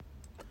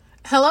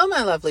Hello,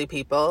 my lovely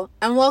people,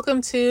 and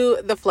welcome to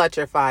The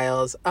Fletcher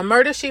Files, a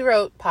Murder, She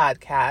Wrote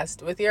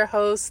podcast with your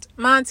host,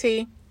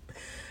 Monty.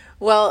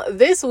 Well,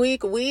 this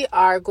week we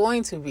are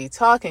going to be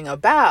talking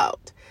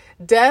about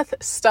Death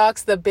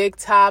Stalks the Big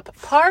Top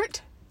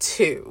Part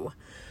 2.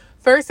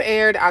 First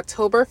aired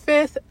October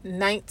 5th,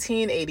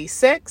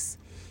 1986,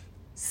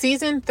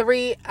 Season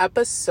 3,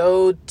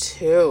 Episode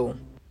 2.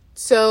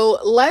 So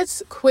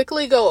let's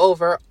quickly go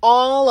over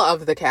all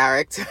of the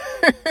characters,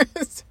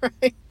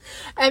 right?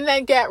 And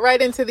then get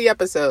right into the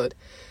episode.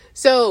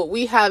 So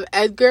we have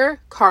Edgar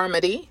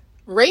Carmody,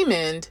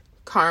 Raymond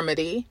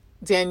Carmody,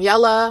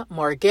 Daniela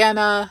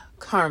Morgana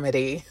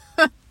Carmody,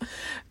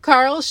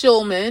 Carl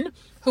Schulman,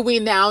 who we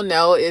now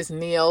know is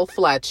Neil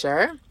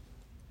Fletcher,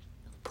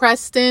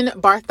 Preston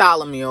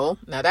Bartholomew,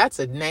 now that's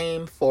a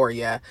name for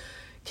you,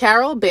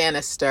 Carol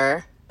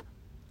Bannister,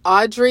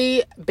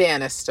 Audrey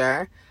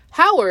Bannister,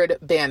 Howard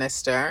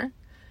Bannister,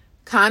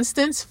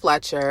 Constance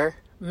Fletcher,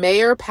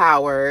 Mayor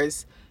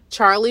Powers,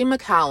 Charlie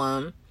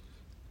McCallum,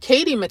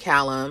 Katie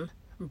McCallum,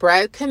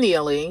 Brad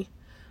Keneally,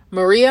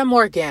 Maria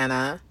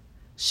Morgana,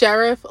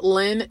 Sheriff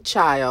Lynn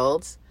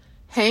Childs,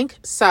 Hank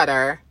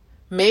Sutter,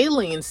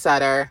 Maylene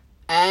Sutter,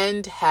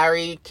 and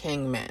Harry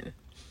Kingman.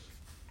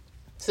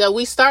 So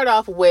we start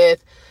off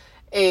with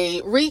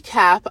a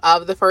recap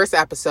of the first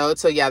episode.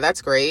 So yeah,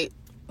 that's great.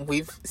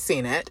 We've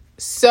seen it.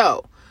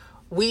 So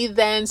we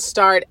then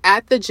start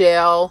at the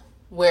jail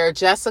where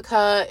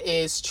Jessica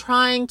is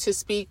trying to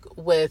speak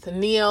with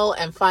Neil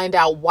and find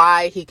out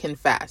why he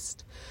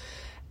confessed.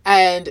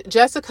 And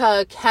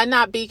Jessica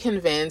cannot be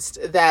convinced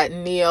that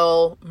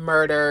Neil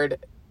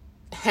murdered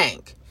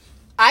Hank.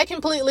 I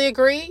completely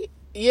agree.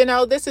 You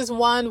know, this is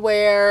one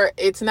where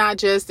it's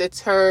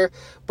her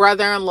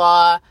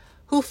brother-in-law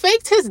who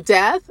faked his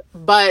death,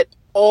 but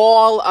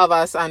all of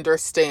us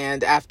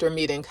understand after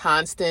meeting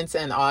Constance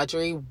and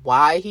Audrey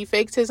why he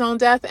faked his own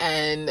death,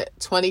 and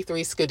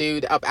 23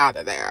 skidooed up out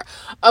of there.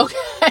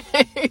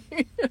 Okay.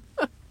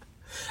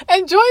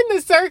 And join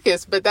the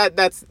circus, but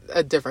that's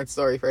a different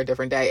story for a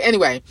different day.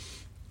 Anyway,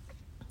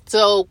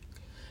 so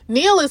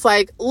Neil is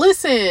like,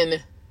 listen,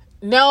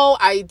 no,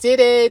 I did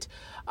it.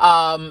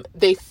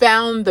 They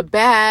found the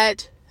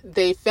bat.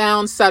 They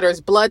found Sutter's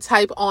blood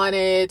type on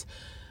it.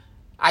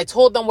 I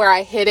told them where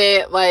I hid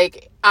it.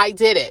 Like, I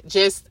did it.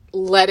 Just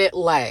let it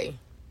lay.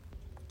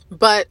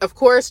 But of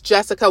course,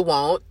 Jessica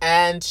won't,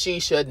 and she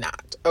should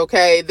not.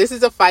 Okay. This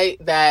is a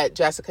fight that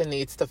Jessica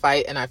needs to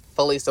fight, and I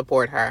fully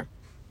support her.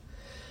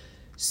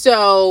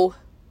 So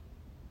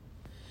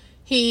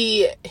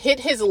he hit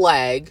his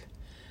leg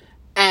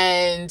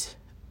and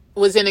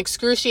was in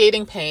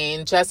excruciating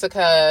pain.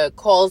 Jessica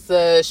calls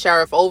the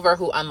sheriff over,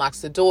 who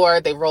unlocks the door.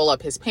 They roll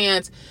up his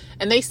pants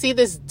and they see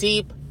this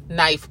deep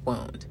knife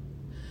wound.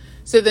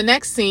 So the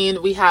next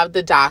scene, we have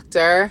the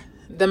doctor,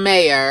 the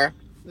mayor,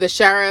 the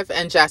sheriff,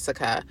 and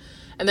Jessica.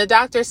 And the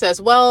doctor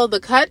says, well, the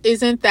cut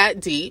isn't that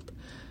deep.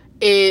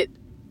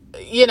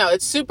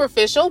 It's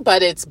superficial,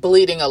 but it's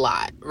bleeding a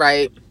lot,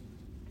 right?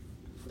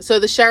 So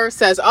the sheriff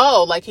says,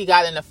 oh, like he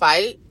got in a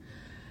fight?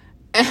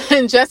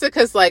 And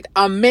Jessica's like,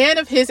 a man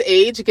of his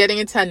age getting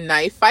into a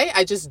knife fight?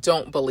 I just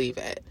don't believe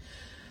it.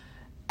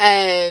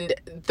 And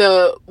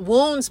the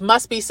wounds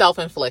must be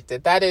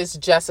self-inflicted. That is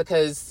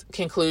Jessica's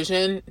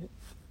conclusion.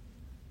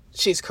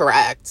 She's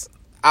correct,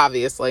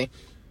 obviously.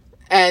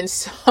 And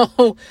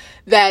so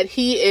that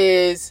he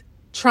is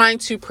trying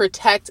to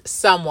protect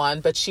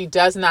someone, but she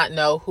does not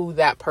know who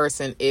that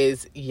person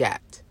is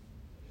yet.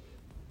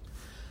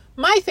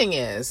 My thing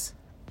is,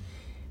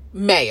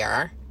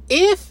 Mayor,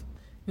 if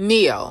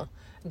Neil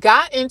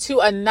got into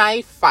a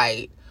knife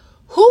fight,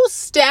 who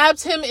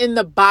stabbed him in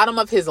the bottom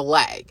of his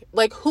leg?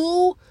 Like,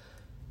 who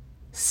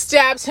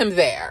stabbed him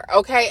there?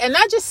 Okay. And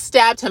not just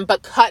stabbed him,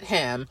 but cut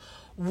him.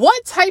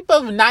 What type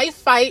of knife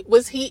fight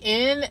was he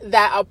in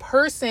that a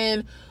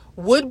person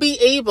would be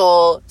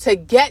able to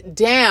get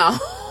down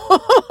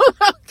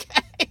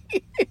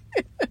okay,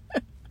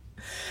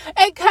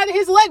 and cut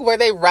his leg? Were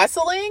they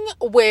wrestling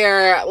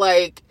where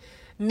like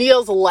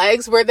Neil's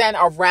legs were then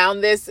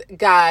around this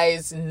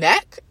guy's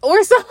neck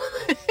or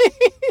something?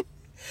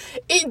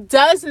 It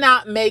does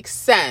not make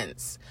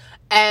sense.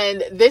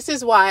 And this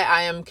is why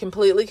I am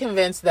completely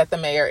convinced that the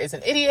mayor is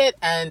an idiot,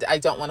 and I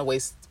don't want to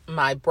waste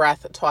my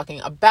breath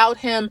talking about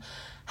him.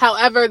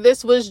 However,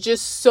 this was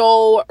just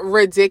so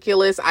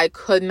ridiculous. I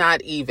could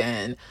not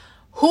even.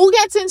 Who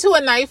gets into a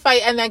knife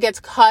fight and then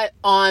gets cut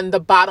on the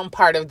bottom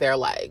part of their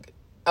leg?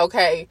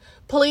 Okay.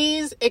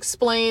 Please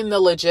explain the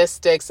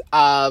logistics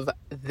of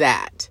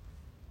that.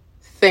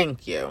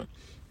 Thank you.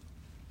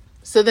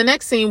 So the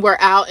next scene, we're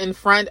out in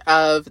front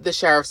of the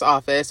sheriff's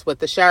office with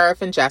the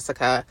sheriff and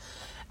Jessica.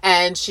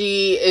 And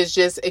she is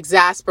just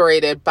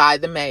exasperated by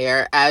the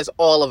mayor, as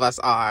all of us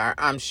are,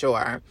 I'm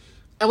sure.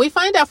 And we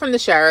find out from the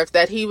sheriff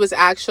that he was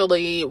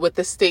actually with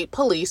the state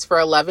police for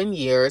 11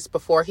 years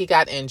before he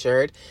got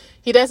injured.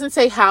 He doesn't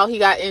say how he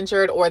got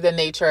injured or the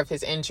nature of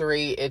his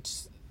injury.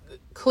 It's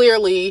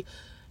clearly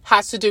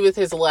has to do with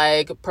his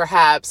leg.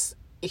 Perhaps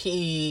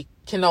he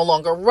can no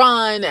longer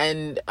run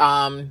and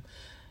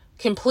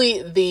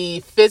complete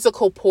the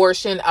physical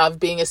portion of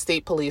being a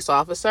state police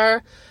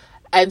officer.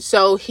 And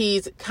so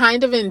he's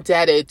kind of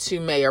indebted to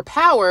Mayor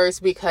Powers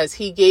because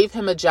he gave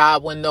him a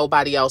job when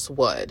nobody else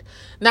would.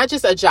 Not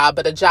just a job,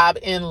 but a job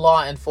in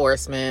law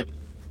enforcement,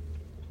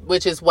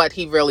 which is what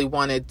he really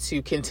wanted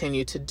to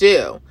continue to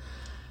do.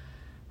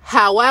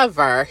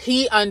 However,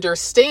 he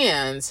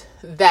understands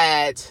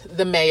that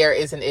the mayor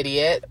is an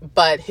idiot,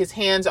 but his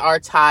hands are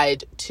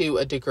tied to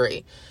a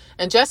degree.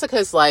 And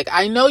Jessica's like,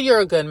 I know you're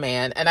a good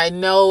man, and I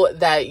know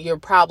that you're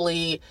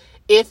probably,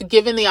 if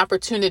given the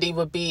opportunity,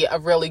 would be a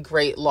really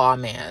great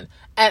lawman.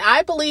 And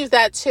I believe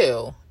that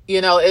too.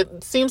 You know,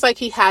 it seems like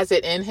he has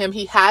it in him.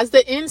 He has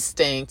the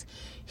instinct.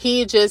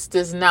 He just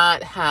does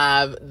not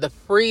have the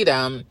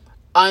freedom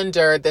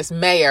under this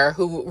mayor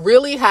who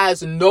really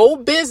has no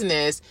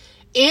business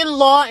in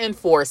law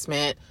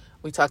enforcement.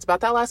 We talked about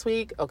that last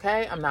week.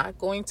 Okay. I'm not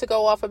going to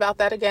go off about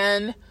that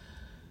again.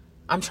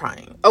 I'm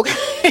trying.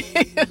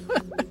 Okay.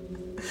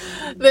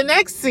 The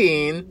next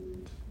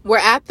scene, we're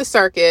at the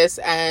circus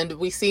and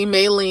we see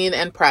Maylene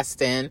and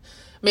Preston.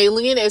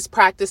 Maylene is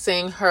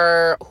practicing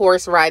her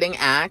horse riding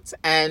act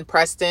and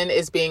Preston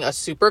is being a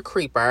super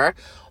creeper,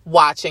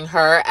 watching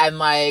her and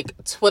like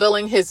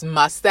twiddling his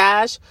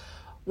mustache,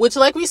 which,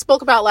 like we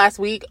spoke about last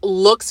week,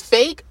 looks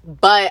fake,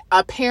 but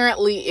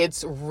apparently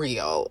it's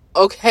real.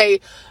 Okay.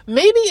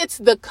 Maybe it's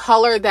the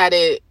color that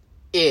it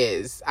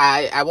is.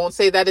 I won't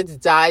say that it's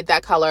dyed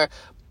that color,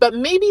 but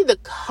maybe the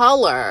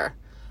color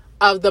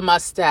of the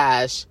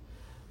mustache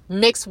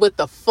mixed with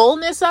the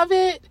fullness of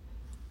it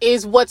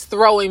is what's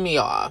throwing me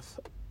off.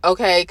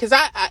 Okay. Cause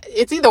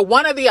it's either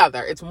one or the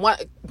other. It's one,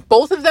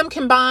 both of them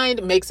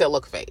combined makes it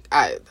look fake.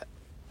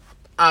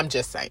 I'm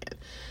just saying.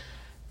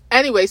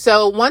 Anyway,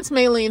 so once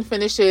Maylene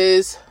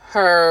finishes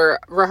her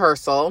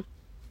rehearsal,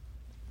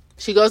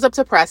 she goes up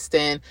to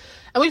Preston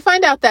and we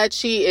find out that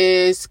she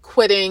is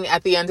quitting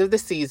at the end of the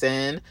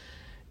season.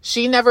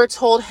 She never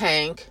told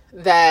Hank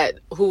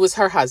who was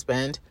her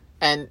husband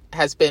and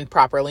has been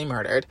properly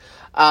murdered,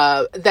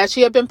 that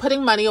she had been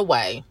putting money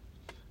away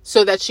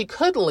so that she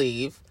could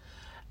leave.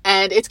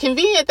 And it's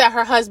convenient that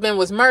her husband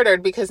was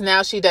murdered because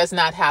now she does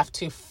not have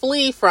to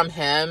flee from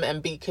him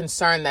and be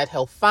concerned that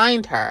he'll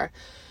find her.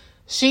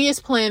 She is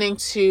planning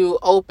to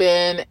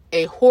open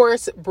a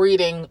horse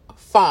breeding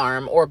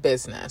farm or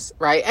business,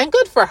 right? And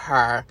good for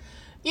her.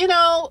 You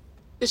know,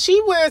 she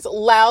wears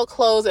loud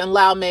clothes and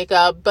loud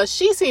makeup, but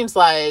she seems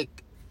like,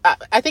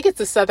 I think it's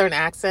a Southern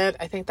accent.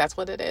 I think that's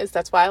what it is.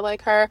 That's why I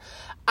like her.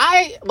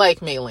 I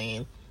like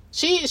Maylene.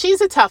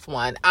 She's a tough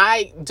one.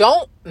 I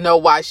don't know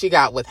why she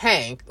got with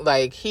Hank.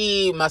 Like,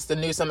 he must have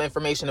knew some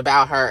information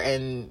about her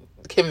and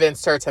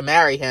convinced her to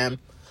marry him.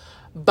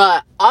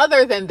 But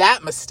other than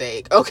that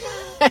mistake,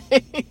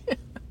 okay,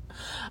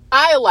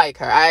 I like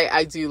her.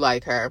 I do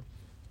like her.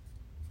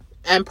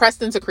 And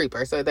Preston's a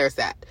creeper, so there's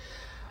that.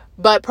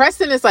 But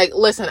Preston is like,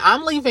 listen,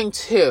 I'm leaving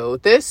too.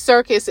 This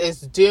circus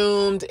is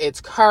doomed. It's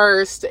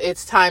cursed.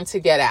 It's time to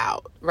get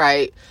out,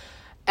 right?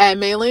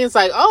 And Maylene's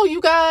like, oh, you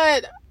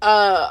got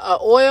a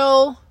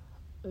oil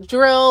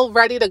drill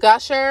ready to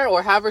gusher,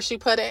 or however she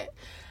put it.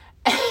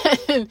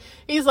 And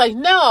he's like,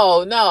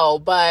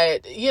 no,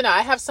 but, you know,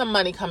 I have some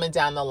money coming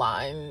down the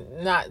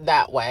line, not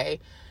that way.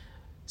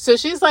 So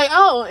she's like,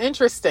 oh,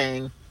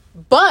 interesting.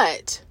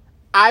 But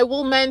I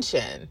will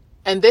mention,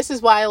 and this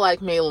is why I like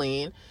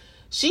Maylene,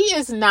 she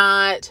is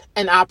not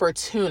an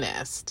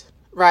opportunist,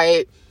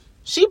 right?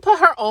 She put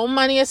her own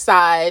money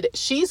aside.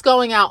 She's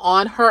going out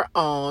on her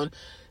own.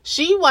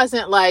 She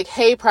wasn't like,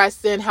 hey,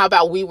 Preston, how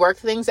about we work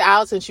things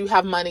out since you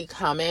have money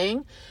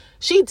coming?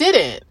 She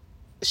didn't.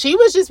 She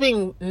was just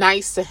being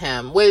nice to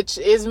him, which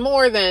is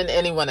more than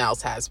anyone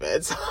else has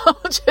been. So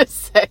I'll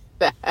just say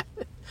that.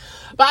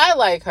 But I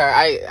like her.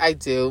 I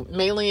do.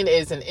 Maylene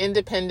is an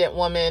independent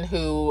woman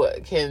who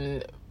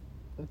can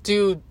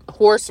do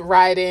horse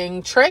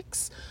riding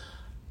tricks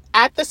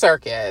at the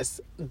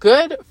circus.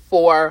 Good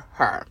for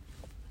her.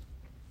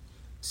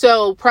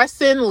 So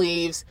Preston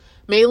leaves.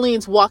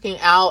 Maylene's walking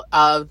out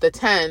of the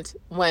tent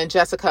when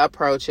Jessica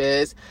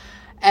approaches.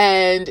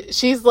 And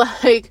she's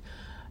like,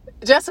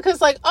 Jessica's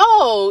like,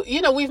 oh,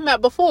 you know, we've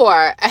met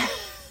before. And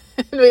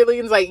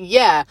Maylene's like,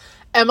 yeah,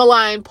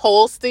 Emmeline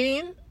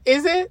Polstein,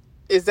 is it?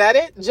 Is that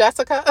it,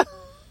 Jessica?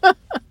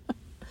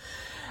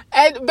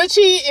 But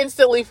she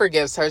instantly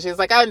forgives her. She's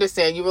like, I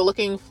understand. You were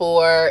looking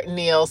for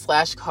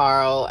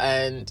Neil/Carl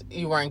and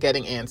you weren't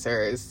getting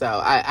answers. So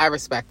I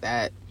respect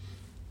that.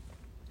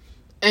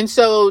 And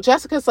so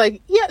Jessica's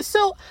like, yeah,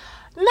 so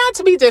not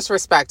to be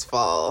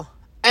disrespectful.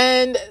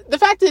 And the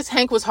fact is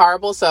Hank was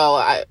horrible, so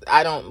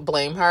I don't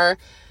blame her.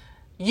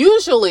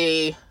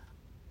 Usually,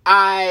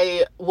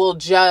 I will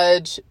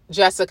judge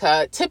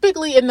Jessica,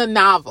 typically in the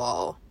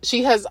novel.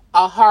 She has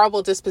a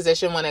horrible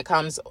disposition when it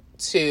comes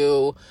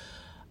to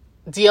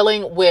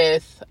dealing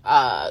with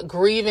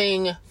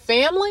grieving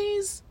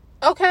families,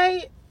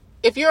 okay?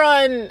 If you're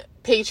on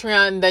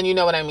Patreon, then you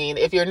know what I mean.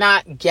 If you're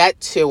not, get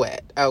to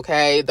it,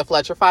 okay? The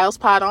Fletcher Files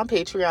pod on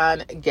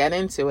Patreon, get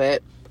into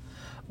it.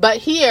 But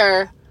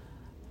here,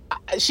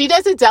 she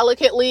does it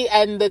delicately,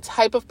 and the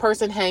type of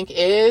person Hank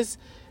is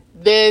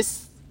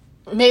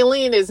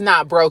Maylene is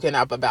not broken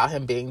up about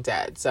him being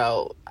dead.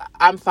 So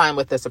I'm fine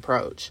with this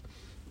approach.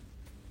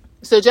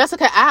 So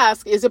Jessica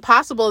asks, is it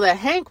possible that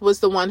Hank was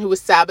the one who was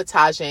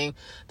sabotaging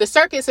the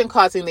circus and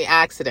causing the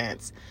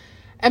accidents?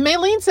 And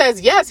Maylene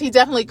says, yes, he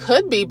definitely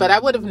could be, but I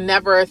would have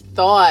never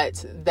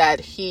thought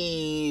that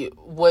he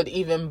would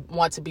even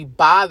want to be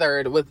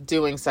bothered with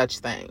doing such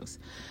things.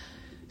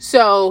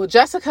 So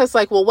Jessica's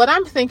like, well, what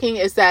I'm thinking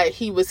is that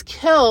he was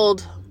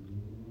killed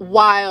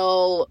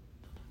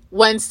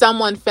when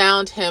someone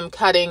found him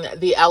cutting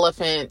the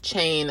elephant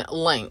chain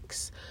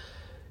links.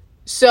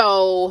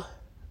 So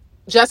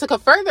Jessica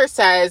further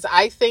says,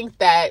 I think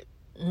that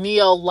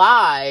Neil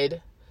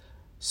lied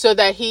so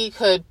that he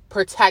could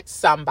protect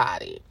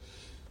somebody.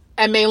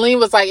 And Maylene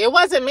was like, it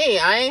wasn't me.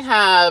 I ain't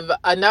have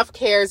enough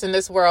cares in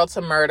this world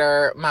to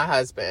murder my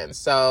husband.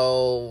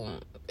 So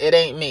it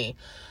ain't me.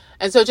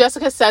 And so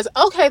Jessica says,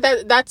 okay,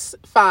 that's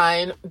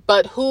fine.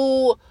 But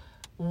who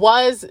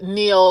was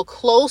Neil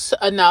close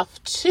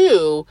enough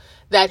to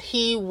that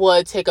he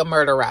would take a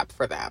murder rap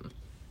for them?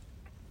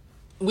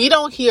 We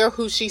don't hear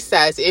who she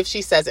says. If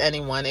she says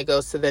anyone, it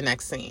goes to the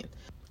next scene.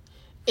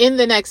 In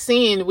the next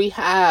scene, we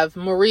have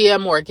Maria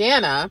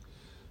Morgana,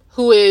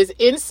 who is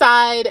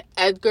inside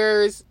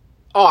Edgar's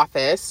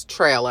office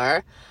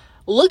trailer,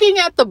 looking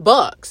at the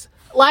books.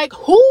 Like,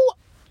 who?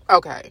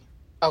 Okay.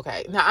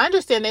 Now, I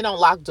understand they don't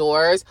lock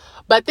doors,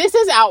 but this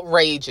is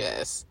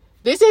outrageous.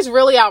 This is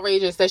really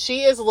outrageous that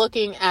she is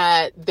looking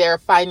at their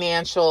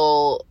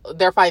financials.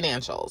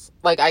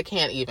 Like, I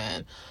can't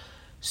even.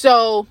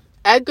 So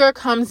Edgar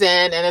comes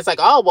in and it's like,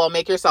 oh, well,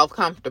 make yourself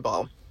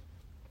comfortable.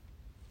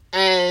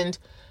 And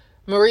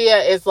Maria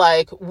is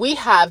like, we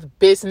have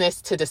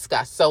business to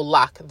discuss, so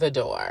lock the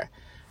door.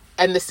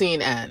 And the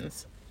scene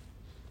ends.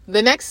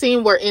 The next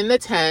scene, we're in the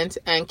tent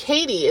and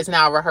Katie is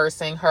now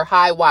rehearsing her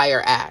high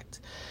wire act.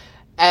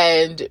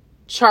 And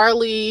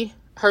Charlie,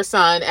 her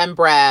son, and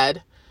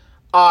Brad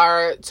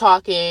are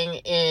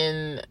talking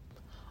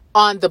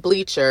on the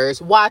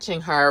bleachers,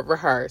 watching her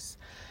rehearse.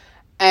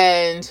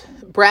 And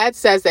Brad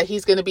says that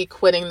he's going to be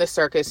quitting the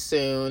circus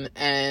soon.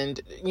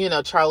 And,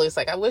 Charlie's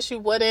like, I wish you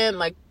wouldn't.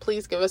 Like,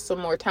 please give us some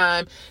more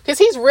time. Because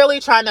he's really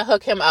trying to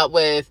hook him up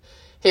with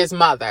his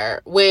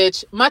mother,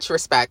 which, much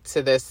respect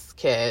to this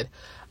kid.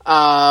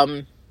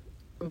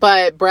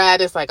 But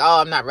Brad is like,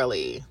 oh, I'm not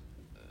really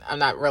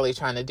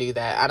trying to do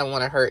that. I don't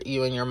want to hurt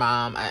you and your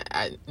mom.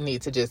 I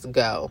need to just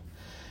go.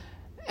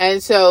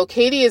 And so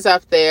Katie is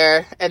up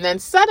there, and then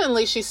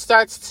suddenly she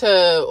starts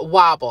to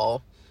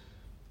wobble.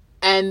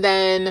 And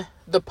then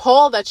the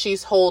pole that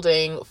she's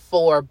holding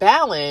for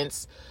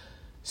balance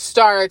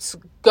starts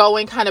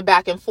going kind of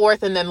back and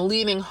forth and then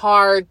leaning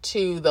hard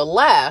to the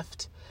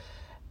left.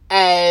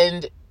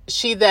 And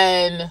she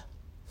then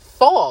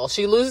falls.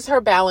 She loses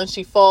her balance.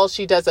 She falls.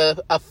 She does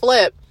a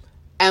flip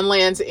and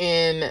lands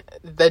in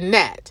the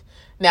net.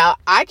 Now,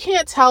 I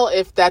can't tell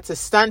if that's a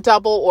stunt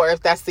double or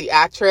if that's the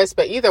actress,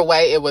 but either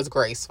way, it was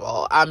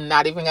graceful. I'm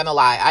not even going to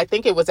lie. I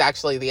think it was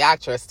actually the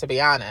actress, to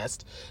be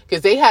honest,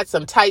 because they had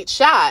some tight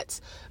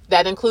shots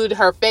that included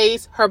her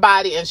face, her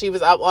body, and she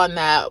was up on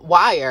that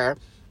wire.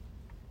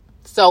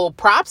 So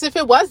props if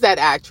it was that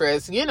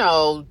actress,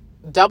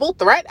 double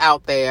threat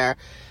out there.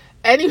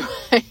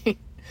 Anyway,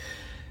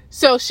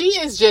 so she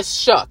is just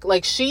shook.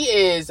 Like, she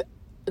is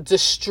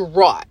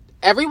distraught.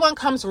 Everyone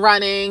comes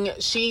running.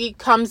 She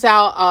comes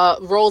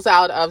out, rolls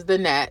out of the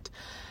net,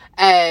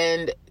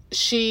 and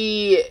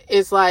she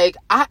is like,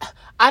 I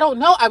don't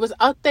know. I was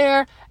up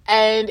there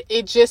and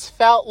it just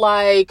felt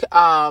like,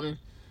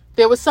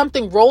 there was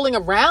something rolling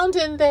around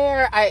in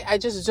there. I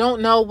just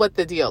don't know what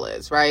the deal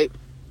is. Right.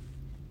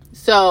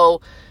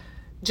 So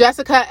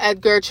Jessica,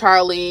 Edgar,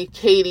 Charlie,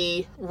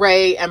 Katie,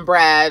 Ray, and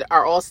Brad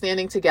are all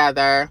standing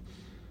together.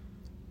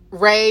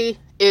 Ray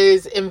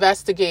is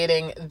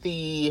investigating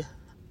the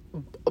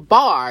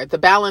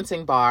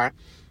balancing bar,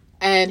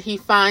 and he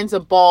finds a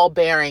ball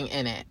bearing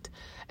in it.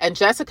 And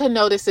Jessica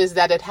notices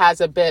that it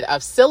has a bit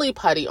of silly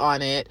putty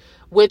on it,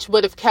 which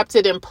would have kept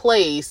it in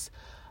place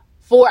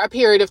for a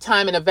period of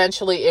time, and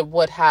eventually it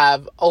would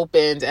have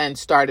opened and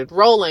started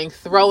rolling,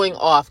 throwing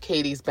off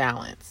Katie's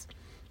balance.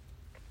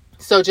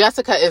 So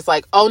Jessica is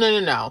like, oh,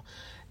 no.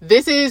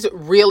 This is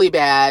really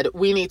bad.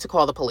 We need to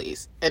call the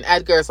police. And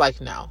Edgar's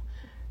like, no.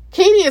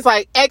 Katie is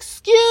like,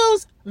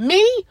 excuse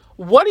me?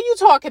 What are you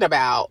talking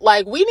about?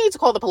 Like, we need to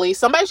call the police.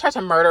 Somebody tried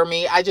to murder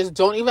me. I just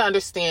don't even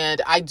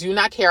understand. I do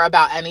not care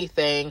about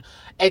anything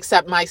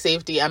except my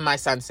safety and my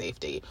son's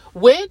safety,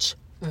 which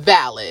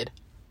valid.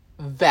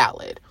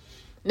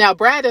 Now,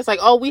 Brad is like,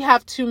 oh, we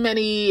have too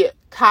many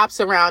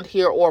cops around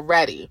here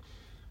already.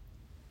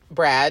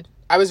 Brad,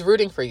 I was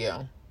rooting for you.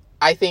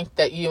 I think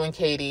that you and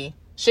Katie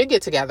should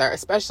get together,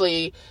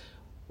 especially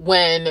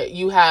when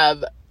you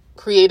have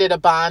created a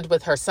bond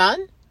with her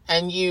son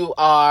and you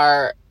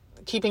are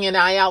keeping an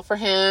eye out for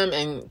him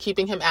and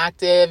keeping him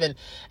active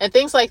and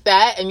things like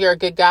that. And you're a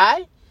good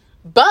guy.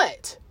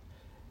 But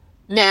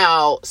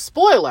now,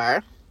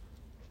 spoiler,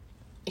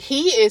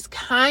 he is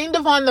kind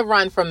of on the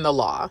run from the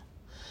law.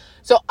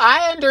 So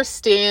I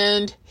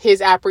understand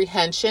his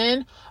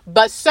apprehension,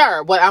 but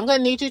sir, what I'm going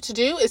to need you to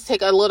do is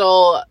take a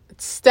little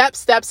step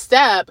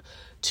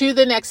to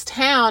the next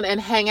town and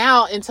hang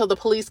out until the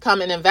police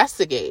come and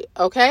investigate.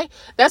 Okay.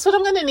 That's what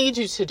I'm going to need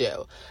you to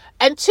do.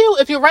 And two,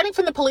 if you're running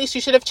from the police,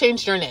 you should have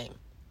changed your name.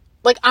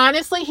 Like,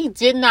 honestly, he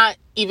did not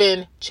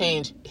even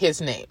change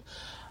his name.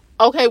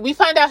 Okay. We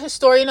find out his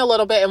story in a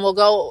little bit and we'll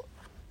go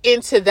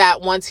into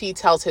that once he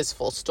tells his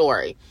full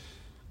story.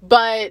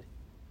 But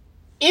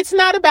it's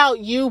not about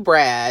you,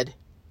 Brad.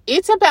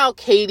 It's about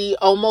Katie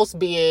almost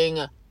being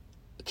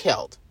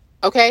killed.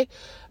 Okay.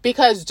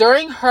 Because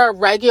during her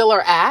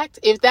regular act,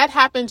 if that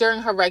happened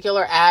during her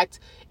regular act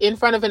in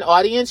front of an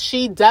audience,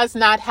 she does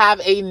not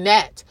have a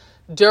net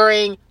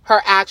during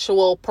her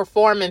actual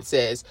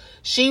performances.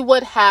 She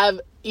would have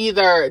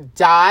either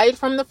died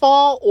from the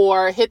fall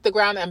or hit the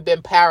ground and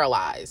been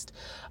paralyzed.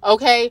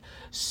 Okay.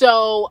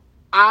 So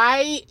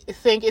I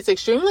think it's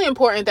extremely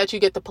important that you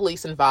get the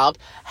police involved.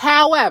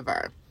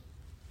 However,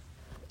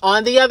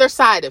 on the other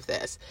side of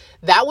this,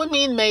 that would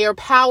mean Mayor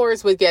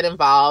Powers would get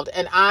involved,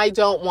 and I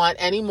don't want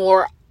any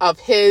more of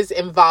his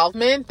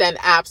involvement than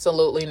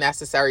absolutely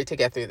necessary to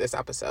get through this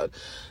episode.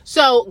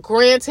 So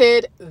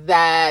granted,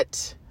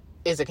 that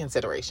is a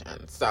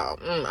consideration. So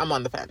I'm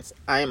on the fence.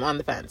 I am on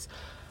the fence.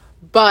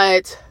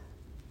 But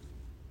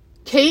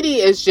Katie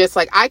is just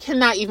like, I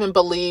cannot even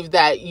believe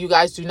that you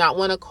guys do not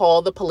want to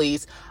call the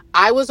police.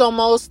 I was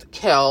almost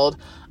killed.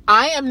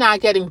 I am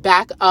not getting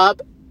back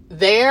up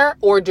there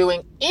or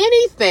doing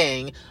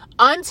anything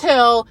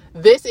until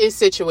this is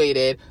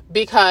situated,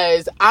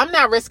 because I'm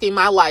not risking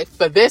my life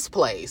for this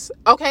place.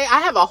 Okay.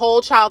 I have a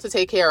whole child to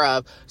take care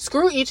of.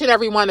 Screw each and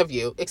every one of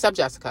you, except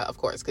Jessica, of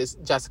course, because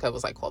Jessica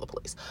was like, call the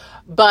police.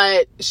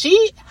 But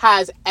she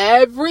has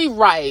every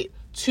right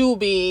to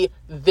be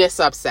this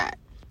upset.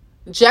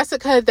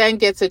 Jessica then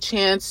gets a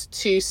chance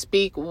to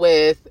speak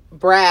with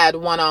Brad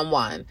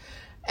one-on-one.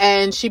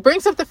 And she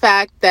brings up the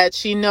fact that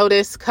she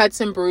noticed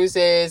cuts and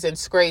bruises and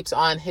scrapes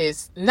on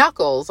his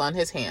knuckles, on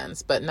his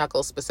hands, but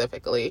knuckles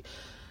specifically,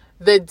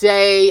 the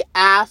day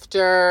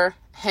after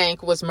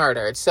Hank was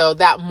murdered. So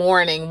that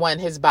morning when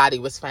his body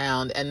was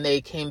found and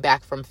they came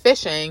back from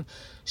fishing,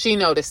 she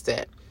noticed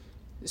it.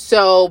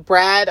 So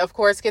Brad, of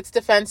course, gets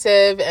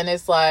defensive and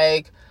is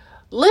like,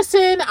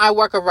 listen, I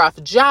work a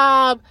rough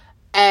job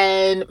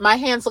and my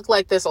hands look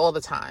like this all the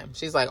time.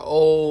 She's like,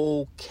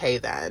 okay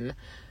then.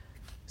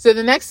 So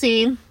the next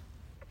scene,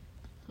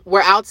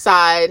 we're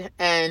outside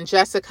and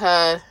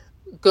Jessica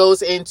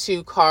goes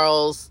into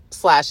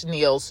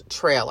Carl's/Neil's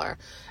trailer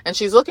and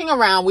she's looking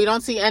around. We don't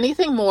see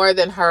anything more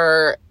than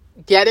her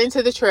get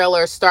into the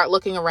trailer, start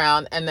looking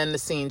around, and then the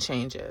scene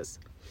changes.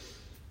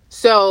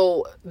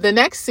 So the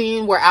next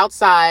scene, we're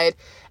outside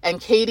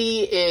and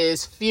Katie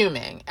is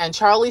fuming and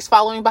Charlie's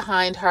following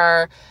behind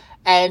her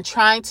and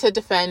trying to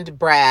defend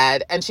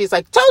Brad. And she's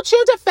like, don't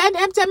you defend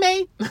him to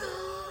me.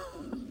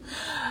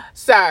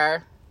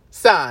 Sir,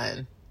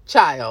 son,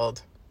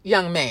 child,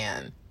 young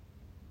man.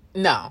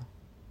 No.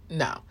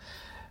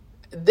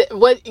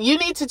 What you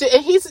need to do,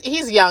 and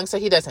he's young, so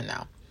he doesn't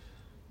know.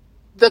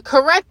 The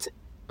correct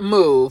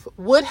move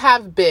would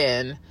have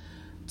been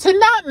to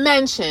not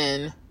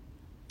mention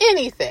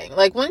anything.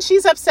 Like when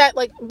she's upset,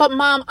 like, but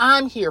mom,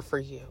 I'm here for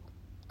you.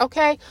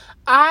 Okay.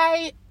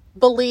 I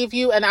believe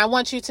you and I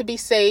want you to be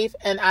safe.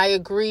 And I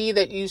agree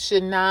that you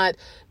should not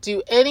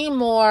do any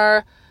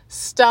more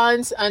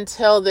stunts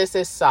until this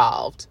is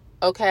solved.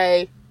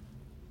 Okay.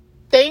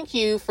 Thank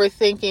you for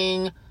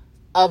thinking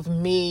of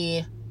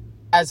me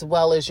as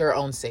well as your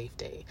own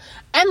safety.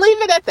 And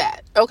leave it at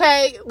that.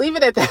 Okay. Leave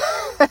it at that.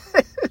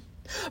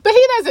 But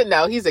he doesn't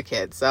know. He's a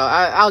kid. So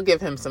I'll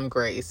give him some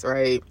grace.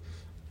 Right.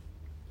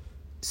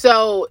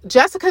 So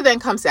Jessica then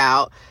comes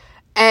out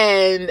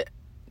and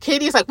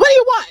Katie's like, what do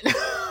you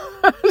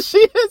want? She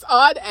is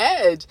on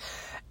edge.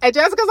 And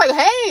Jessica's like,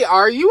 hey,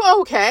 are you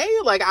okay?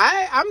 Like,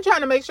 I'm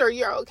trying to make sure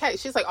you're okay.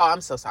 She's like, oh,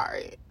 I'm so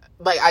sorry.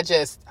 Like,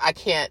 I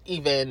can't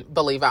even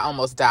believe I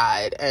almost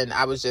died. And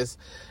I was just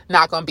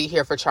not going to be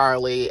here for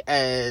Charlie.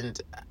 And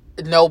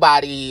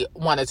nobody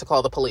wanted to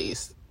call the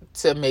police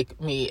to make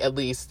me at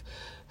least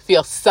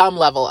feel some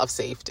level of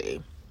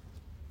safety.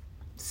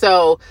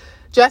 So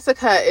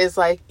Jessica is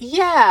like,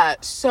 yeah,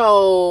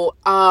 so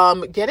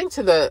getting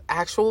to the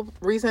actual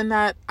reason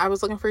that I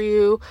was looking for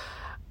you,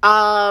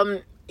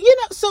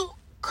 so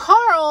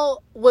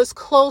Carl was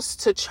close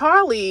to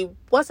Charlie,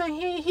 wasn't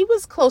he? He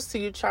was close to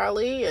you,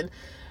 Charlie, and,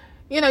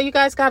 you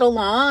guys got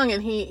along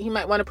and he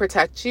might want to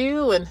protect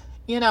you and,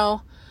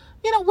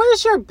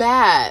 where's your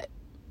bat,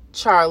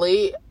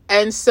 Charlie?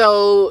 And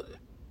so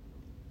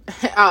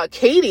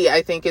Katie,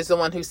 I think, is the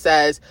one who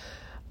says,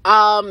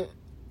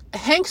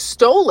 Hank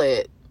stole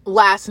it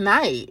last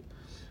night.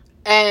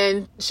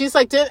 And she's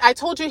like, I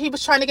told you he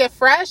was trying to get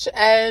fresh.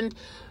 And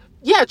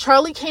yeah,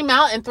 Charlie came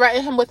out and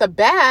threatened him with a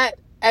bat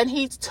and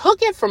he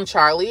took it from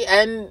Charlie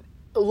and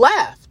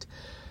left.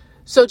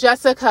 So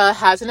Jessica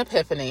has an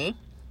epiphany.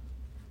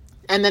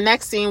 And the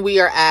next scene, we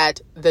are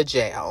at the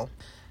jail.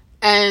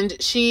 And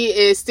she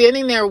is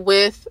standing there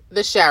with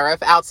the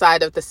sheriff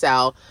outside of the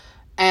cell.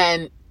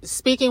 And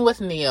speaking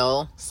with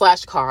Neil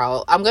 /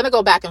 Carl. I'm going to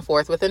go back and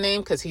forth with the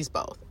name because he's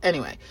both.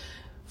 Anyway,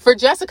 for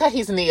Jessica,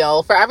 he's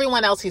Neil. For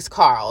everyone else, he's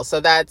Carl. So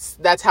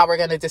that's how we're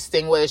going to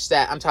distinguish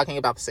that I'm talking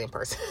about the same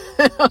person.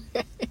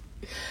 Okay.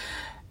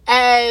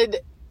 And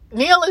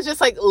Neil is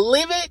just like,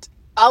 leave it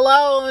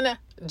alone,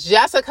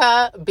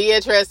 Jessica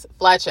Beatrice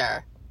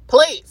Fletcher,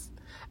 please.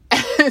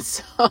 And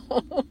so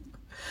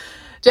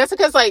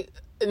Jessica's like,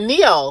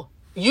 Neil,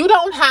 you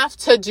don't have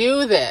to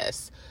do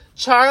this.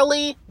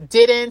 Charlie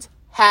didn't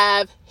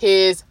have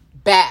his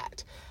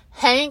bat.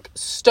 Hank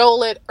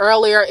stole it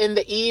earlier in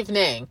the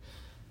evening.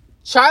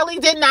 Charlie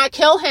did not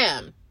kill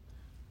him.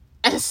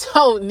 And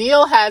so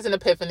Neil has an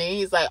epiphany.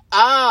 He's like,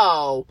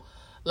 oh,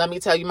 let me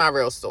tell you my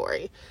real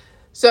story.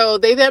 So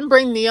they then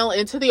bring Neil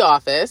into the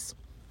office,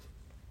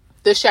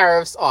 the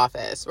sheriff's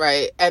office,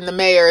 right? And the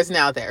mayor is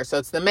now there. So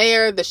it's the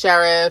mayor, the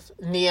sheriff,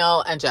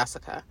 Neil, and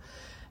Jessica.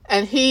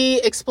 And he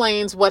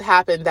explains what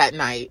happened that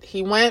night.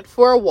 He went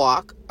for a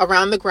walk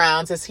around the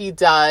grounds as he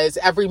does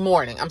every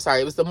morning. I'm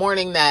sorry, it was the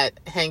morning that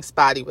Hank's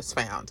body was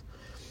found.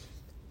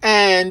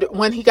 And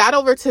when he got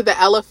over to the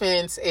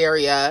elephants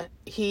area,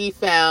 he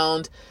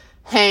found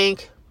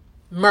Hank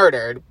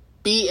murdered,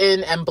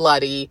 beaten, and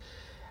bloody.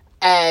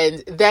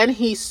 And then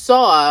he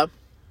saw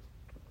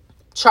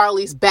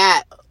Charlie's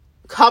bat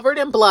covered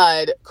in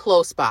blood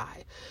close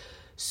by.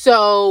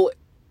 So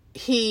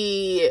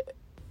he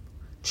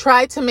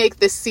tried to make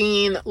the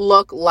scene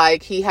look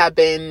like he had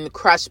been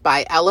crushed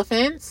by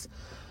elephants.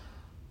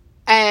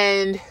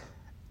 And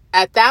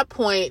at that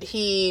point,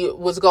 he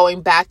was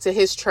going back to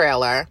his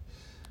trailer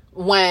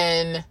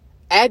when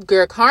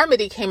Edgar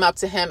Carmody came up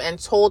to him and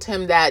told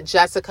him that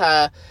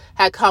Jessica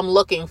had come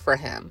looking for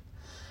him.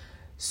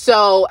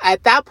 So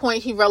at that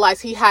point, he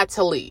realized he had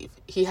to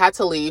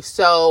leave.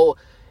 So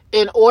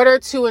in order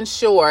to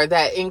ensure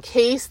that in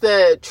case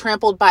the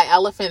trampled by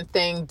elephant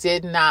thing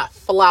did not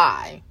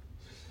fly,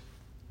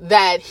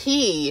 that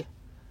he,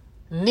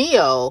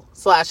 Neil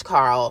 /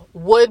 Carl,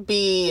 would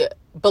be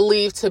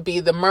believed to be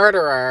the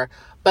murderer,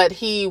 but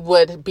he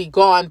would be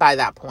gone by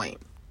that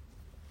point.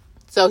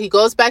 So he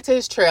goes back to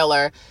his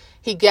trailer.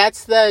 He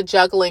gets the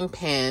juggling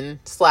pin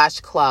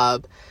 /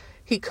 club.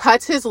 He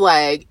cuts his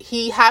leg.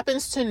 He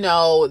happens to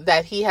know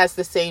that he has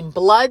the same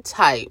blood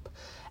type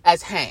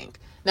as Hank.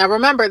 Now,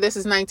 remember, this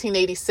is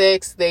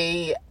 1986.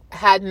 They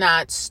had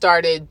not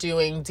started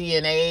doing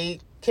DNA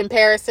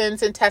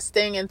comparisons and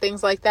testing and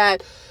things like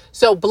that.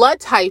 So blood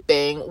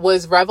typing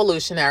was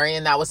revolutionary,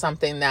 and that was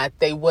something that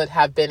they would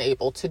have been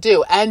able to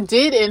do and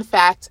did, in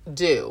fact,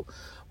 do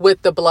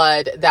with the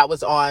blood that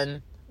was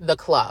on the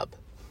club.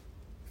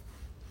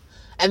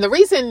 And the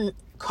reason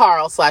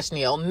Carl /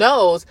 Neil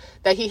knows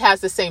that he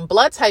has the same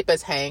blood type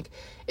as Hank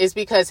is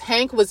because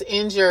Hank was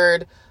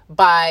injured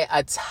by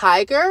a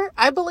tiger,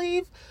 I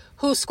believe,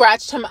 who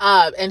scratched him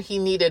up and he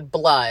needed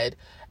blood.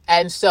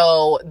 And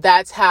so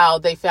that's how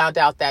they found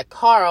out that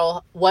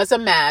Carl was a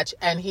match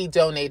and he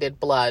donated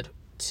blood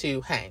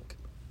to Hank.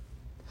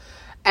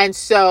 And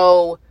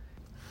so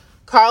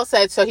Carl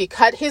said, so he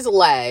cut his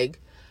leg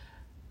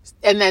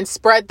and then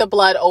spread the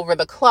blood over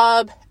the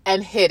club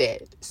and hid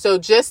it. So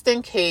just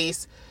in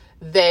case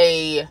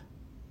they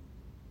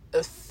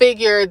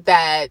figured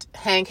that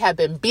Hank had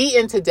been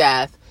beaten to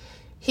death,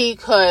 he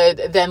could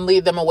then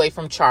lead them away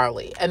from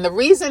Charlie. And the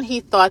reason he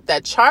thought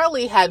that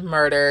Charlie had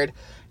murdered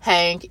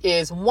Hank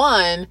is,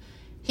 one,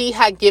 he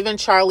had given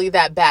Charlie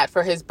that bat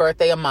for his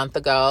birthday a month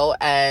ago.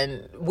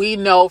 And we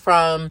know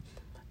from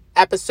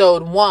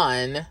episode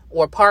 1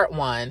 or part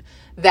 1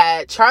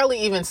 that Charlie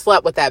even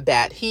slept with that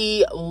bat.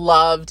 He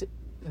loved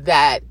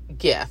that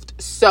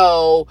gift.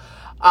 So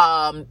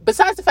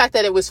besides the fact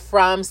that it was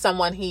from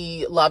someone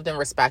he loved and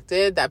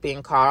respected, that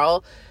being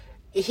Carl,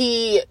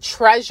 he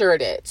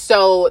treasured it.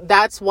 So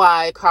that's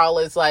why Carl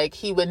is like,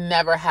 he would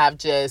never have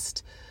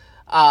just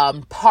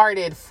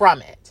parted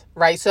from it,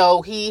 right?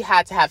 So he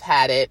had to have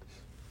had it.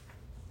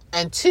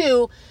 And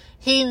 2,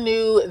 he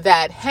knew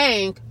that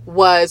Hank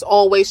was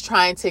always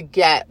trying to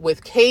get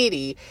with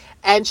Katie,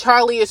 and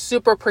Charlie is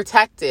super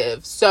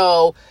protective.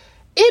 So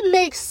it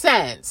makes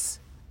sense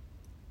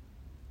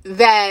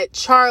that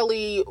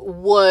Charlie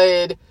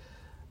would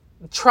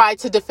try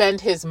to defend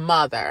his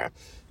mother.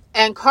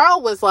 And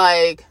Carl was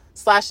like,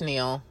 /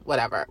 Neil,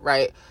 whatever,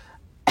 right?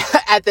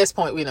 At this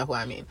point, we know who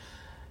I mean.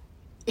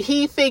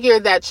 He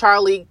figured that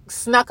Charlie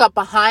snuck up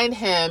behind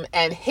him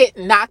and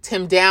knocked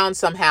him down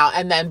somehow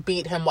and then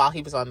beat him while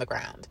he was on the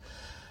ground.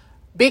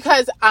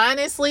 Because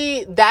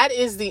honestly, that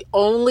is the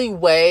only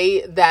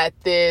way that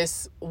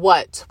this,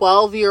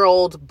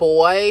 12-year-old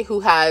boy who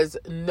has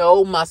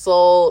no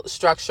muscle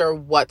structure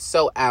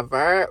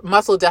whatsoever,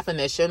 muscle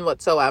definition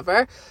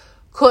whatsoever,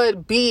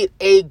 could beat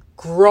a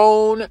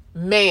grown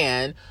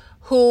man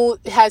who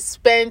has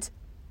spent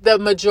the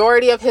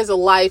majority of his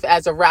life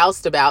as a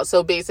roustabout.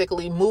 So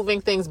basically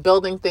moving things,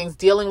 building things,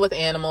 dealing with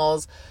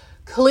animals,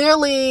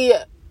 clearly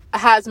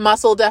has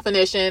muscle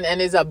definition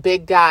and is a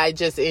big guy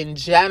just in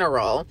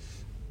general.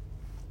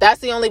 That's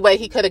the only way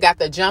he could have got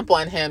the jump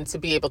on him to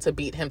be able to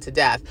beat him to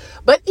death.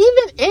 But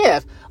even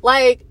if,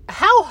 like,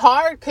 how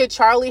hard could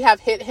Charlie have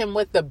hit him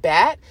with the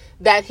bat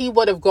that he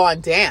would have gone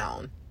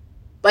down?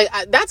 Like,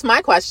 that's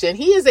my question.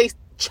 He is a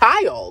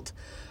child,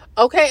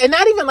 okay? And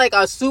not even like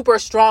a super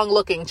strong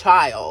looking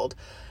child,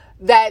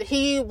 that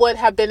he would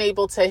have been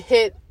able to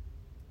hit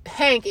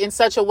Hank in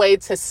such a way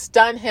to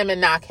stun him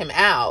and knock him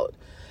out.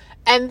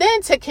 And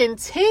then to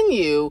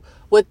continue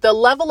with the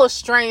level of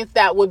strength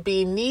that would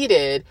be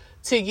needed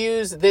to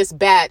use this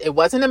bat. It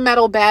wasn't a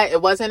metal bat.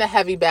 It wasn't a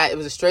heavy bat. It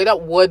was a straight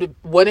up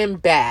wooden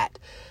bat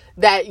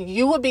that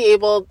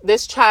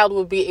this child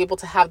would be able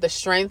to have the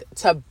strength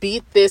to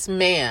beat this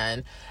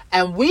man.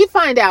 And we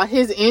find out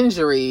his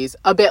injuries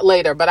a bit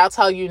later, but I'll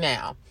tell you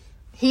now.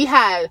 He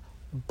had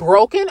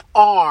broken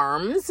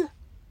arms,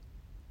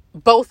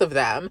 both of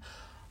them,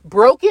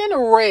 broken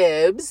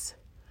ribs,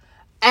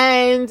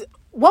 and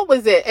what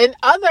was it? And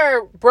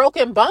other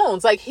broken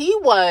bones. Like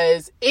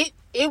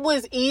it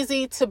was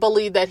easy to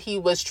believe that he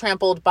was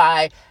trampled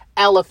by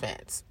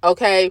elephants.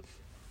 Okay.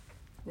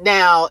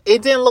 Now,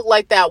 it didn't look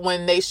like that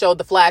when they showed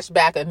the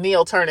flashback of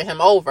Neil turning him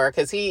over,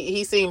 because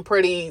he seemed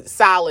pretty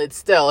solid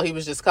still. He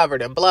was just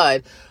covered in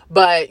blood.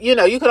 But, you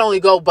could only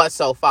go but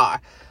so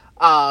far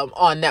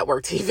on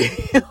network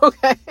TV.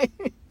 Okay.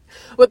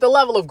 With the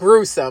level of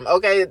gruesome.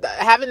 Okay.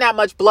 Having that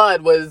much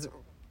blood was,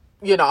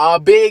 a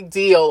big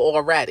deal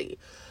already.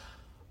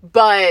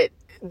 But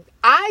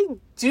I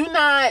do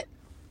not,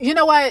 you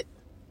know what?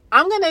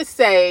 I'm going to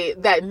say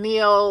that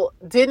Neil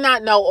did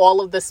not know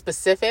all of the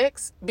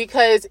specifics,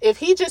 because if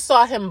he just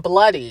saw him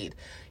bloodied,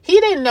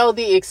 he didn't know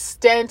the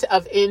extent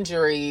of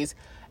injuries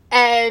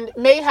and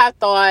may have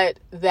thought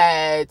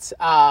that,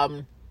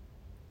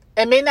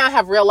 and may not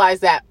have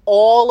realized that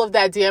all of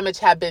that damage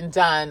had been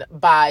done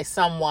by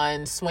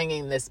someone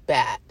swinging this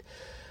bat.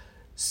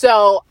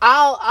 So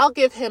I'll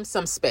give him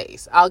some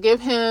space. I'll give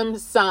him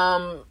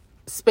some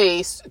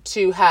space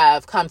to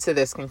have come to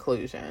this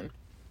conclusion.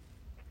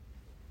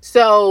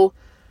 So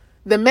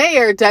the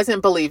mayor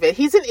doesn't believe it.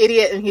 He's an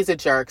idiot and he's a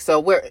jerk.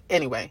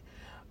 Anyway,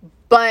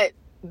 but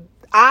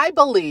I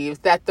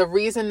believe that the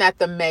reason that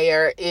the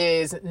mayor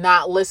is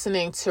not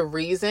listening to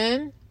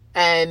reason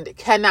and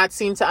cannot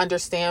seem to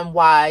understand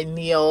why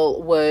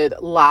Neil would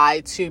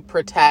lie to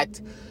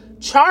protect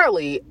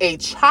Charlie, a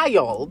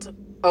child,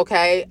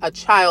 okay, a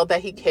child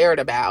that he cared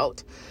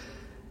about,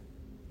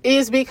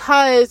 is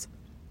because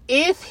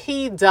if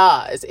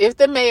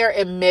the mayor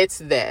admits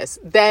this,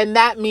 then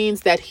that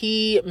means that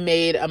he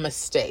made a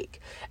mistake.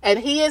 And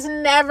he is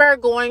never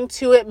going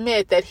to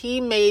admit that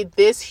he made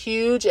this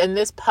huge and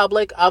this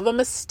public of a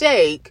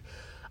mistake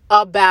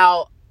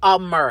about a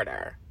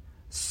murder.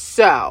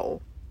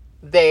 So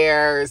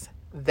there's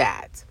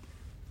that.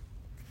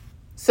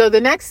 So the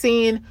next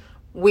scene,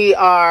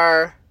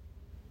 Neil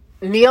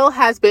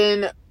has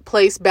been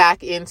placed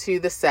back into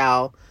the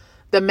cell.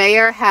 The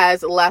mayor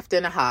has left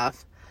in a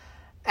huff.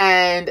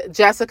 And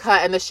Jessica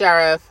and the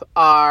sheriff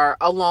are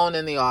alone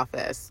in the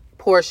office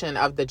portion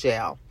of the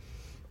jail.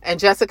 And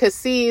Jessica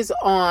sees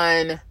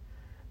on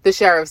the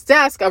sheriff's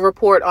desk a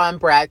report on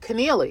Brad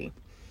Keneally.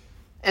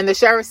 And the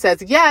sheriff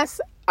says, yes,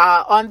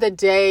 on the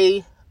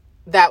day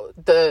that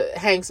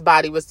Hank's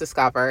body was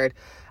discovered,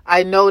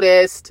 I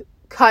noticed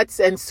cuts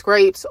and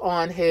scrapes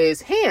on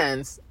his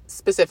hands,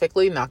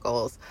 specifically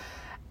knuckles.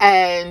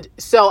 And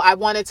so I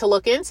wanted to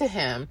look into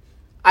him.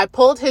 I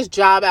pulled his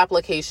job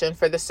application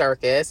for the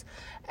circus,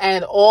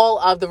 and all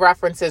of the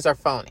references are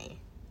phony.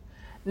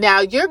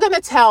 Now, you're going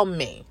to tell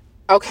me,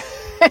 okay?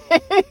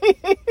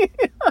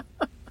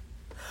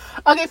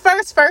 Okay,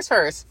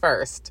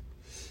 first.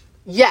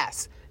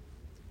 Yes,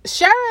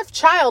 Sheriff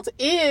Childs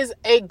is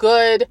a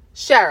good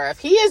sheriff.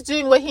 He is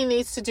doing what he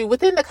needs to do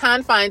within the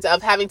confines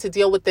of having to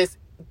deal with this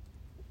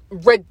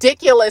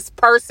ridiculous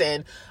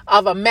person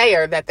of a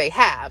mayor that they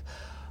have.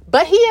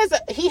 But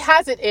he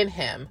has it in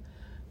him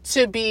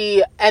to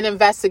be an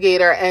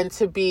investigator and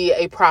to be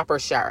a proper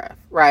sheriff,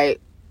 right?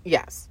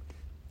 Yes.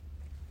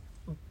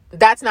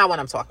 That's not what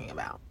I'm talking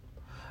about.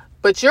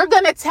 But you're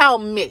going to tell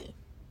me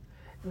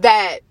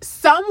that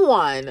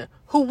someone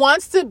who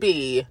wants to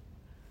be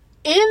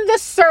in the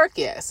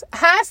circus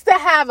has to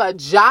have a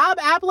job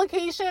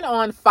application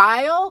on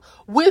file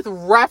with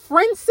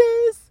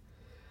references?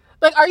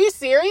 Like, are you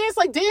serious?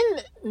 Like,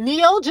 didn't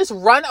Neil just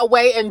run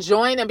away and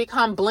join and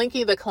become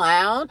Blinky the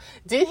Clown?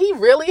 Did he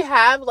really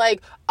have,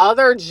 like,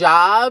 other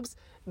jobs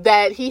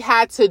that he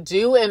had to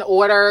do in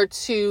order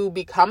to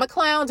become a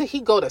clown? Did he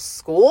go to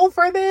school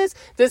for this?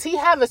 Does he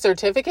have a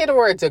certificate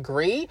or a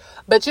degree?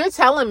 But you're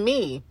telling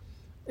me,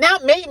 now,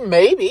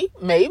 maybe,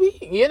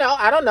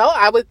 I don't know.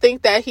 I would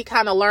think that he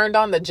kind of learned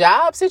on the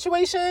job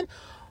situation.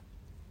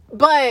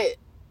 But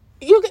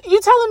you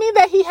telling me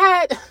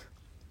that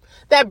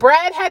that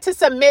Brad had to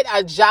submit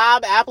a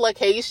job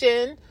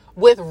application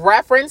with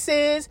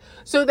references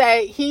so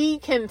that he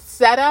can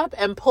set up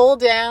and pull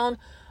down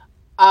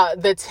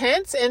the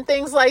tents and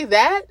things like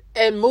that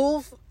and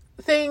move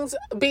things,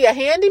 be a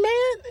handyman?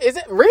 Is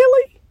it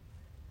really?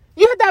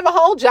 You have to have a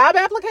whole job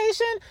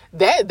application?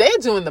 They're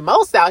doing the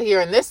most out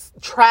here in this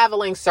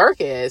traveling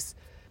circus.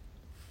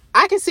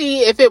 I could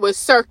see if it was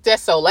Cirque du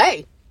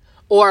Soleil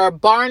or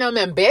Barnum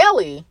and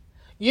Bailey,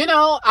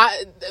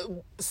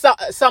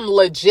 some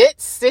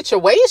legit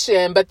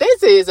situation, but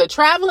this is a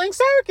traveling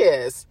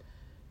circus,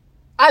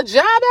 a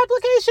job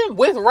application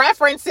with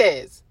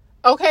references.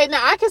 Okay, now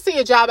I can see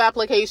a job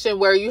application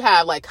where you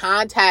have like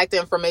contact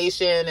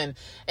information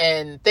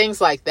and things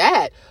like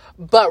that,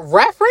 but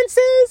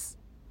references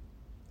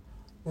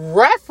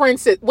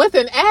with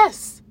an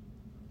S,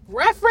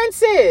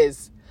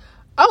 references.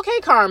 Okay,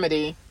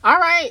 Carmody. All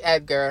right,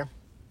 Edgar,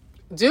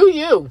 do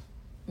you.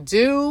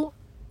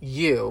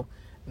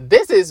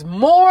 This is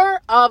more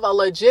of a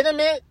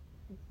legitimate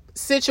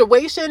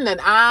situation than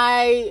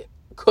I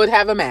could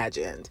have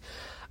imagined.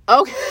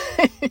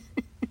 Okay.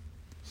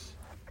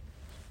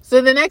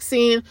 So the next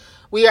scene,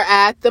 we are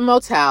at the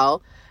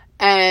motel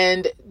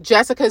and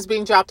Jessica's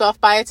being dropped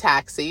off by a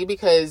taxi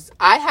because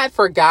I had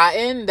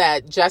forgotten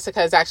that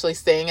Jessica is actually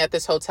staying at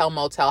this hotel,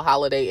 motel,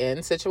 Holiday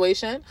Inn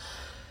situation.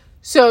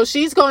 So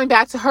she's going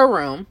back to her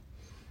room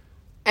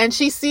and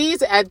she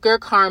sees Edgar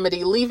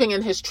Carmody leaving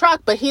in his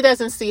truck, but he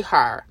doesn't see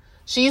her.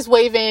 She's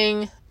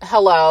waving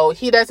hello.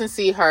 He doesn't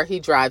see her. He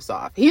drives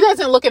off. He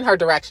doesn't look in her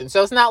direction.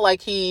 So it's not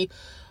like he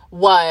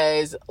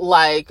was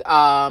like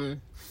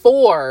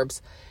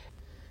Forbes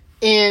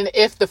in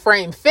If the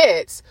Frame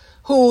Fits,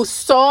 who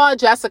saw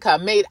Jessica,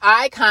 made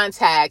eye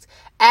contact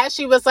as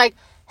she was like,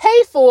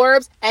 hey,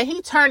 Forbes, and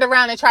he turned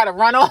around and tried to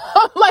run off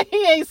like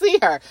he ain't see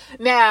her.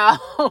 Now,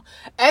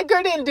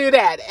 Edgar didn't do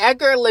that.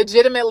 Edgar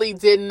legitimately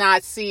did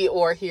not see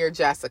or hear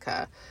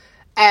Jessica.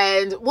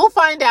 And we'll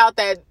find out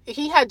that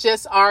he had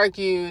just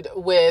argued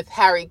with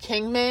Harry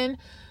Kingman,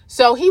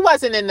 so he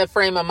wasn't in the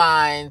frame of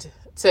mind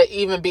to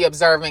even be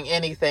observing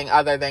anything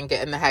other than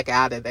getting the heck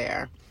out of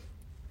there.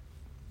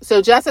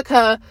 So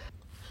Jessica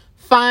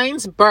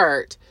finds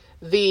Bert,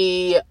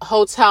 the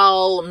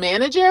motel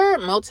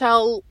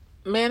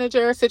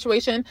manager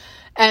situation,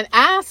 and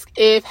asks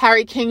if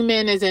Harry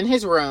Kingman is in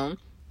his room.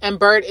 And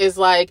Bert is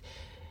like,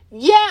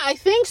 yeah, I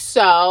think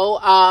so.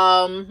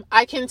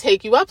 I can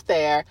take you up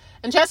there.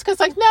 And Jessica's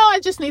like, no, I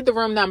just need the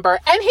room number.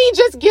 And he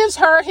just gives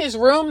her his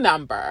room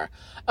number.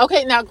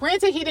 Okay, now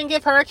granted, he didn't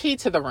give her a key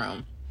to the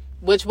room,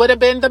 which would have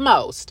been the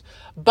most,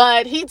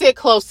 but he did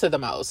close to the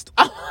most.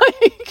 I'm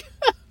like,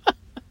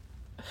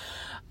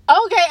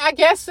 okay, I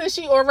guess since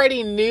she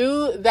already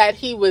knew that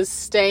he was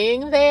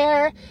staying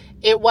there,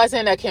 it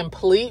wasn't a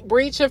complete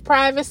breach of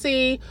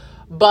privacy,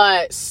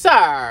 but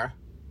sir,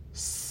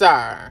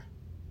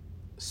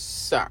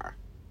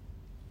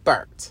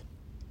 Bert,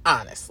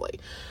 honestly.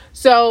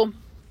 So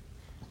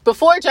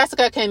before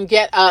Jessica can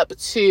get up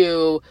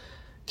to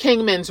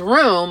Kingman's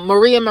room,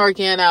 Maria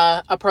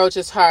Morgana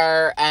approaches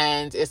her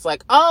and is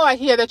like, oh, I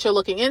hear that you're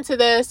looking into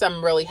this.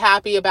 I'm really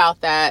happy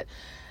about that.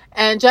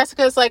 And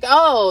Jessica's like,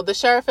 oh, the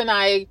sheriff and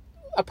I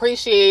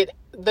appreciate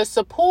the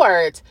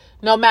support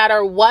no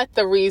matter what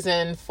the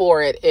reason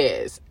for it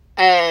is.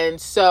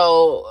 And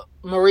so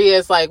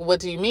Maria's like, what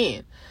do you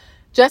mean?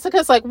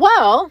 Jessica's like,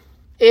 well,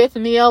 if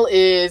Neil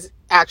is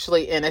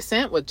actually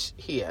innocent, which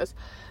he is,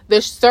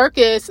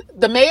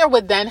 the mayor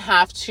would then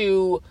have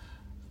to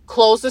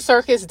close the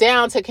circus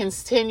down to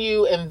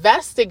continue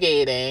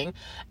investigating.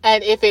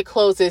 And if it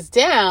closes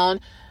down,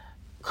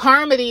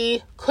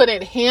 Carmody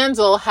couldn't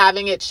handle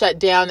having it shut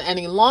down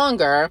any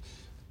longer.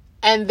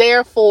 And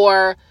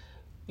therefore,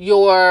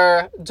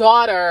 therefore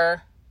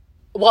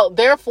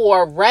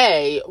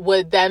Ray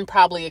would then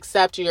probably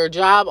accept your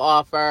job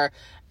offer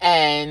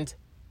and,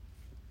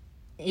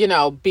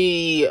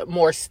 be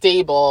more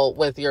stable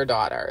with your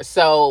daughter.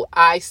 So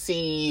I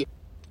see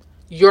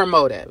your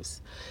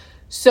motives.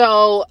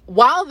 So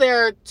while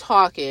they're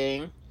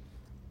talking,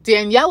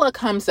 Daniela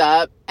comes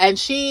up and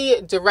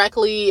she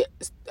directly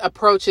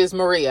approaches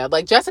Maria.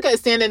 Like, Jessica is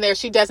standing there.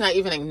 She does not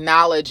even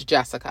acknowledge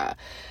Jessica.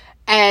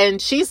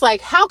 And she's like,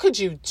 how could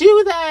you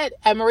do that?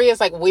 And Maria's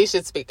like, we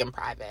should speak in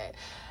private.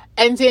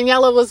 And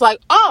Daniela was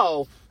like,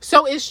 oh,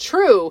 so it's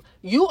true.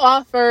 You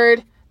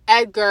offered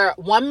Edgar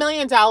 $1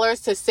 million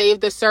to save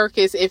the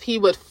circus if he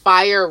would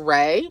fire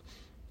Ray.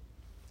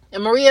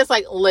 And Maria's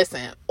like,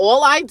 listen,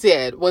 all I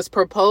did was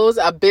propose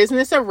a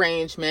business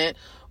arrangement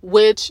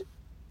which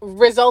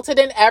resulted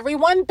in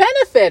everyone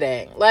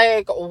benefiting.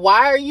 Like,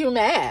 why are you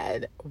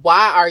mad?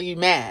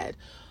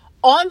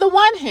 On the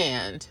one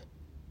hand,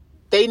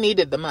 they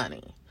needed the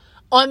money.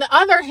 On the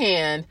other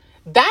hand,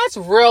 that's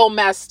real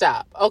messed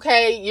up.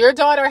 Okay. Your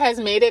daughter has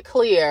made it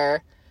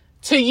clear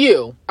to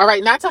you. All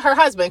right. Not to her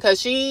husband,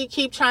 because she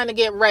keep trying to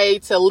get Ray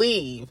to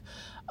leave.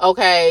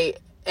 Okay.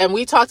 And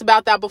we talked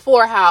about that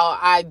before, how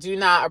I do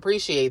not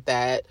appreciate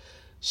that.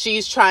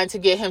 She's trying to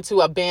get him to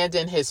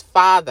abandon his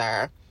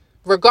father,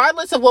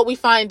 regardless of what we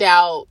find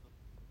out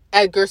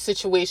Edgar's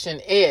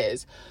situation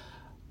is.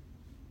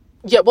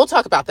 Yeah, we'll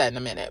talk about that in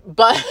a minute.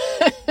 But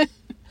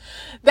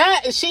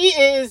that she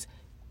is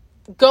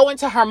going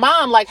to her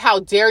mom like, how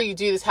dare you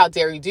do this? How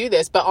dare you do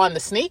this? But on the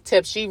sneak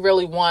tip, she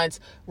really wants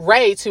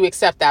Ray to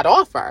accept that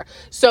offer.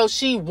 So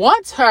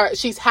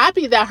she's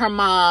happy that her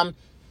mom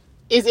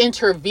is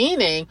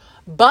intervening,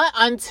 but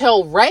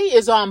until Ray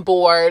is on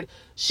board,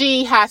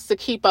 she has to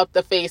keep up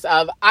the face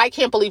of, I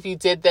can't believe you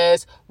did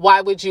this.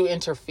 Why would you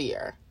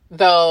interfere?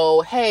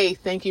 Though, hey,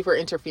 thank you for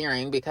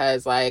interfering,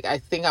 because like, I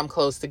think I'm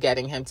close to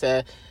getting him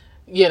to,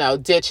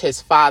 ditch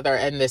his father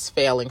and this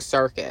failing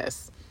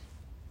circus.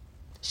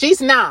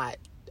 She's not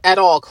at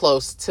all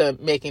close to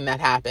making that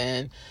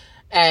happen.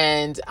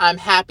 And I'm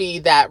happy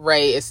that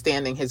Ray is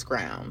standing his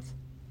ground.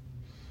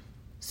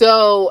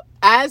 So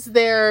as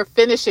they're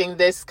finishing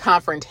this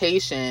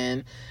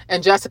confrontation,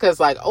 and Jessica's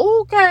like,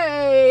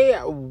 okay,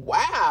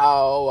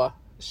 wow,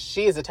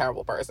 she's a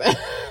terrible person.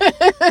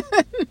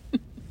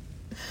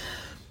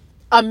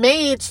 A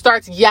maid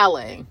starts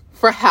yelling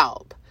for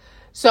help.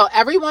 So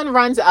everyone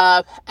runs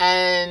up,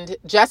 and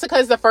Jessica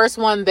is the first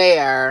one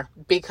there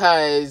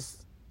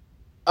because,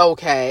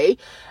 okay.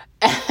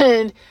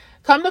 And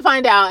come to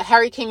find out,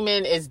 Harry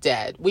Kingman is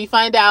dead. We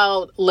find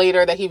out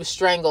later that he was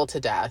strangled to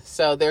death.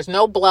 So there's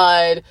no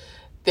blood.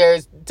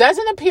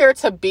 Doesn't appear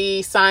to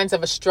be signs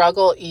of a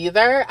struggle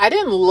either. I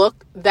didn't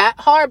look that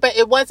hard, but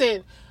it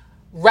wasn't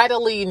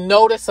readily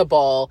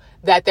noticeable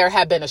that there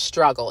had been a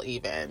struggle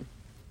even.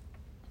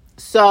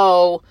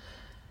 So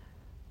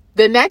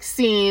the next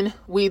scene,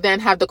 we then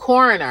have the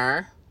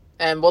coroner,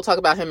 and we'll talk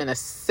about him in a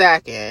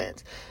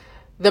second,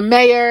 the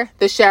mayor,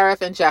 the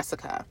sheriff, and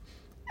Jessica.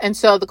 And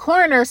so the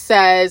coroner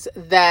says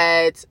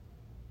that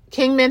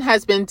Kingman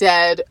has been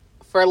dead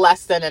for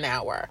less than an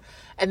hour.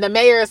 And the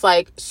mayor is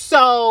like,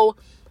 so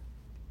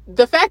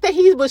the fact that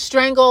he was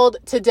strangled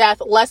to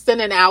death less than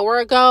an hour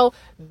ago,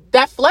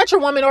 that Fletcher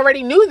woman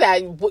already knew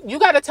that. You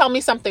got to tell me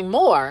something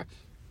more.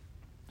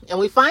 And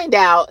we find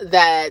out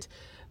that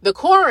the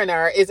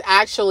coroner is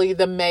actually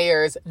the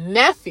mayor's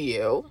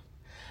nephew,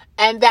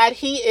 and that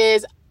he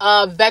is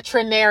a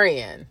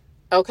veterinarian.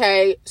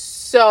 Okay,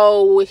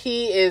 so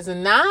he is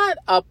not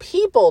a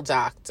people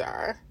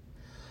doctor,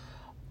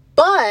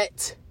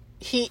 but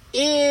he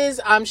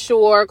is, I'm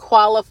sure,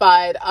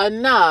 qualified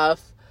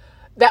enough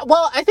that,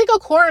 well, I think a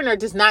coroner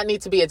does not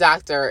need to be a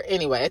doctor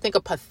anyway. I think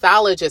a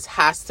pathologist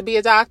has to be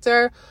a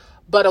doctor,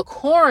 but a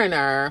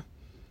coroner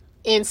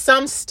in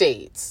some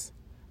states,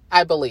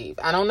 I believe.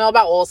 I don't know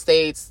about all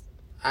states.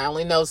 I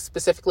only know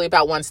specifically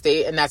about one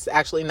state, and that's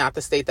actually not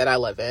the state that I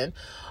live in.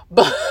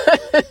 But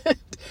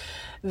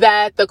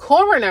that the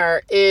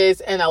coroner is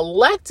an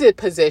elected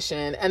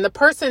position, and the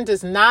person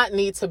does not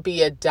need to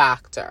be a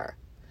doctor.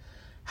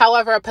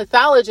 However, a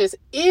pathologist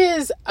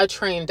is a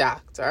trained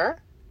doctor.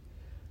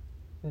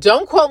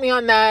 Don't quote me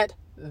on that.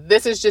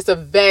 This is just a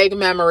vague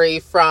memory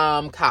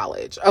from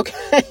college.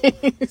 Okay.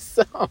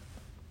 So,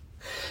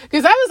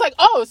 because I was like,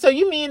 oh, so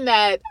you mean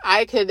that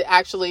I could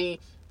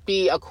actually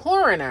be a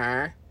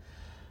coroner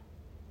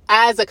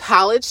as a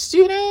college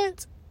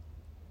student?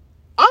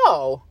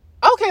 Oh,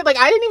 okay. Like,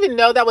 I didn't even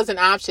know that was an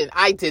option.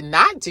 I did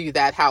not do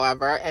that,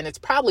 however, and it's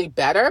probably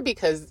better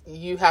because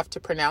you have to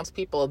pronounce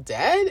people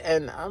dead.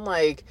 And I'm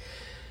like,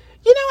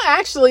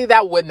 actually,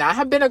 that would not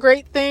have been a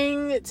great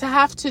thing to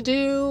have to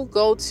do.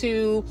 Go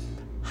to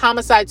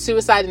homicide,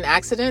 suicide, and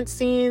accident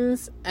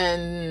scenes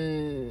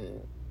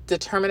and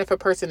determine if a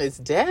person is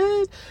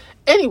dead.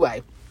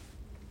 Anyway,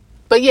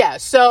 but yeah,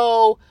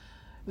 so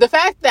the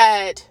fact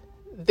that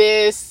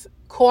this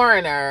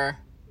coroner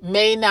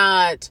may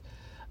not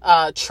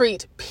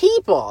treat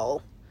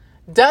people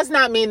does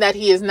not mean that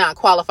he is not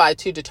qualified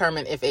to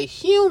determine if a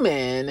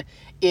human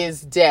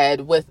is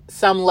dead with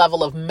some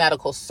level of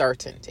medical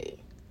certainty.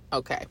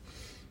 Okay.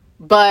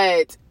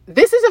 But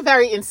this is a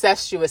very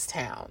incestuous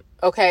town.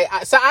 Okay.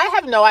 So I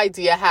have no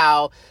idea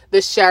how the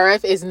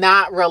sheriff is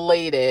not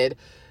related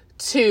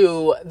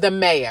to the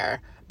mayor,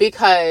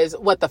 because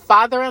the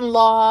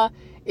father-in-law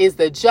is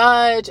the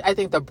judge. I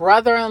think the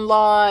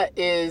brother-in-law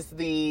is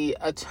the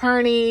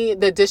attorney,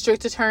 the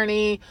district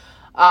attorney.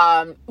 Where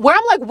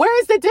I'm like,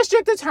 where is the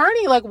district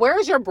attorney? Like, where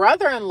is your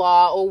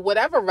brother-in-law or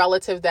whatever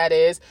relative that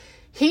is?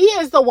 He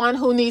is the one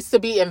who needs to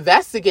be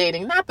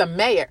investigating, not the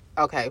mayor.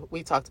 Okay,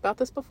 we talked about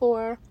this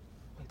before.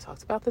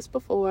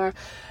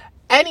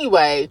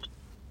 Anyway,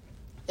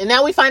 and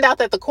now we find out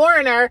that the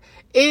coroner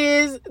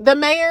is the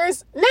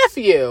mayor's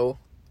nephew.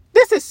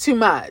 This is too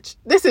much.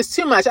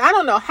 I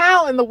don't know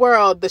how in the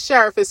world the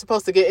sheriff is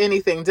supposed to get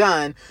anything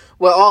done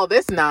with all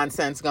this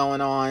nonsense going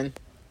on.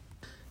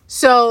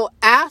 So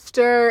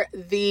after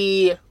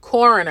the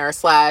coroner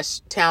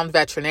 / town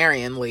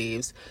veterinarian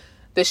leaves,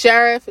 the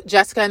sheriff,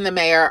 Jessica, and the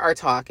mayor are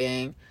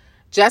talking.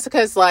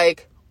 Jessica's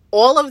like,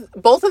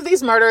 both of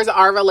these murders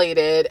are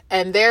related,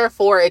 and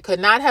therefore it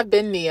could not have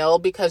been Neil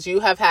because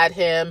you have had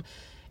him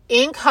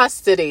in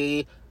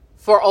custody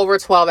for over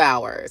 12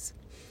 hours.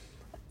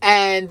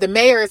 And the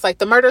mayor is like,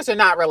 the murders are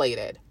not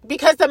related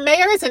because the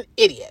mayor is an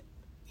idiot.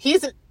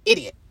 He's an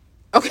idiot.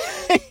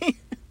 Okay.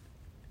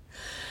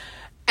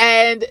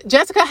 And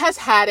Jessica has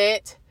had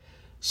it.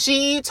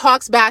 She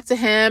talks back to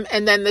him,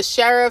 and then the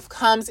sheriff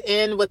comes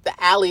in with the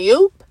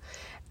alley-oop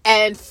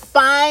and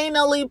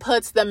finally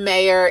puts the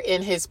mayor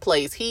in his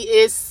place. He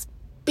is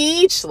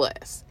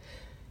speechless.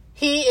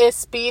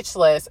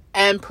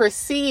 And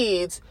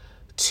proceeds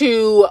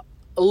to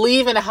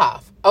leave in a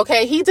huff.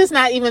 Okay, he does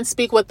not even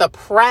speak with the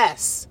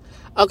press.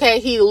 Okay,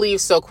 he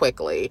leaves so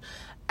quickly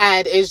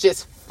and is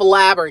just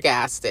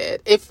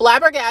flabbergasted. If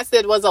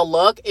flabbergasted was a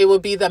look, it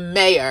would be the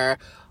mayor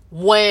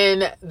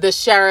when the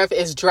sheriff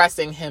is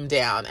dressing him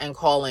down and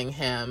calling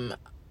him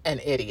an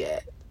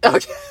idiot.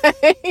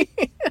 Okay.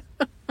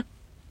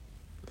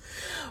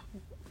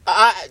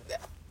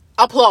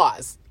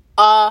 Applause.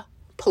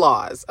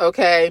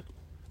 Okay.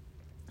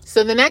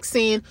 So the next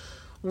scene,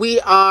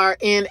 we are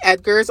in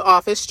Edgar's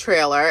office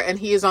trailer and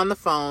he is on the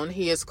phone.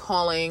 He is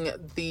calling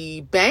the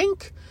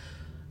bank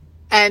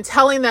and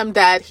telling them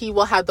that he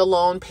will have the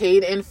loan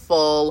paid in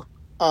full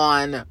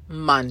on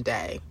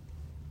Monday.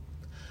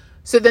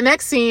 So the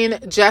next scene,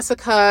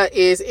 Jessica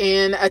is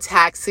in a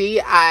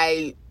taxi.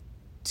 I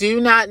do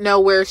not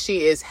know where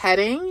she is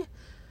heading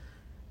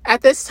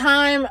at this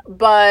time,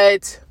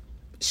 but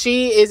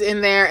she is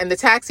in there and the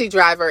taxi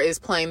driver is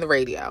playing the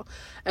radio.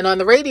 And on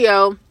the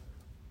radio,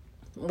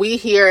 we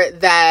hear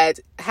that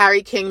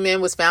Harry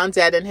Kingman was found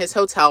dead in his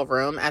hotel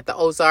room at the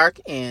Ozark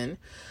Inn,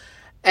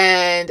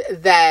 and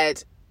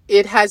that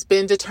it has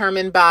been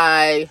determined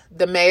by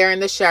the mayor and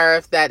the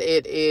sheriff that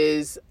it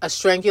is a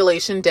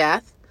strangulation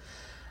death.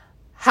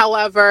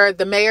 However,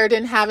 the mayor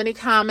didn't have any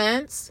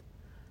comments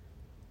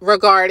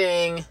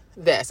regarding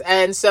this.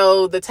 And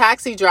so the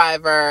taxi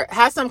driver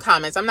has some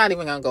comments. I'm not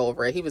even going to go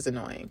over it. He was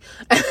annoying.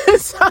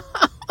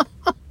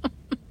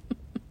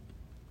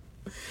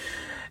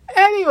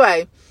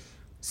 Anyway,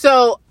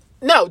 so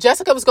no,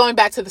 Jessica was going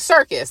back to the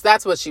circus.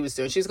 That's what she was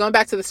doing. She was going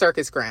back to the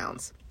circus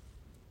grounds.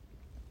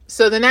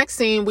 So the next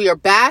scene, we are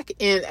back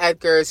in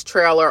Edgar's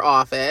trailer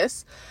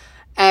office,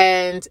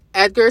 and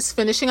Edgar's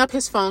finishing up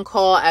his phone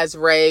call as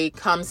Ray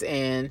comes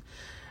in,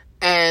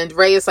 and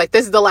Ray is like,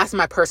 this is the last of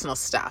my personal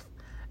stuff.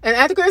 And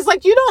Edgar is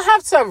like, you don't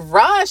have to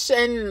rush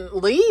and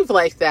leave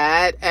like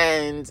that.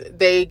 And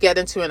they get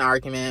into an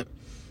argument,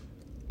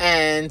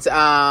 and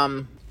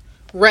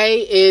Ray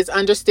is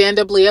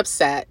understandably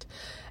upset.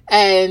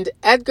 And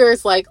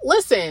Edgar's like,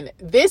 listen,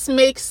 this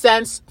makes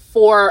sense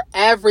for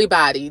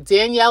everybody.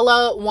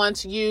 Daniela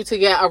wants you to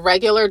get a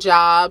regular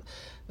job.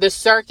 The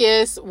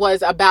circus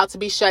was about to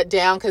be shut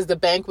down because the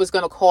bank was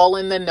going to call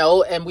in the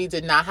note and we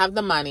did not have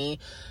the money.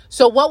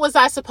 So what was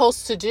I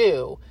supposed to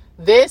do?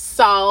 This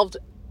solved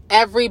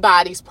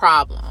everybody's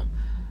problem.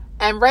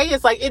 And Ray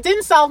is like, it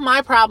didn't solve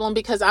my problem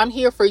because I'm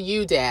here for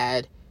you,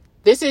 Dad.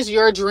 This is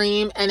your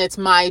dream and it's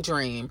my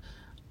dream.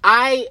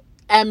 I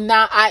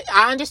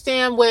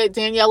understand what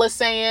Daniela's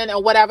saying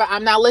or whatever.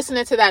 I'm not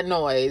listening to that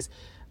noise.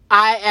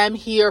 I am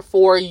here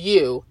for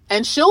you.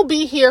 And she'll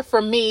be here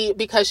for me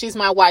because she's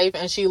my wife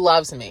and she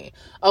loves me.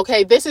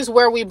 Okay, this is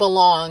where we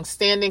belong,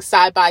 standing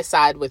side by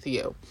side with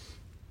you.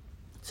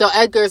 So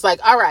Edgar's like,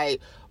 all right,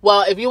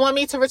 well, if you want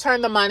me to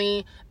return the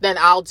money, then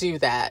I'll do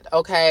that.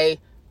 Okay,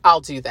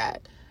 I'll do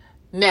that.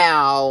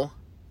 Now,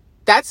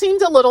 that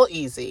seemed a little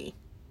easy.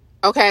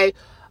 Okay,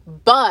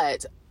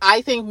 but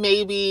I think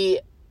maybe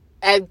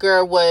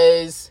Edgar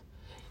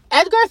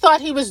thought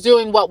he was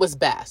doing what was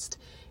best.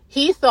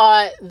 He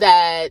thought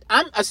that,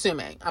 I'm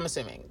assuming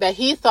that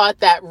he thought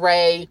that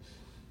Ray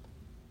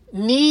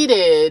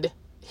needed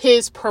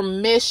his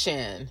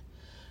permission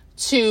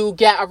to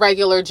get a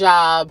regular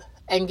job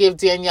and give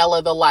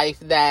Daniela the life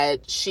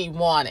that she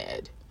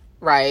wanted,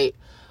 right?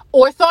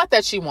 Or thought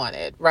that she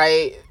wanted,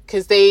 right?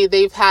 Because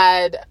they've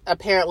had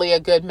apparently a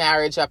good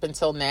marriage up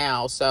until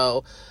now.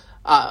 So,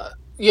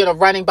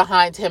 running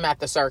behind him at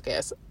the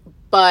circus.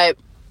 But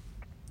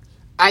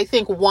I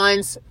think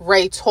once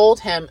Ray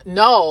told him,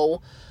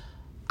 no,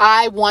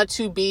 I want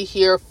to be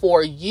here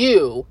for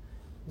you.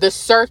 The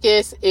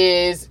circus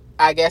is,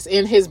 I guess,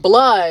 in his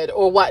blood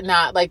or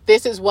whatnot. Like,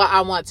 this is what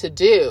I want to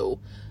do.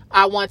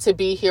 I want to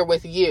be here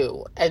with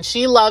you. And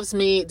she loves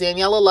me.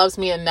 Daniela loves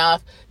me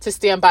enough to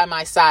stand by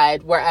my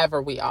side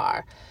wherever we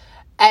are.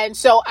 And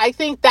so I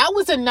think that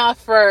was enough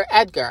for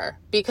Edgar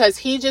because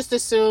he just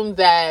assumed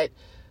that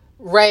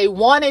Ray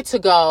wanted to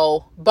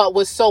go, but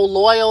was so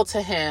loyal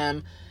to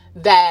him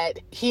that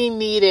he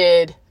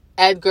needed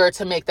Edgar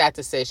to make that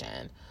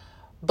decision.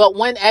 But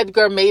when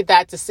Edgar made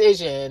that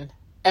decision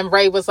and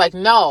Ray was like,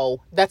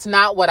 no, that's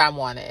not what I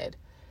wanted.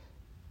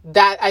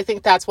 I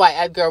think that's why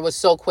Edgar was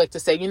so quick to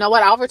say, you know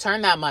what? I'll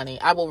return that money.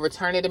 I will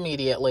return it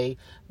immediately.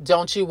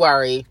 Don't you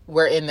worry.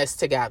 We're in this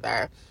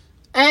together.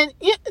 And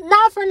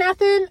not for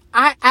nothing,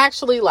 I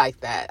actually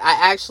liked that.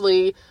 I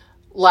actually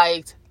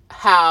liked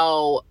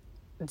how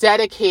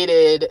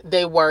dedicated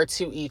they were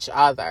to each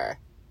other.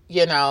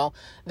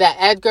 That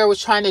Edgar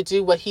was trying to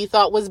do what he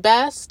thought was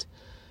best,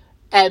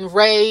 and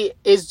Ray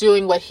is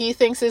doing what he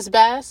thinks is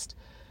best,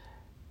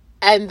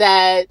 and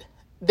that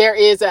there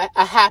is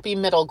a happy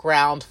middle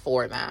ground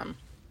for them.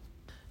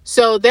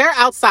 So they're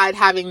outside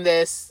having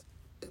this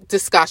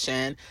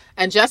discussion,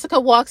 and Jessica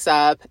walks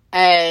up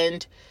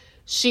and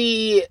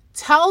she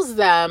tells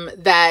them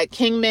that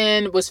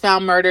Kingman was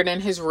found murdered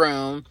in his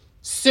room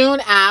soon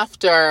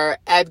after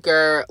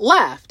Edgar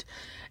left.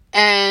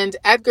 And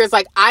Edgar's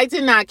like, I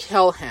did not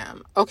kill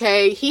him.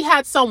 Okay. He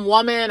had some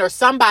woman or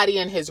somebody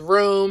in his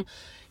room.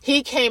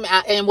 He came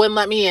out and wouldn't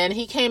let me in.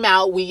 He came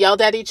out. We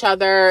yelled at each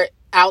other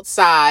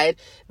outside.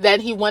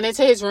 Then he went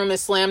into his room and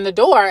slammed the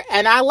door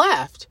and I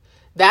left.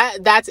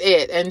 That's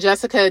it. And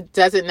Jessica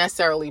doesn't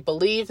necessarily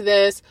believe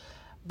this,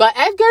 but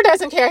Edgar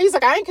doesn't care. He's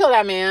like, I ain't kill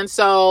that man.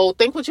 So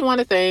think what you want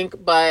to think,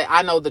 but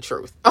I know the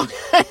truth.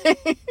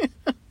 Okay.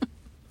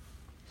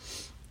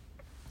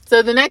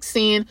 So the next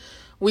scene,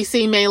 we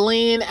see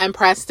Maylene and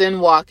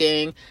Preston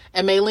walking,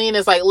 and Maylene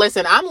is like,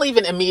 listen, I'm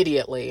leaving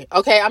immediately.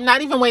 Okay. I'm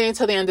not even waiting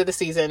until the end of the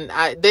season.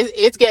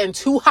 It's getting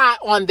too hot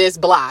on this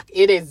block.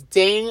 It is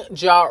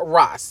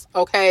dangerous.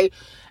 Okay.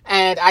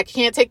 And I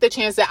can't take the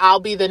chance that I'll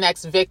be the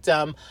next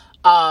victim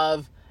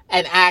of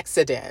an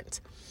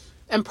accident.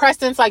 And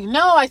Preston's like,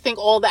 no, I think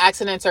all the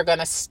accidents are going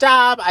to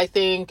stop. I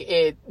think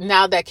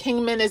now that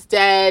Kingman is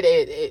dead,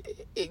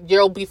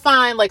 you'll be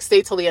fine. Like,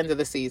 stay till the end of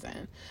the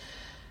season.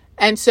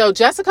 And so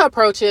Jessica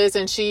approaches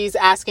and she's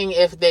asking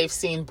if they've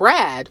seen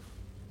Brad.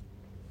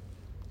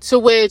 To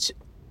which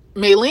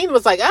Maylene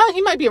was like, oh,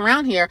 he might be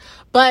around here.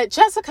 But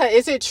Jessica,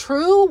 is it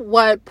true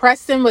what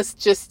Preston was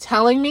just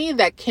telling me,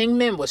 that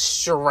Kingman was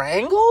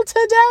strangled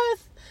to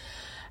death?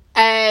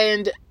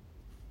 And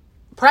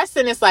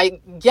Preston is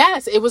like,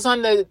 yes, it was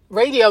on the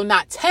radio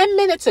not 10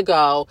 minutes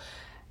ago.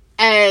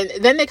 And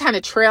then they kind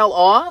of trail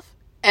off.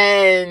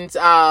 And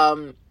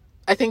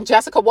I think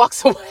Jessica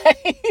walks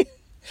away.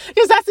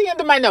 Because that's the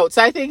end of my notes.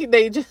 I think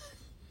they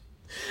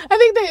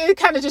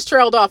kind of just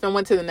trailed off and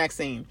went to the next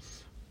scene.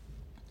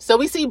 So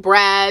we see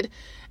Brad,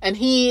 and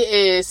he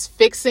is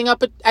fixing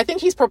up, I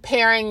think he's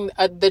preparing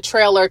the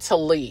trailer to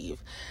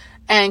leave.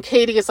 And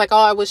Katie is like, oh,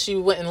 I wish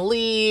you wouldn't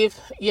leave.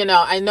 You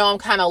know I'm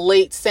kind of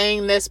late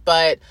saying this,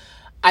 but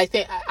I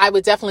think I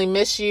would definitely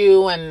miss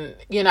you. And,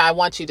 I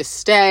want you to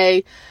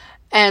stay.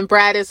 And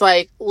Brad is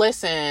like,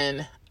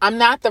 listen, I'm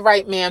not the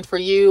right man for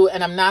you,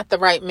 and I'm not the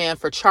right man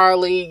for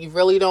Charlie. You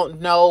really don't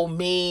know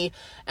me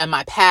and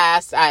my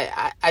past.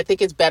 I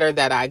think it's better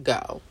that I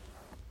go.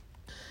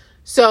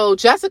 So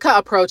Jessica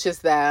approaches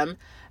them,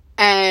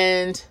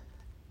 and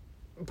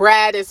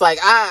Brad is like,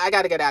 I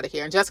got to get out of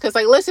here. And Jessica's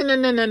like, listen,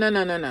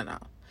 no.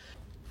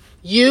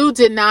 You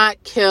did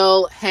not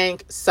kill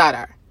Hank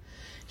Sutter.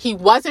 He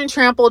wasn't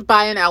trampled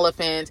by an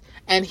elephant,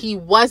 and he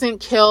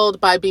wasn't killed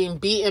by being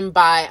beaten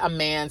by a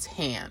man's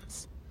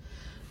hands.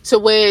 To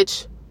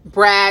which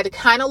Brad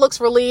kind of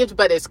looks relieved,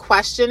 but is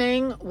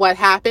questioning what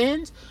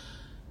happened.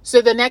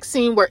 So the next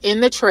scene, we're in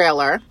the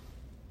trailer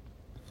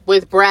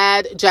with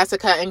Brad,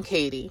 Jessica, and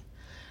Katie.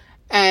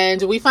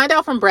 And we find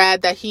out from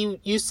Brad that he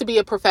used to be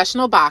a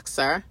professional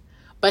boxer,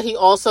 but he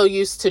also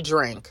used to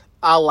drink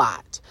a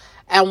lot.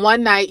 And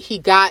one night he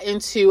got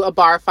into a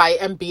bar fight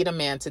and beat a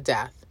man to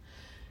death.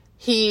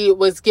 He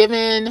was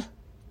given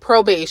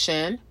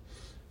probation.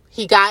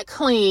 He got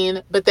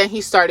clean, but then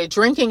he started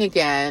drinking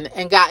again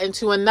and got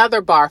into another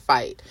bar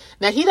fight.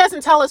 Now, he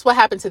doesn't tell us what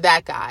happened to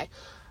that guy,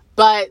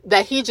 but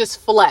that he just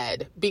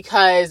fled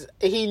because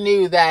he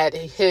knew that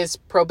his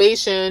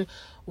probation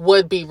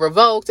would be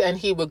revoked and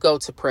he would go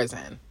to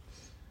prison.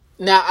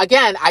 Now,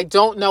 again, I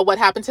don't know what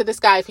happened to this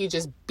guy if he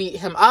just beat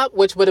him up,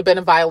 which would have been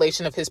a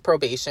violation of his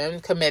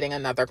probation, committing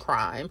another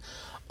crime.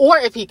 Or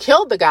if he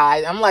killed the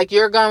guy, I'm like,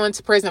 you're going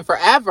to prison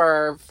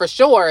forever, for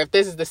sure, if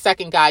this is the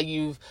second guy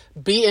you've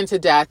beaten to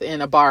death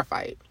in a bar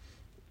fight.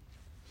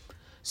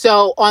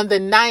 So on the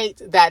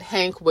night that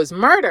Hank was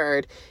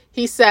murdered,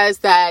 he says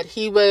that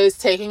he was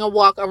taking a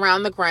walk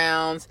around the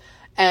grounds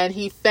and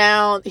he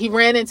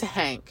ran into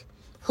Hank,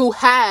 who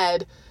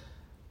had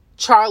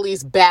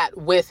Charlie's bat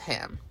with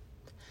him.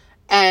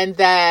 And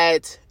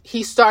that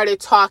he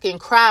started talking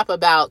crap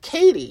about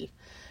Katie.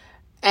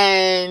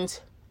 And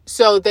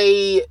so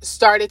they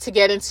started to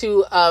get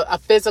into a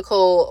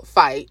physical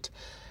fight.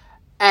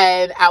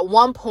 And at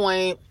one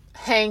point,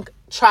 Hank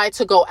tried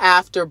to go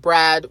after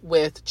Brad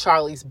with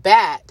Charlie's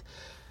bat.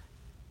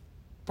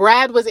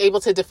 Brad was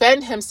able to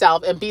defend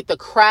himself and beat the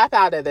crap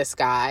out of this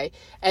guy.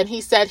 And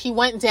he said he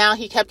went down,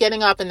 he kept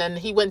getting up, and then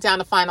he went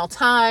down a final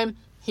time.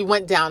 He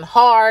went down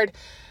hard.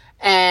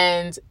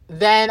 And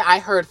then I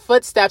heard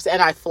footsteps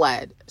and I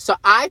fled. So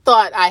I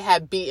thought I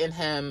had beaten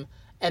him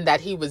and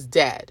that he was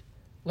dead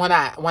when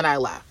I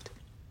left.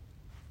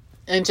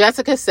 And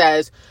Jessica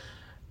says,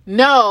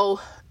 no,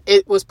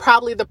 it was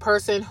probably the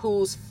person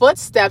whose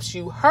footsteps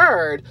you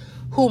heard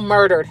who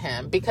murdered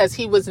him, because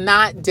he was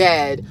not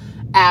dead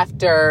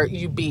after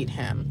you beat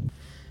him.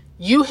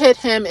 You hit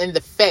him in the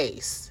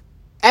face.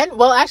 And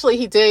well, actually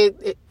he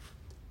did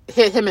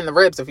hit him in the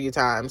ribs a few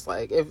times,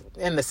 like if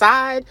in the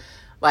side.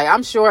 Like,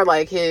 I'm sure,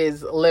 like,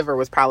 his liver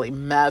was probably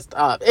messed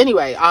up.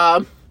 Anyway,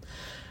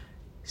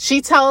 she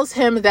tells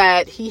him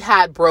that he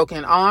had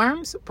broken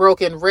arms,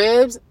 broken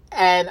ribs,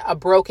 and a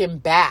broken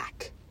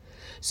back.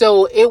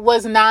 So it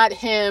was not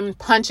him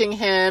punching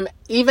him,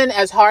 even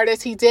as hard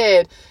as he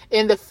did,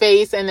 in the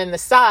face and in the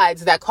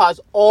sides that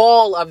caused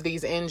all of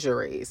these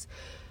injuries.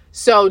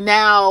 So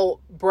now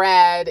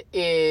Brad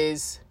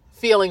is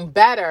feeling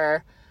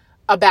better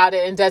about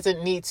it and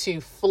doesn't need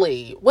to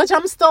flee, which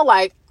I'm still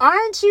like,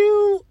 aren't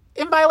you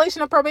in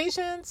violation of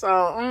probation?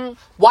 So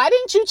why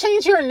didn't you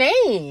change your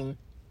name?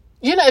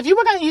 If you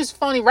were going to use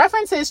phony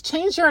references,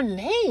 change your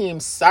name,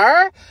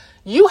 sir.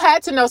 You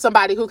had to know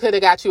somebody who could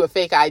have got you a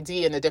fake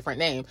ID and a different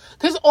name,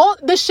 because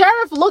the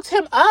sheriff looked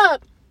him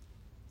up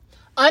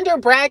under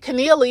Brad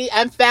Keneally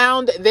and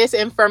found this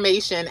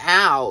information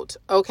out.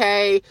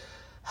 Okay.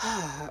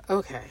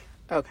 Okay.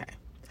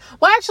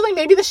 Well, actually,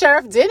 maybe the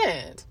sheriff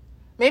didn't.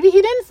 Maybe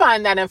he didn't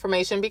find that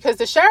information because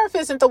the sheriff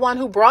isn't the one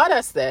who brought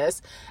us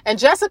this. And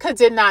Jessica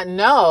did not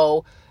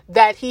know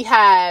that he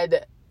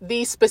had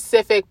these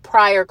specific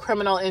prior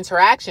criminal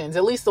interactions,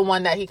 at least the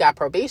one that he got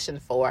probation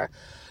for.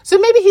 So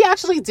maybe he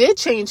actually did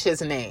change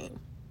his name.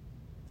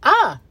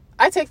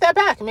 I take that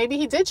back. Maybe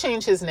he did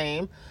change his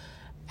name.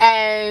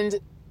 And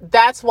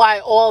that's why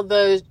all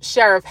the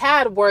sheriff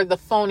had were the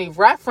phony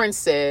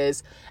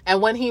references.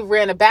 And when he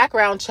ran a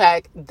background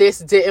check, this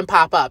didn't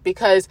pop up.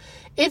 Because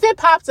if it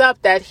popped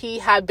up that he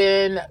had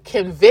been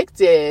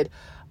convicted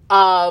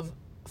of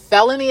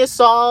felony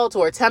assault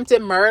or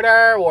attempted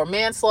murder or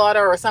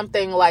manslaughter or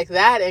something like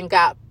that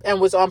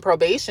and was on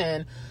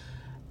probation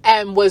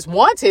and was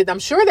wanted, I'm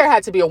sure there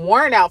had to be a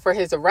warrant out for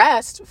his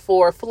arrest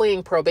for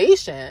fleeing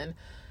probation,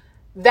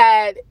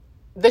 that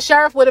the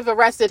sheriff would have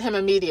arrested him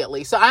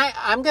immediately. So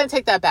I'm going to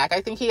take that back.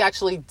 I think he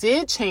actually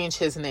did change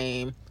his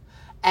name.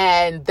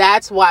 And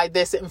that's why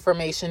this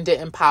information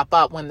didn't pop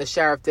up when the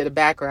sheriff did a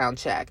background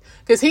check.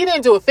 Because he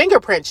didn't do a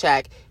fingerprint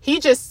check. He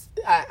just,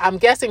 I'm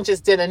guessing,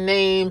 just did a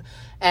name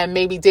and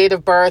maybe date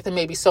of birth and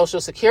maybe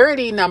social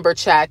security number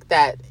check,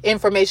 that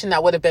information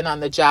that would have been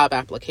on the job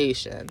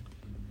application.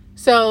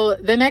 So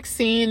the next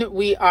scene,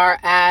 we are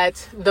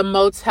at the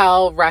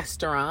motel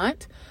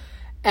restaurant.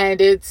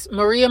 And it's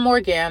Maria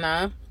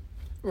Morgana,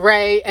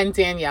 Ray, and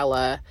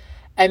Daniela.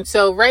 And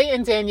so Ray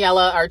and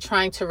Daniela are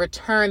trying to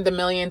return the $1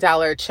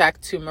 million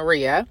check to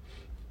Maria.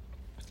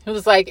 It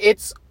was like,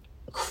 it's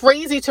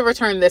crazy to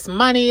return this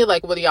money.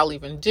 Like, what are y'all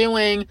even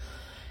doing?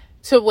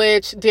 To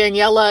which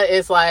Daniela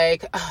is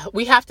like,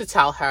 we have to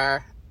tell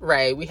her,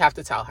 Ray, we have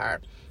to tell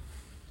her.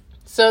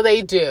 So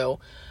they do.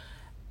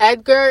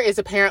 Edgar is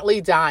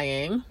apparently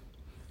dying.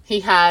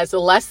 He has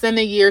less than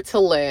a year to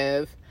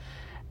live.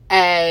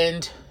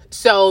 And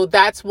so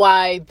that's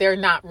why they're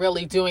not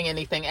really doing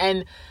anything.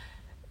 And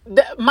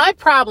my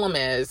problem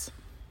is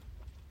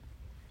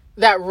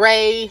that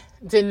Ray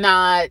did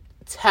not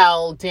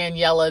tell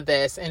Daniela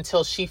this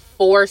until she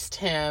forced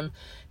him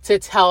to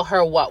tell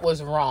her what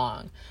was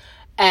wrong.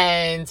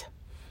 And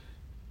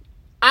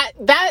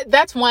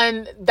that's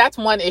one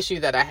issue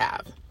that I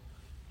have.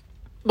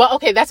 Well,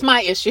 okay, that's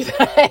my issue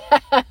that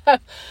I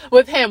have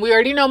with him. We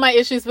already know my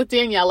issues with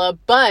Daniela,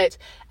 but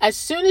as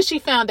soon as she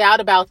found out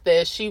about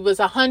this, she was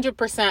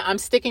 100%, I'm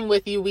sticking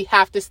with you. We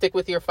have to stick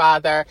with your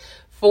father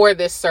for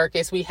this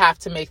circus. We have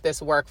to make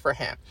this work for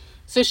him.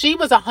 So she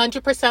was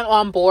 100%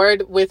 on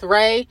board with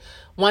Ray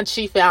once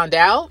she found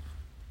out.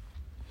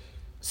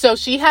 So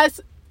she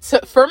has,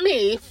 for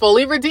me,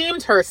 fully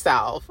redeemed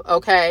herself,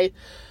 okay?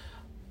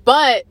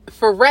 But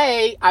for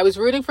Ray, I was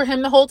rooting for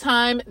him the whole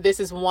time. This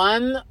is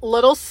one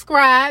little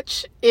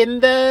scratch in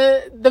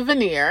the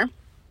veneer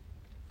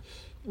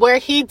where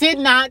he did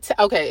not,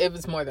 okay, it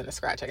was more than a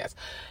scratch, I guess.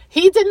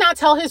 He did not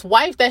tell his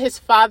wife that his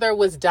father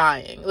was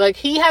dying. Like,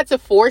 he had to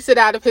force it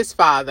out of his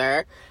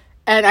father.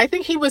 And I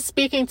think he was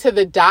speaking to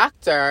the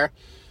doctor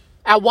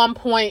at one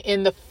point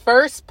in the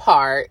first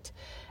part.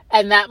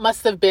 And that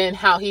must have been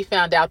how he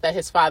found out that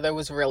his father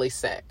was really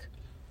sick.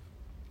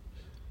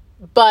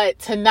 But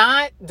to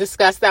not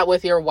discuss that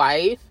with your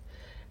wife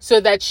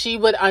so that she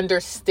would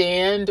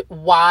understand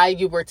why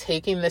you were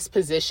taking this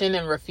position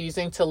and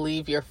refusing to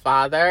leave your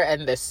father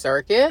and this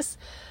circus.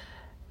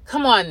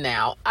 Come on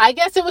now. I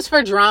guess it was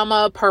for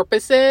drama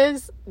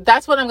purposes.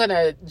 That's what I'm going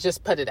to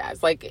just put it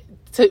as, like,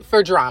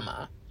 for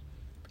drama.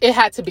 It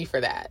had to be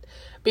for that.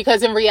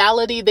 Because in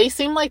reality, they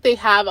seem like they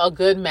have a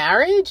good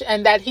marriage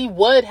and that he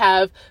would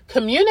have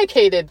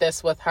communicated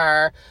this with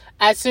her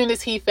as soon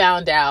as he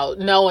found out,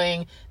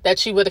 knowing that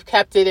she would have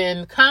kept it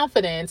in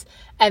confidence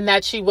and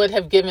that she would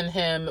have given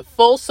him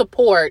full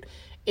support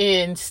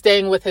in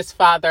staying with his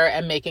father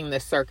and making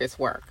this circus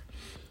work.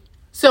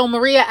 So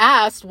Maria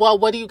asked, well,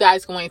 what are you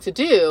guys going to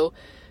do?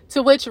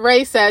 To which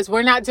Ray says,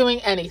 we're not doing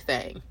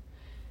anything.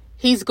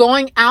 He's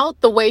going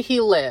out the way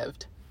he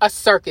lived, a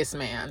circus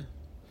man.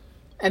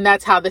 And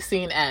that's how the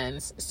scene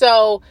ends.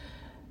 So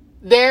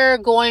they're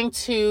going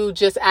to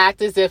just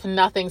act as if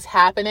nothing's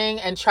happening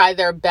and try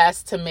their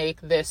best to make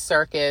this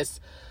circus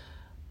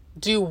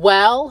do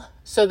well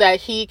so that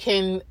he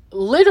can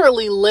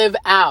literally live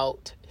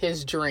out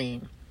his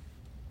dream.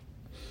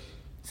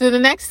 So the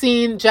next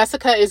scene,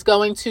 Jessica is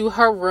going to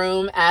her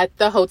room at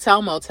the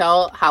Hotel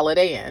Motel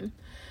Holiday Inn.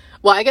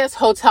 Well, I guess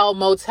Hotel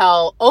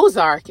Motel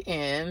Ozark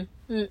Inn.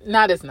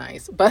 Not as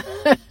nice, but...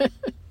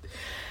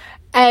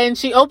 And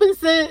she opens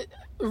the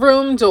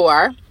room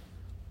door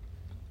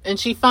and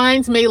she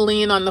finds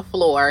Maylene on the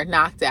floor,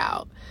 knocked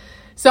out.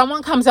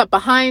 Someone comes up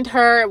behind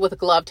her with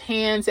gloved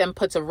hands and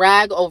puts a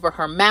rag over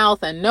her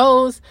mouth and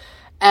nose.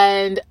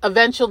 And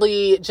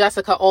eventually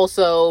Jessica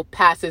also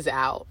passes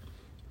out.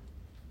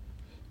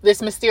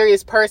 This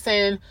mysterious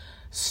person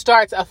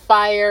starts a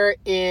fire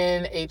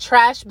in a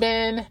trash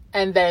bin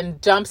and then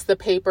dumps the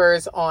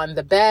papers on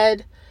the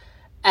bed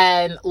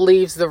and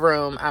leaves the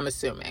room, I'm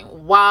assuming.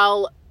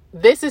 While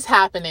this is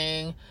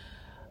happening,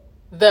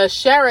 the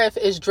sheriff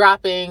is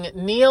dropping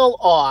Neil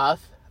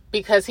off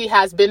because he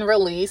has been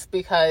released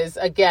because,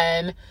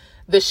 again,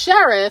 the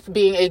sheriff,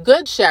 being a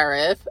good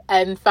sheriff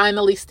and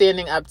finally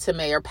standing up to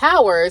Mayor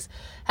Powers,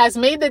 has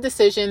made the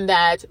decision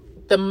that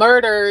the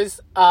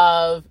murders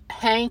of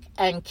Hank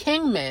and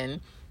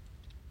Kingman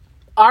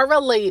are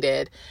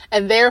related,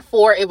 and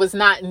therefore it was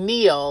not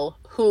Neil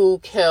who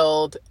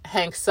killed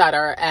Hank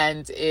Sutter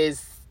and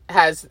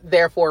has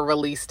therefore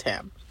released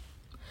him.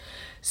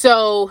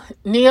 So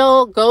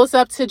Neil goes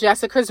up to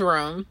Jessica's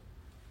room.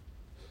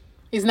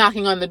 He's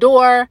knocking on the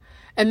door,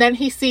 and then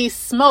he sees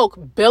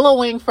smoke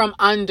billowing from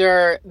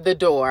under the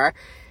door.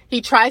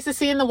 He tries to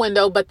see in the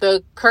window, but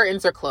the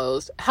curtains are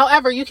closed.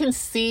 However, you can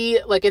see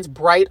like it's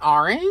bright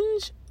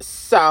orange,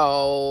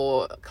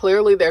 so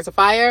clearly there's a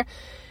fire.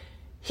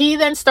 He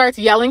then starts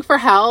yelling for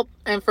help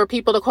and for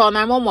people to call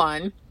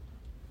 911.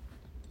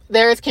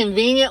 There is,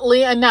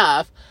 conveniently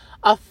enough,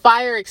 a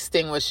fire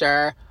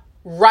extinguisher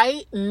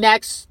right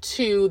next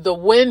to the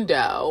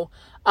window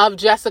of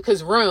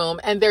Jessica's room,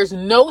 and there's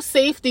no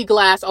safety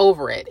glass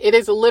over it. It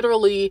is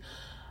literally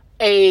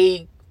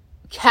a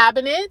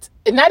cabinet,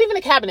 not even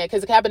a cabinet,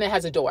 because the cabinet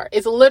has a door.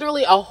 It's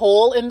literally a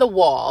hole in the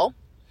wall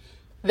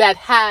that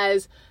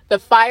has the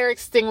fire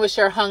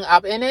extinguisher hung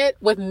up in it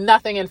with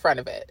nothing in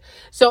front of it.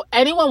 So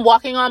anyone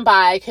walking on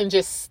by can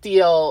just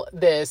steal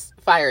this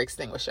fire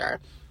extinguisher.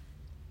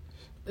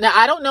 Now,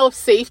 I don't know if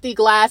safety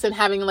glass and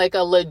having like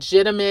a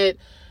legitimate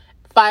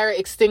fire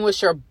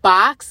extinguisher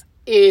box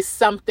is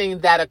something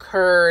that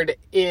occurred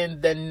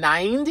in the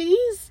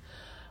 90s.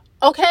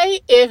 Okay,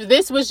 if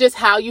this was just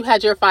how you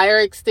had your fire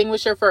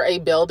extinguisher for a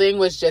building,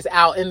 was just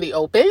out in the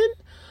open,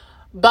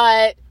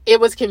 but it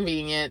was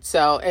convenient.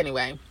 So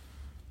anyway,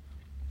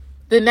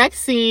 the next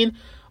scene,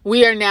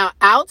 we are now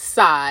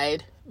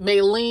outside.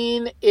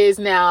 Maylene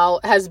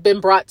has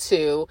been brought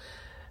to.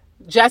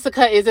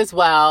 Jessica is as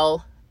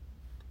well.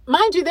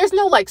 Mind you, there's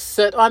no like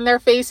soot on their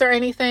face or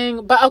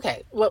anything, but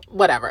okay,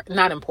 whatever,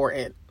 not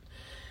important.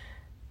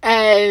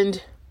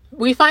 And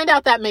we find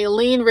out that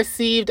Maylene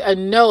received a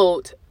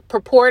note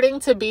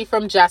purporting to be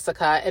from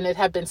Jessica, and it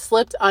had been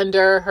slipped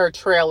under her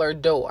trailer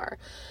door.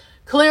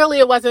 Clearly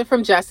it wasn't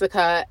from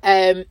Jessica,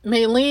 and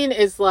Maylene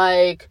is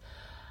like,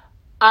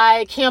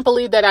 I can't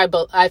believe that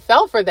I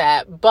fell for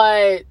that,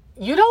 but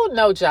you don't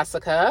know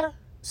Jessica.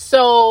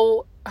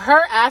 So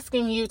her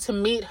asking you to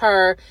meet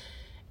her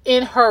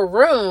in her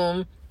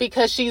room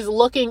because she's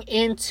looking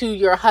into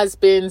your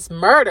husband's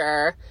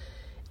murder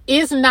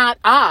is not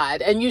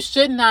odd, and you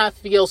should not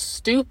feel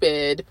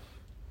stupid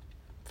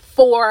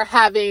for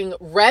having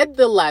read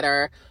the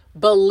letter,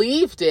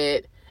 believed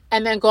it,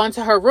 and then gone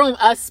to her room,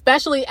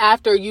 especially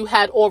after you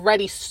had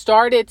already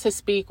started to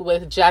speak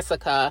with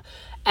Jessica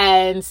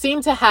and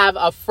seemed to have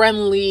a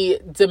friendly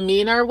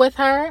demeanor with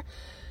her.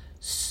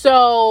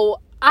 So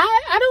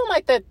I don't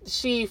like that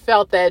she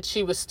felt that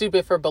she was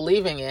stupid for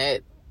believing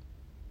it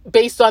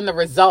based on the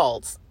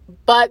results.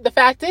 But the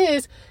fact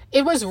is,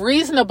 it was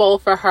reasonable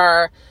for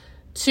her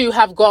to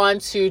have gone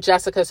to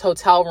Jessica's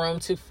hotel room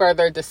to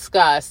further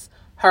discuss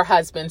her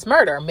husband's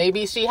murder.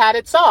 Maybe she had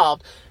it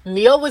solved.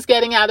 Neil was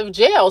getting out of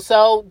jail,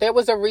 so there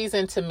was a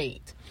reason to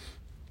meet.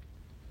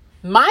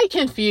 My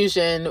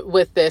confusion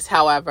with this,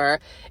 however,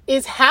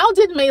 is how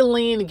did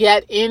Maylene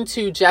get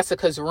into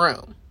Jessica's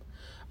room,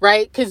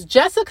 right? Because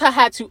Jessica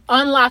had to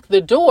unlock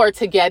the door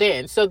to get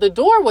in. So the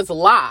door was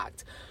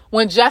locked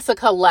when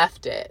Jessica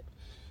left it.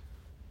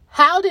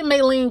 How did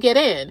Maylene get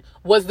in?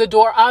 Was the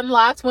door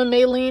unlocked when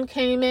Maylene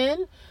came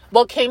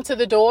to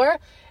the door,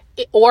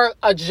 or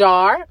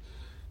ajar?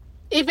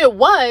 If it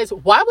was,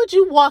 why would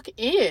you walk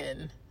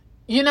in?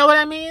 You know what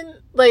I mean?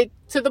 Like,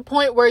 to the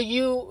point where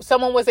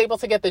someone was able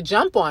to get the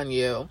jump on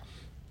you.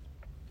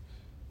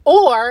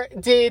 Or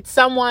did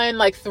someone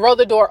like throw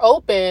the door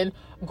open,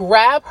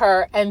 grab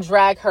her, and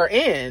drag her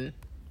in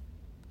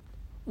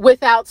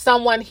without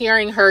someone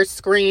hearing her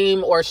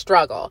scream or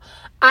struggle?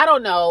 I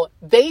don't know.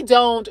 They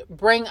don't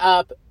bring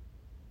up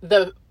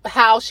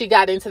how she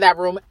got into that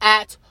room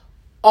at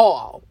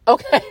all.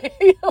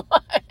 Okay?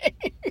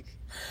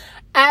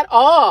 At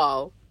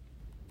all.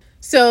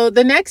 So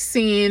the next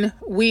scene,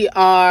 we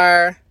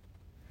are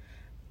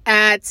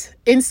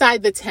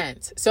inside the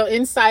tent. So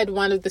inside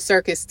one of the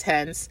circus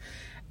tents,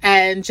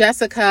 and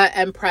Jessica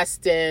and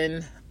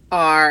Preston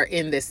are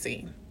in this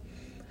scene.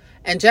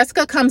 And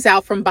Jessica comes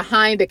out from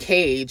behind a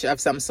cage of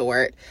some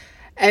sort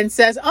and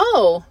says,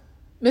 "Oh,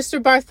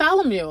 Mr.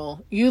 Bartholomew,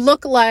 you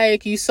look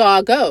like you saw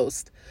a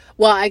ghost."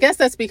 Well, I guess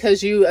that's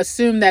because you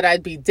assumed that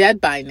I'd be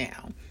dead by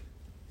now.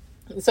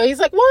 So he's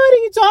like, "What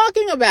are you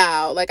talking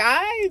about? Like,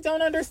 I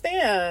don't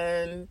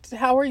understand.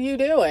 How are you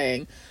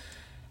doing?"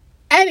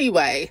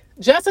 Anyway,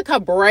 Jessica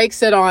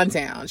breaks it on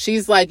down.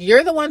 She's like,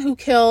 "You're the one who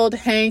killed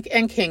Hank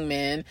and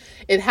Kingman.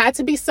 It had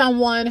to be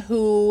someone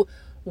who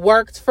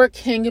worked for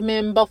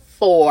Kingman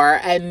before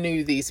and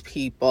knew these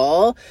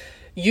people.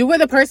 You were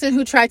the person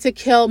who tried to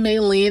kill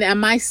Maylene and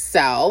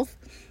myself.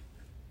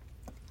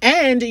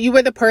 And you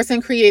were the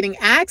person creating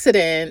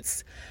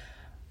accidents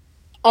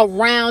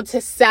around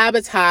to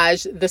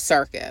sabotage the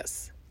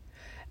circus."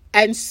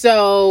 And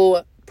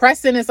so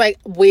Preston is like,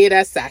 wait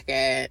a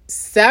second.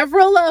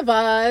 Several of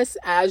us,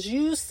 as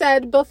you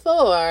said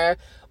before,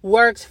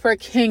 worked for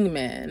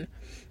Kingman.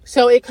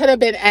 So it could have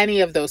been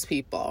any of those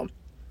people.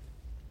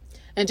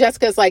 And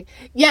Jessica's like,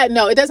 yeah,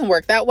 no, it doesn't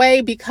work that way,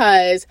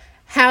 because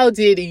how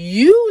did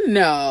you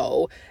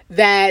know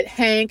that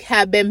Hank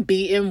had been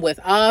beaten with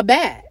a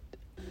bat?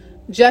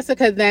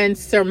 Jessica then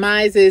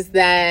surmises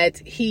that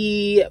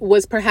he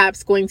was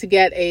perhaps going to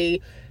get a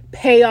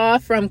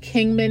payoff from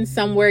Kingman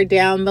somewhere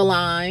down the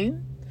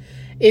line.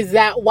 Is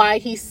that why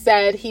he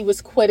said he was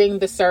quitting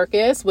the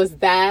circus? Was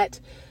that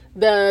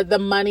the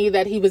money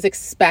that he was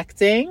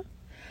expecting?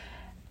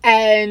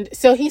 And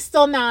so he's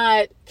still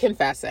not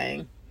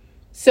confessing.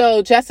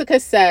 So Jessica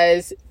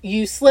says,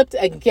 you slipped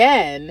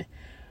again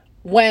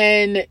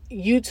when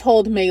you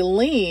told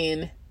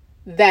Maylene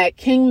that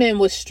Kingman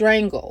was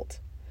strangled.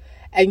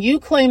 And you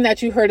claim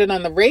that you heard it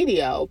on the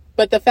radio.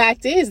 But the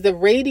fact is, the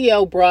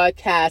radio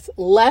broadcast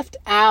left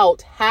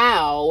out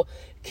how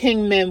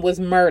Kingman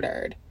was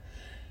murdered.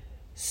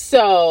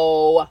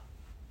 So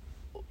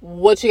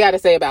what you got to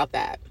say about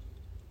that?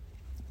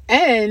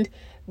 And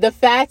the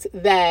fact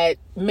that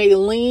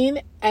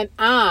Maylene and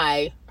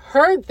I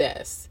heard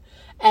this,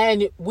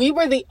 and we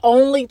were the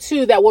only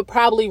two that would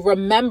probably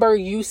remember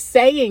you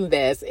saying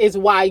this, is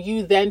why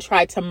you then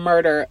tried to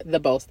murder the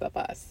both of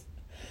us.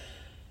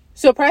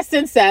 So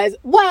Preston says,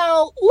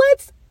 well,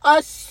 let's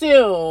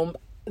assume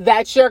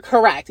that you're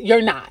correct.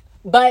 You're not.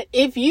 But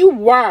if you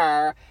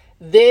were,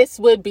 this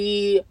would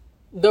be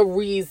the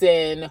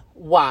reason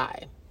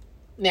why.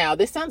 Now,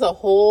 this sounds a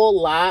whole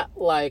lot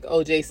like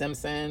O.J.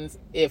 Simpson's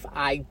If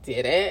I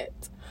Did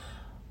It,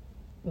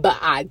 but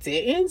I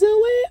didn't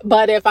do it.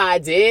 But if I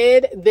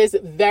did, this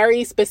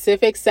very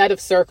specific set of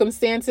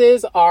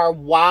circumstances are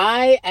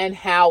why and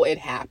how it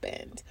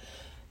happened.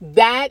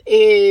 That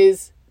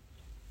is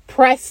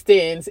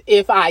Preston's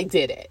If I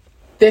Did It.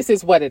 This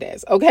is what it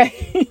is,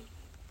 okay?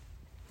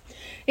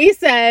 He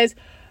says,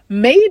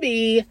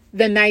 maybe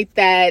the night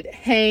that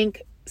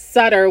Hank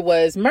Sutter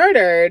was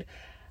murdered,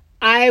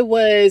 I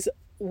was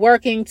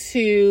working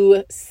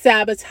to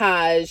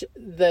sabotage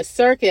the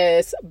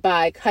circus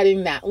by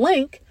cutting that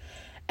link.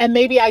 And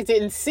maybe I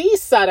didn't see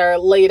Sutter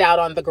laid out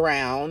on the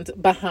ground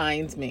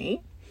behind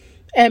me.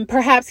 And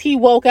perhaps he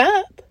woke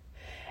up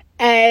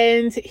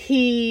and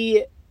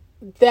he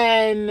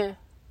then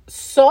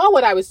saw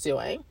what I was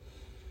doing.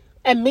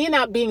 And me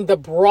not being the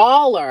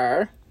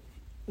brawler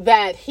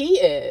that he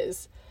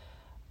is,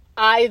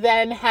 I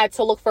then had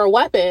to look for a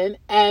weapon,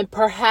 and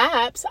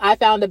perhaps I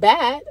found a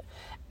bat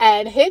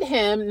and hit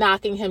him,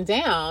 knocking him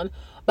down,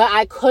 but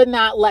I could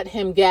not let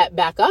him get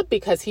back up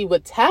because he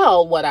would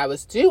tell what I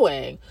was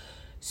doing.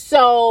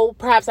 So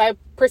perhaps I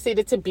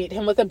proceeded to beat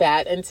him with a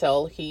bat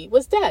until he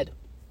was dead.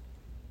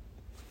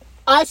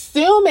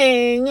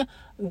 Assuming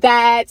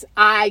that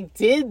I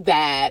did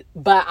that,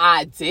 but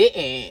I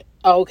didn't,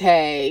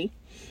 okay?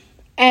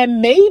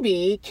 And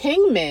maybe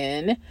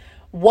Kingman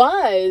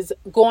was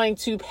going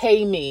to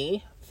pay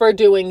me for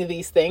doing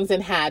these things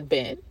and had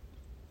been.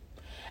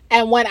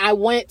 And when I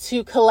went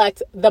to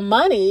collect the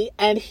money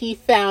and he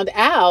found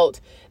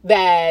out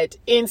that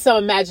in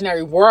some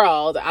imaginary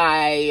world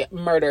I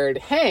murdered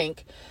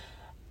Hank,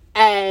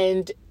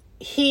 and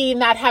he,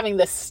 not having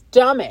the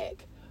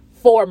stomach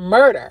for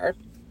murder,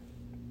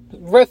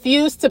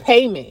 refused to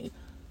pay me.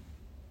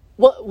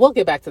 We'll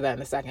get back to that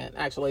in a second.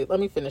 Actually, let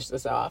me finish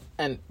this off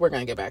and we're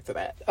going to get back to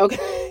that.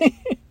 Okay.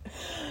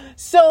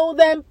 So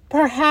then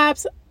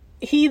perhaps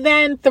he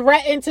then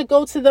threatened to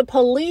go to the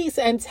police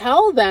and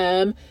tell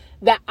them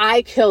that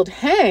I killed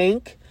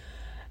Hank,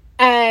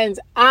 and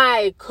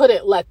I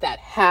couldn't let that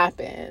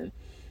happen.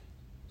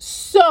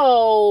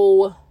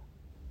 So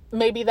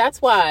maybe that's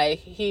why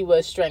he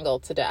was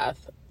strangled to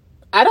death.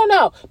 I don't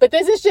know, but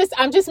this is just,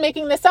 I'm just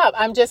making this up.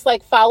 I'm just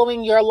like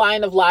following your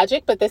line of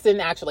logic, but this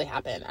didn't actually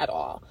happen at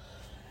all.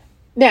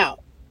 Now,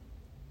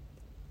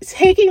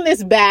 taking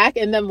this back,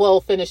 and then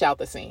we'll finish out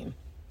the scene.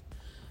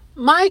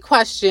 My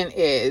question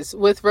is,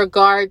 with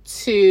regard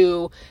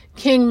to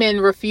Kingman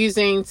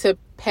refusing to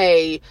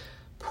pay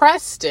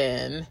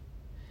Preston,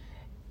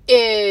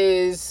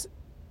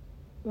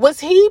 was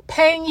he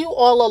paying you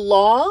all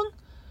along?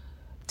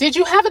 Did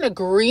you have an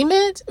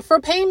agreement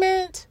for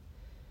payment?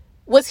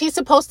 Was he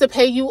supposed to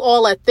pay you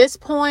all at this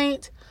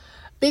point?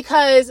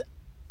 Because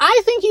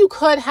I think you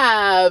could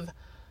have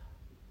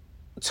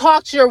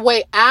talked your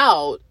way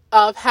out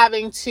of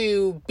having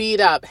to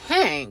beat up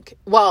Hank,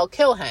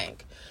 kill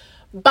Hank,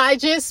 by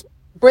just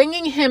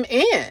bringing him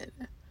in,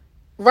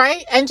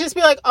 right? And just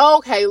be like, oh,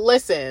 okay,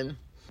 listen,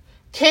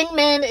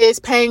 Kingman is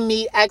paying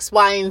me X,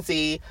 Y, and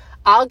Z.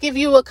 I'll give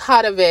you a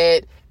cut of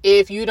it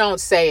if you don't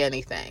say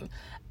anything.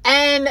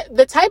 And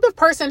the type of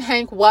person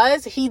Hank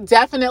was, he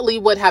definitely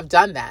would have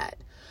done that.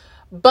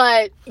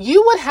 But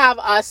you would have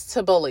us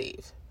to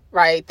believe,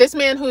 right? This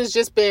man who's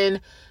just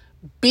been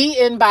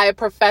beaten by a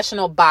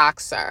professional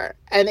boxer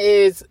and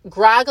is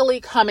groggily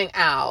coming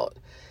out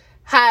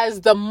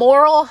has the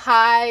moral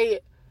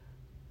high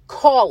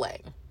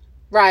calling,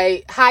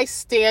 right? High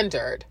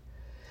standard,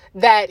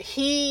 that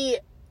he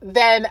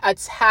then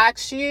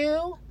attacks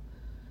you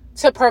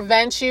to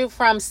prevent you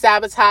from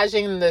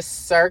sabotaging the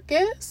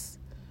circus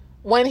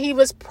when he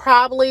was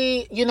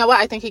probably, you know what?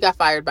 I think he got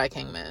fired by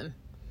Kingman.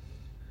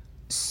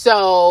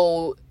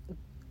 So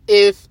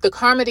if the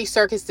Carmody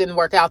circus didn't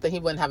work out, then he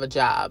wouldn't have a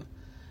job.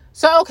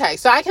 So, okay.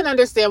 So I can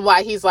understand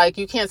why he's like,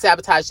 you can't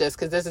sabotage this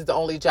because this is the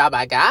only job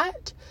I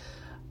got,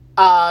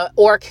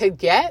 or could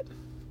get.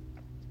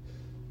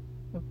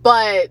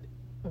 But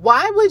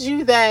why would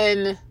you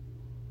then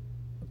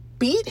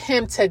beat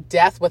him to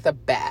death with a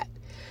bat?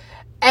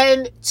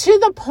 And to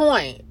the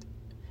point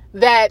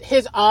that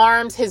his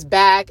arms, his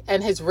back,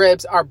 and his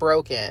ribs are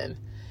broken.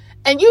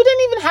 And you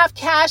didn't even have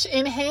cash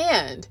in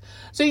hand.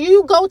 So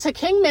you go to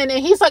Kingman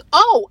and he's like,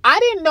 oh, I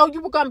didn't know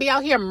you were going to be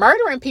out here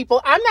murdering people.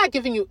 I'm not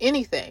giving you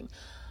anything.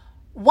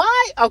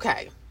 Why?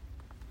 Okay.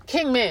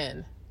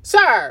 Kingman,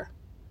 sir,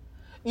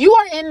 you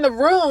are in the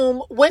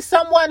room with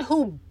someone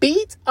who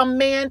beat a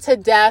man to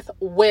death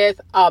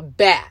with a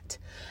bat.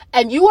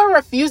 And you are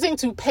refusing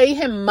to pay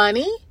him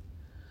money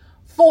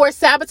for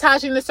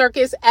sabotaging the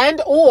circus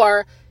and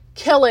or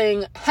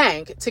killing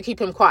Hank to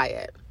keep him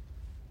quiet.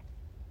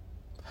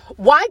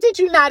 Why did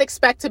you not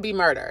expect to be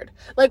murdered?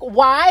 Like,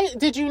 why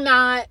did you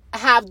not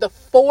have the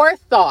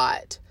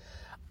forethought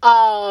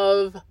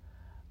of,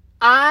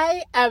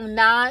 I am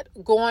not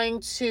going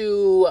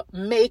to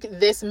make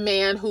this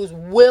man who's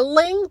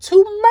willing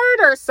to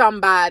murder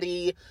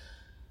somebody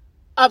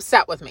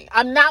upset with me.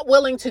 I'm not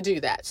willing to do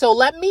that. So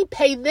let me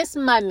pay this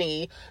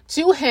money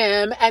to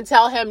him and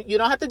tell him, you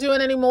don't have to do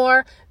it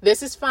anymore.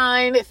 This is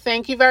fine.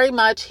 Thank you very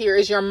much. Here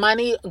is your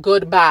money.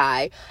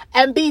 Goodbye.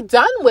 And be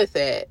done with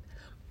it.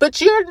 But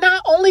you're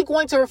not only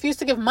going to refuse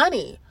to give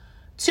money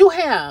to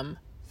him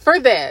for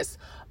this,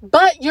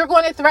 but you're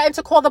going to threaten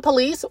to call the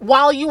police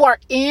while you are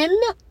in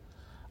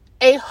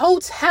a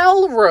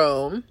hotel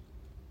room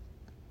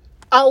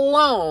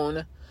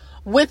alone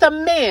with a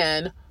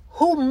man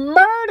who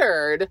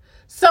murdered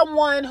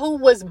someone who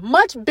was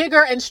much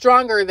bigger and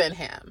stronger than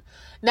him.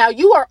 Now,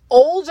 you are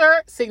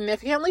older,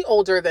 significantly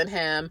older than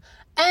him,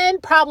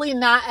 and probably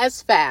not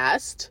as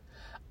fast.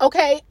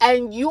 Okay,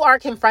 and you are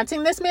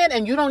confronting this man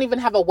and you don't even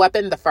have a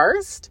weapon the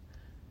first?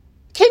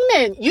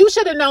 Kingman, you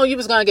should have known you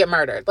was going to get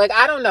murdered. Like,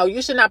 I don't know.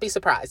 You should not be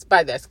surprised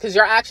by this because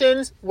your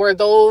actions were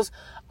those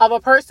of a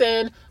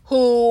person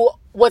who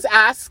was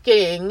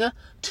asking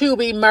to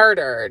be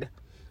murdered.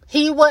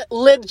 He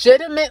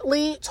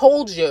legitimately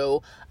told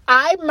you,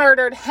 I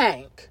murdered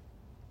Hank.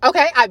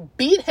 Okay, I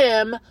beat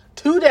him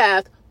to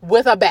death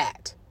with a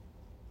bat.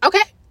 Okay,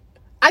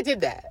 I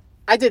did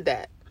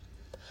that.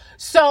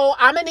 So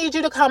I'm going to need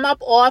you to come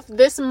up off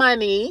this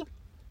money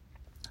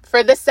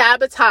for the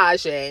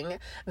sabotaging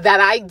that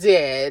I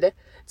did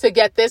to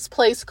get this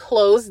place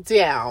closed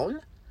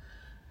down.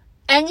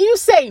 And you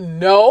say,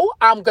 no,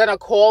 I'm going to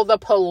call the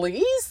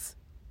police.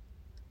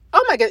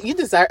 Oh my God, you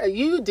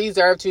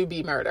deserve to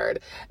be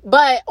murdered.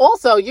 But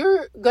also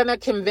you're going to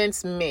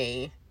convince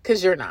me,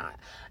 because you're not,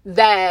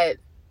 that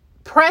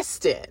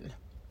Preston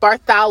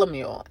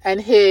Bartholomew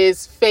and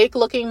his fake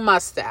looking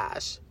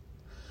mustache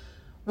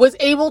was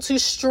able to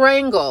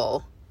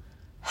strangle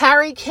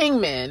Harry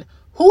Kingman,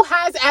 who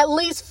has at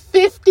least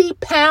 50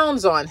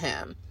 pounds on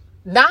him.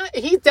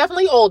 He's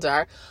definitely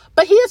older,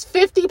 but he has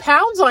 50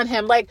 pounds on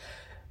him. Like,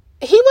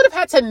 he would have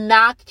had to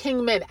knock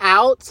Kingman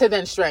out to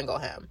then strangle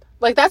him.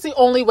 Like, that's the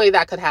only way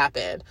that could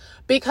happen.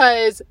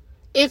 Because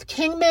if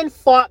Kingman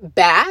fought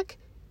back,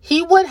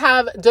 he would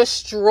have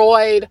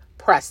destroyed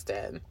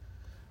Preston.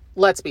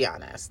 Let's be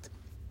honest.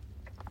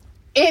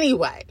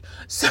 Anyway,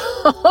 so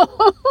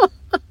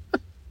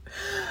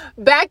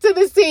back to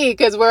the scene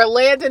because we're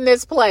landing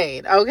this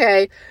plane,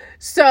 okay?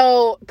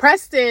 So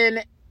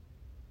Preston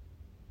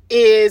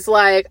is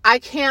like, I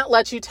can't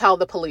let you tell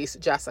the police,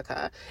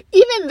 Jessica.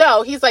 Even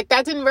though he's like,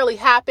 that didn't really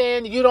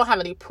happen. You don't have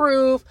any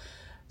proof.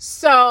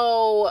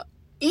 So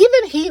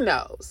even he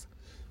knows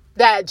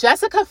that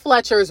Jessica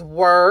Fletcher's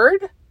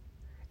word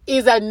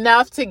is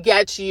enough to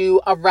get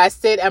you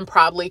arrested and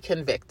probably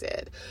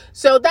convicted.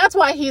 So that's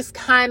why he's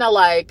kind of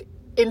like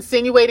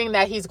insinuating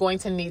that he's going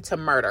to need to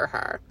murder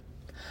her.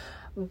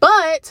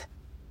 But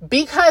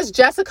because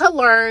Jessica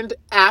learned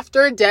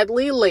after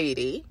Deadly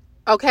Lady,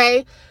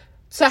 okay,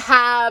 to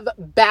have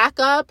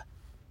backup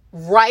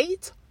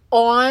right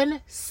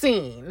on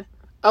scene,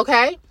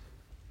 okay?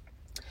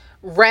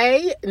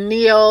 Ray,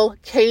 Neil,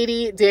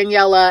 Katie,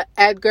 Daniela,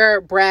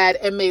 Edgar, Brad,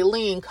 and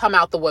Maylene come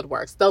out the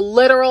woodworks, the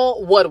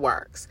literal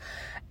woodworks.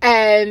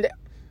 And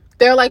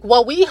they're like,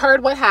 well, we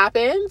heard what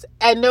happened.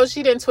 And no,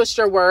 she didn't twist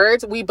your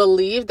words. We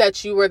believe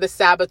that you were the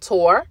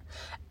saboteur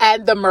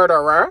and the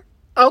murderer.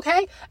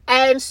 Okay.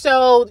 And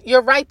so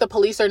you're right. The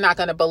police are not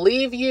going to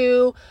believe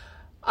you.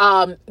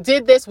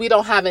 Did this. We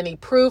don't have any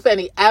proof,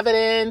 any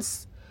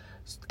evidence,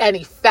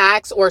 any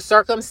facts or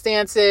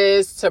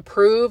circumstances to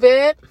prove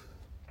it.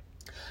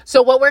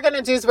 So what we're going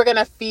to do is we're going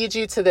to feed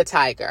you to the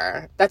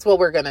tiger. That's what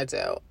we're going to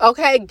do.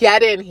 Okay.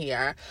 Get in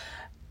here.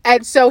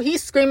 And so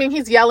he's screaming,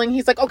 he's yelling.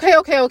 He's like,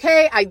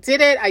 okay. I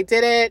did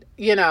it.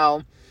 You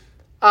know,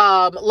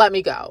 let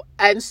me go.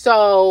 And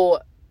so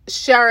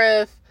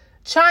Sheriff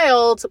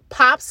Childs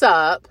pops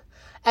up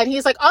And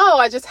he's like, oh,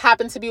 I just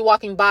happened to be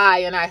walking by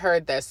and I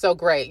heard this. So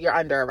great, you're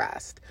under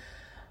arrest.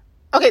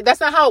 Okay, that's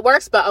not how it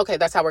works, but okay,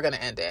 that's how we're going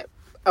to end it.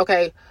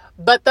 Okay,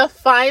 but the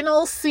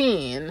final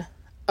scene,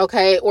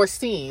 okay, or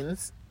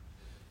scenes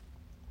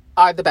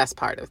are the best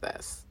part of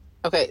this.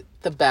 Okay,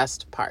 the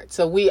best part.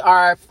 So we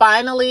are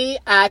finally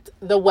at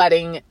the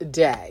wedding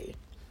day.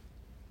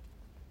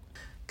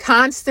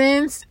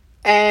 Constance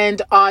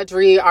and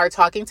Audrey are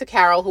talking to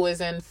Carol, who is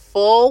in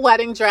full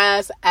wedding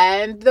dress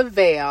and the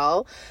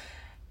veil.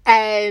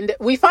 And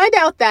we find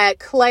out that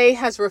Clay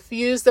has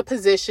refused the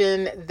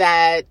position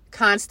that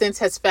Constance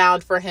has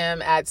found for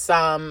him at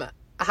some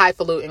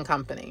highfalutin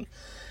company.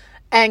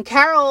 And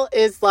Carol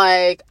is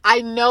like,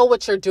 I know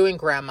what you're doing,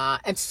 Grandma.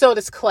 And so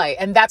does Clay.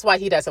 And that's why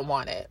he doesn't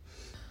want it.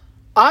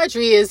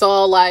 Audrey is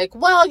all like,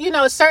 well, you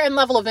know, a certain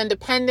level of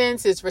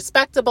independence is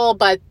respectable,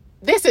 but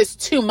this is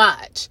too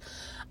much.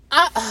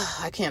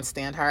 I can't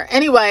stand her.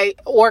 Anyway,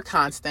 or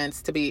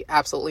Constance, to be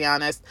absolutely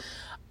honest.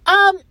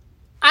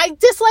 I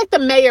dislike the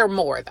mayor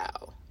more,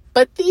 though.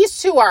 But these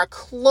two are a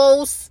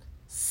close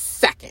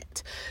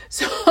second.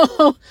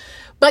 So,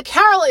 but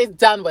Carol is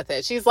done with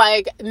it. She's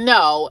like,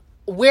 no,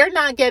 we're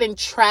not getting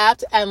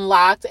trapped and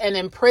locked and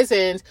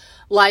imprisoned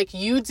like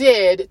you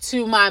did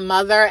to my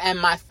mother and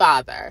my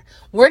father.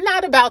 We're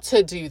not about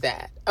to do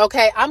that.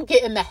 Okay, I'm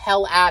getting the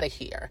hell out of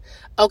here.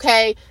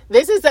 Okay,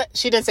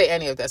 she didn't say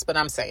any of this, but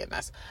I'm saying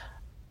this.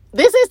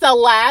 This is the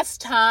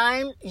last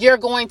time you're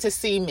going to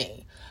see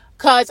me,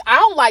 because I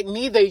don't like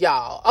neither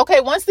y'all. Okay,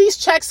 once these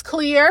checks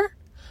clear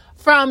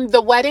from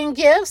the wedding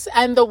gifts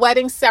and the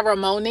wedding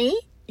ceremony,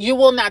 you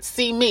will not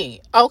see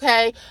me.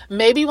 Okay,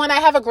 maybe when I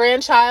have a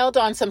grandchild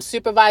on some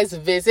supervised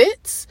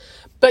visits,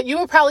 but you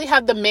will probably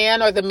have the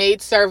man or the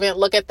maid servant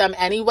look at them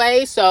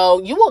anyway,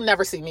 so you will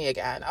never see me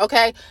again.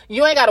 Okay,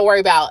 you ain't got to worry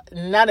about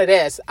none of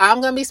this.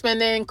 I'm going to be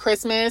spending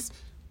Christmas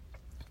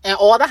and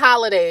all the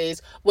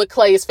holidays with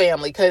Clay's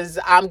family, because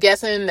I'm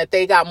guessing that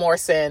they got more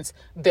sense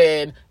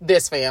than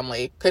this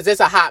family, because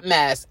it's a hot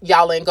mess.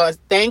 Y'all ain't going,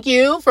 thank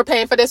you for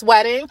paying for this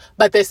wedding,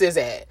 but this is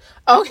it.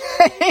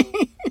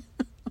 Okay.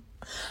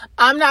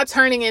 I'm not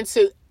turning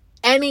into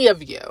any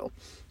of you.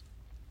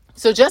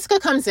 So Jessica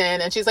comes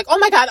in and she's like, oh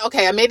my God,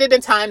 okay, I made it in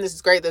time. This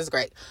is great. This is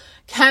great.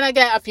 Can I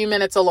get a few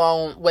minutes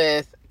alone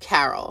with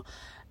Carol?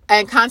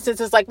 And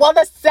Constance is like, well,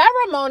 the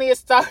ceremony is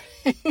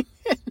starting.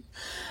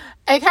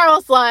 And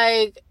Carol's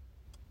like,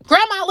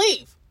 Grandma,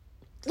 leave.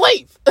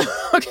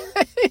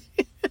 Okay.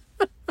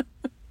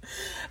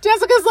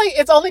 Jessica's like,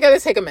 it's only going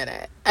to take a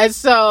minute. And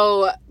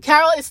so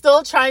Carol is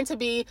still trying to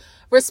be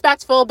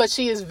respectful, but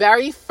she is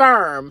very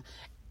firm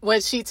when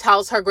she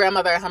tells her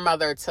grandmother and her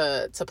mother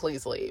to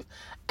please leave.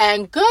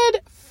 And good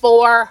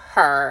for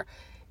her.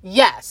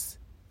 Yes,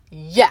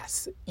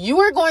 you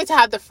are going to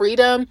have the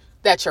freedom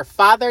that your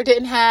father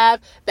didn't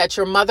have, that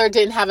your mother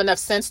didn't have enough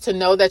sense to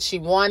know that she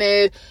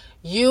wanted.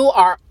 You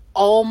are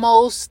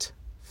almost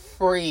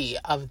free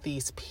of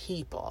these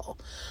people.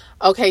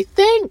 Okay,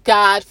 thank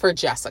God for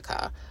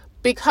Jessica.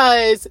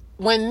 Because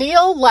when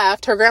Neil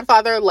left, her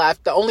grandfather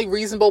left, the only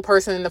reasonable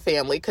person in the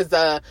family, because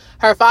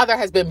her father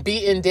has been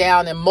beaten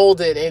down and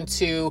molded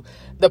into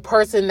the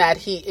person that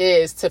he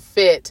is to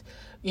fit,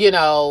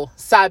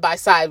 side by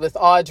side with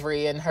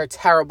Audrey and her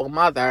terrible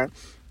mother,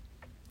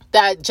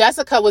 that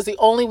Jessica was the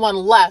only one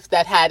left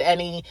that had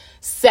any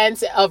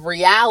sense of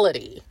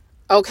reality.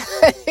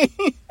 Okay.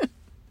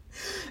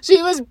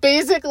 She was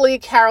basically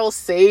Carol's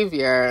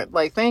savior.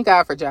 Like, thank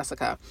God for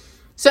Jessica.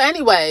 So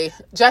anyway,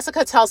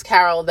 Jessica tells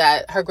Carol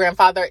that her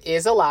grandfather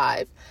is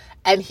alive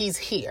and he's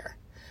here.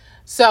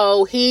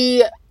 So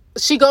she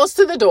goes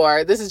to the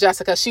door. This is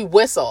Jessica. She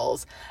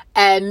whistles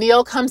and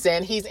Neil comes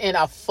in. He's in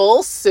a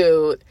full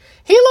suit.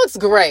 He looks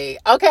great.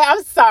 Okay,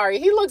 I'm sorry.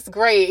 He looks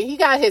great. He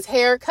got his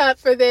hair cut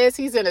for this.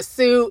 He's in a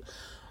suit.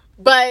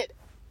 But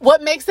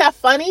what makes that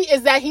funny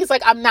is that he's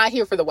like, I'm not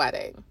here for the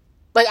wedding.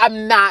 Like,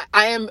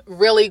 I am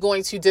really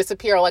going to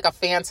disappear like a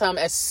phantom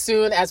as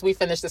soon as we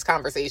finish this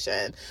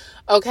conversation.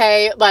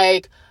 Okay?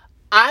 Like,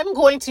 I'm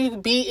going to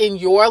be in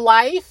your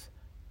life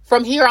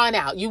from here on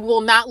out. You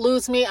will not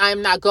lose me.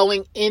 I'm not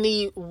going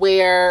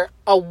anywhere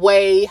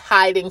away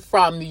hiding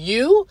from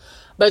you.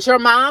 But your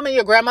mom and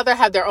your grandmother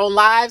have their own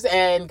lives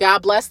and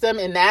God bless them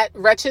in that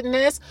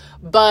wretchedness.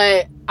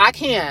 But I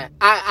can't.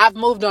 I've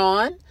moved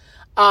on.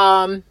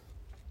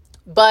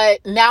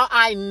 But now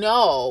I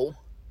know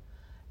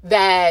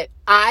that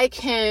I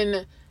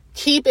can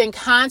keep in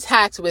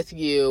contact with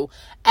you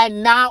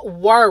and not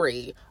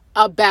worry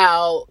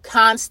about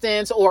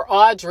Constance or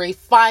Audrey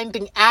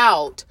finding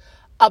out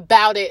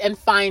about it and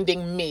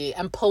finding me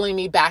and pulling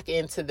me back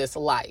into this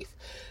life.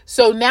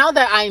 So now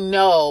that I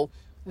know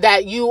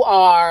that you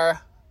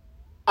are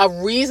a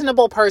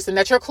reasonable person,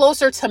 that you're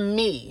closer to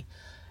me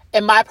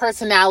and my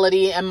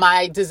personality and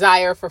my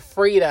desire for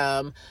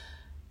freedom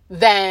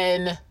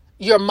than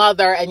your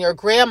mother and your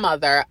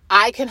grandmother,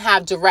 I can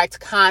have direct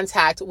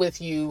contact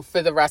with you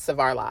for the rest of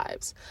our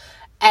lives.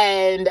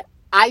 And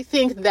I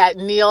think that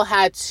Neil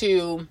had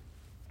to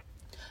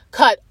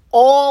cut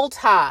all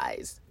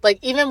ties Like,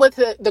 even with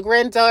the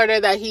granddaughter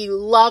that he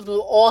loved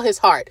with all his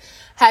heart,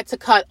 had to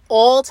cut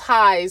all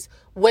ties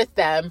with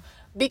them,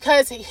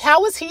 because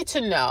how was he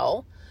to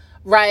know,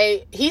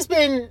 right? He's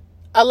been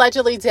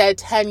allegedly dead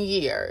 10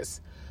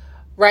 years,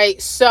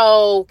 right?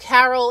 So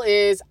Carol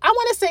is, I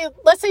want to say,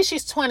 let's say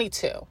she's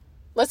 22.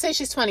 Let's say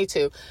she's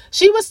 22.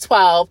 She was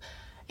 12.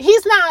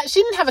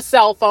 She didn't have a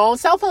cell phone.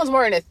 Cell phones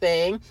weren't a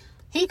thing.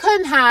 He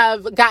couldn't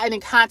have gotten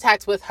in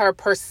contact with her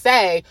per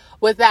se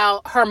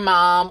without her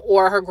mom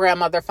or her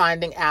grandmother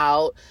finding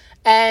out.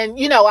 And,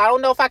 I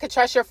don't know if I could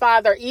trust your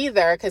father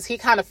either, because he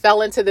kind of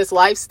fell into this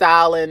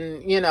lifestyle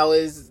and,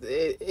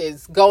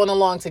 is going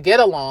along to get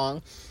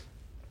along.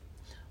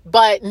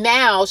 But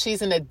now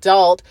she's an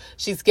adult.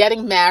 She's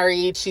getting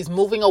married. She's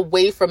moving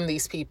away from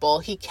these people.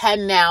 He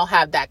can now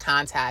have that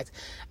contact.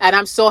 And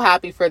I'm so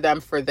happy for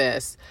them for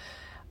this.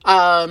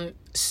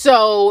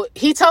 So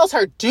he tells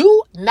her,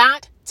 do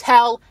not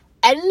tell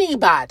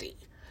anybody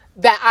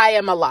that I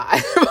am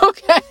alive,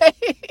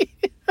 okay?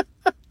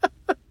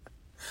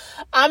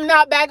 I'm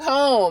not back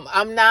home.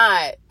 I'm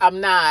not.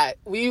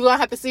 You're going to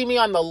have to see me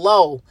on the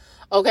low,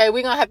 okay?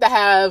 We're going to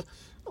have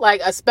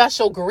like a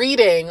special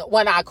greeting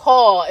when I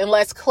call,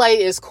 unless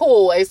Clay is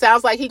cool. It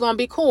sounds like he's going to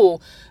be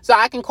cool. So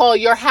I can call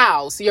your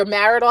house, your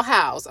marital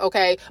house,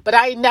 okay? But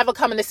I ain't never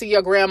coming to see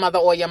your grandmother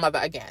or your mother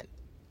again,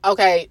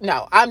 okay?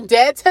 No, I'm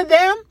dead to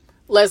them.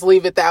 Let's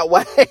leave it that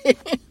way.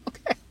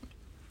 Okay.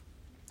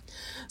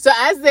 So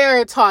as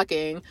they're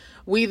talking,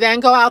 we then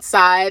go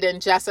outside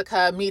and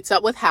Jessica meets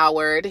up with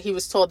Howard. He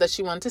was told that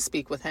she wanted to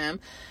speak with him.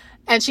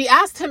 And she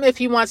asked him if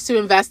he wants to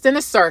invest in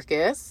a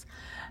circus,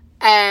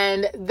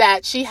 and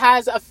that she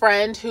has a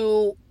friend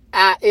who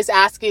is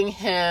asking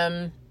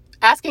her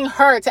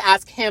to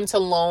ask him to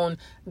loan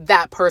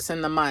that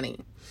person the money.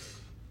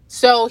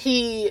 So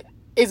he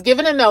is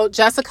given a note.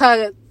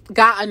 Jessica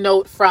got a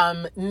note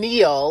from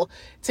Neil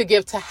to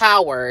give to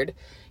Howard.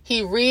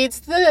 He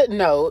reads the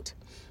note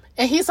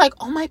and he's like,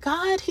 oh my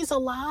God, he's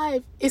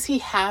alive. Is he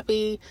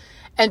happy?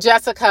 And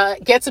Jessica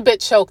gets a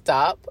bit choked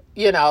up,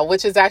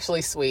 which is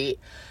actually sweet.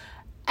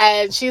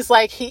 And she's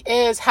like, he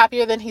is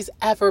happier than he's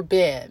ever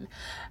been.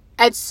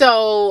 And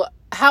so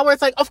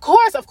Howard's like, of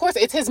course,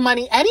 it's his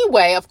money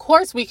anyway. Of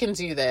course we can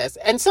do this.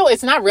 And so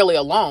it's not really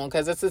a loan,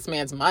 because it's this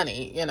man's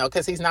money,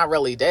 because he's not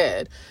really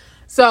dead.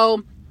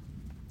 So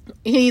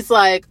he's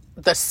like,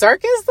 the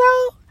circus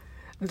though?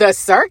 The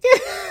circus?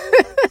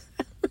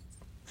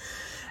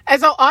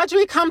 And so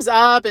Audrey comes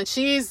up and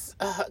she's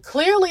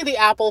clearly the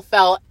apple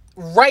fell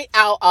right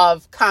out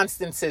of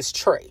Constance's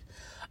tree.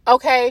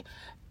 Okay.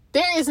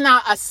 There is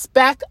not a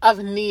speck of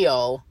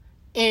Neil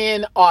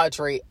in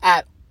Audrey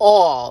at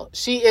all.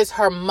 She is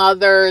her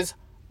mother's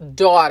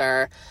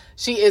daughter.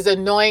 She is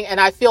annoying,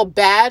 and I feel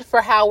bad for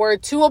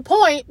Howard to a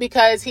point,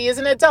 because he is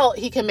an adult.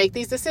 He can make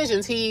these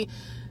decisions. He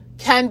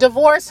can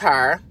divorce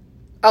her.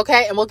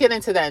 Okay, and we'll get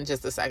into that in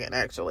just a second,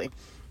 actually.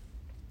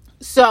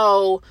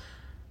 So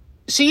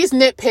she's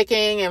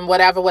nitpicking and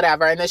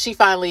whatever, and then she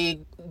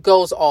finally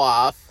goes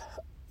off,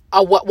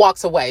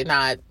 walks away,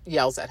 not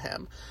yells at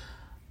him.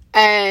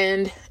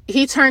 And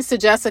he turns to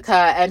Jessica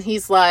and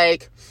he's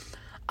like,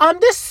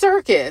 this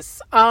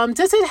circus,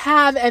 does it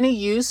have any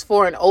use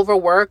for an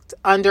overworked,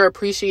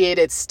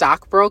 underappreciated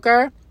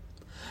stockbroker?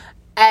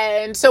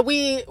 And so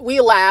we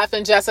laugh,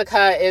 and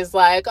Jessica is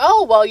like,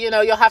 oh, well,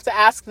 you'll have to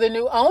ask the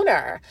new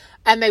owner.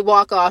 And they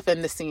walk off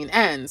and the scene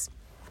ends.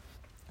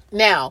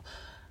 Now,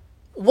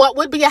 what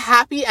would be a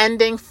happy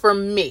ending for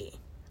me,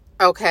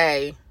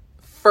 okay,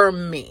 for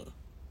me,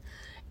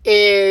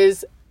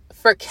 is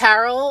for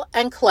Carol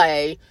and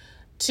Clay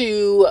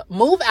to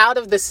move out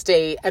of the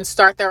state and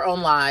start their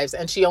own lives.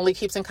 And she only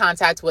keeps in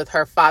contact with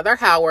her father,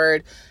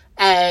 Howard,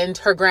 and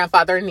her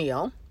grandfather,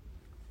 Neil,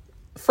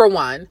 for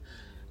one.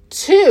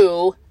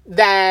 Two,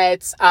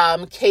 that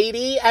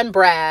Katie and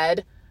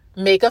Brad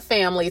make a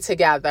family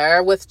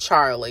together with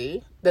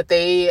Charlie, that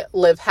they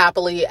live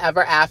happily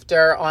ever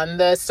after on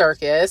the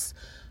circuit.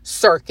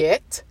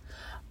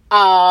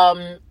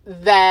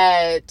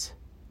 That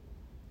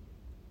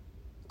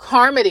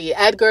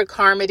Edgar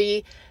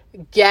Carmody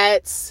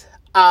gets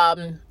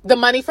the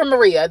money from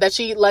Maria, that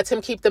she lets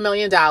him keep the $1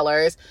 million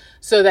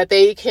so that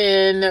they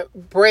can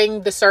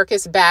bring the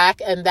circus back,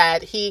 and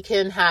that he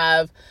can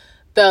have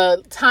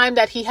the time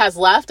that he has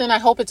left, and I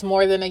hope it's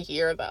more than a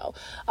year though,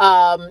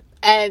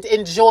 and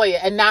enjoy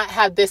it and not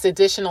have this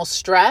additional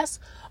stress,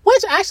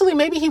 which actually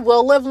maybe he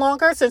will live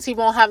longer, since he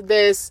won't have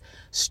this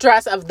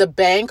stress of the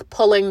bank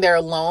pulling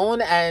their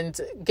loan and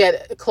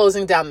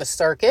closing down the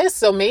circus.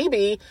 So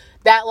maybe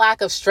that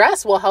lack of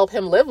stress will help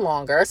him live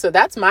longer. So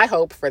that's my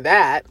hope for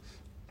that.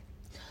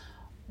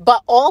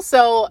 But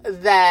also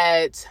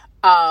that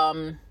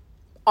on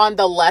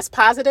the less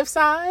positive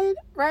side,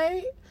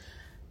 right,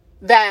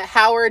 that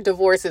Howard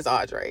divorces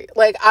Audrey.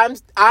 Like,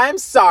 I'm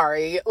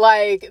sorry.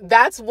 Like,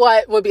 that's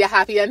what would be a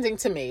happy ending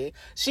to me.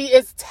 She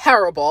is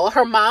terrible.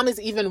 Her mom is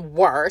even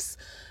worse.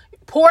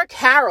 Poor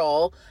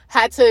Carol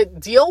had to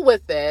deal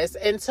with this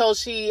until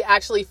she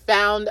actually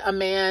found a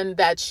man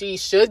that she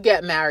should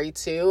get married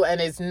to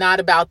and is not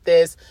about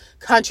this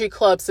country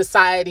club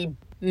society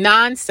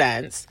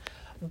nonsense.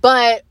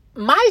 But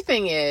my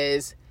thing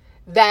is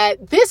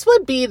that this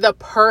would be the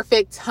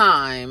perfect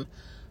time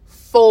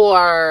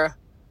for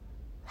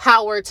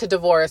Howard to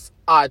divorce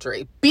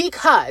Audrey,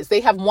 because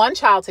they have one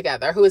child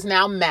together who is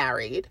now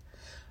married,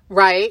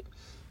 right?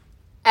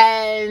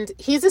 And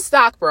he's a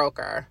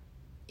stockbroker.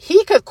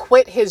 He could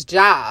quit his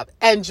job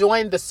and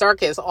join the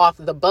circus off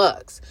the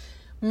books,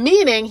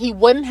 meaning he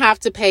wouldn't have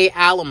to pay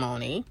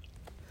alimony.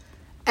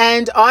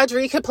 And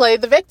Audrey could play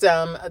the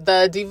victim,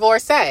 the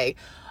divorcee.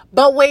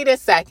 But wait a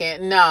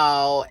second.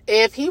 No,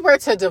 if he were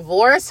to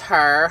divorce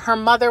her, her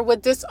mother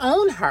would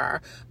disown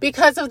her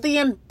because of the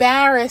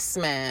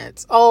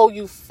embarrassment. Oh,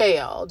 you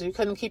failed. You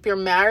couldn't keep your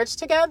marriage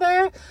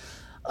together.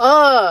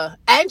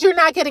 And you're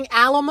not getting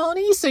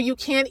alimony, so you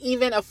can't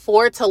even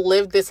afford to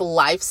live this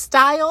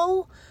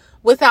lifestyle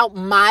without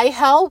my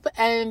help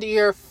and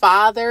your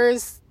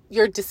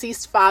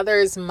deceased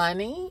father's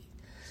money.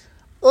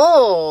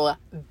 Oh,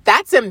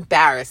 that's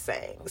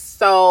embarrassing.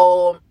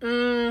 So,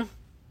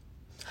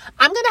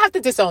 I'm going to have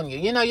to disown you.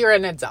 You know, you're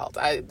an adult.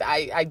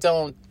 I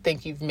don't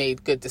think you've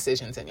made good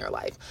decisions in your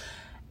life.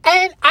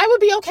 And I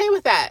would be okay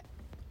with that.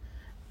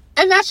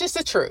 And that's just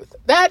the truth.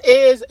 That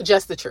is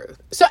just the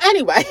truth. So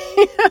anyway,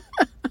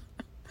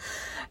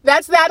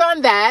 that's that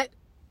on that.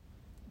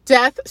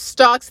 Death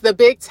Stalks the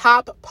Big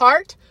Top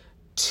Part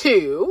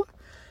 2.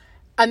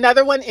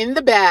 Another one in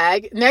the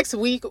bag. Next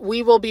week,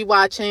 we will be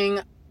watching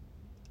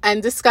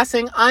and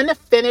discussing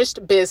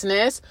Unfinished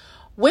Business,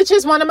 which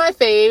is one of my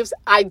faves.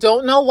 I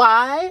don't know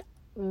why,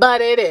 but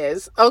it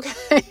is.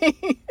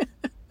 Okay.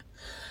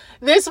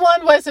 This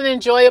one was an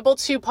enjoyable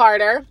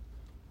 2-parter.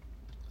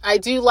 I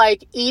do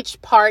like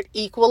each part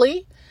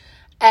equally.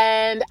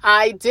 And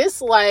I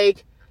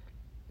dislike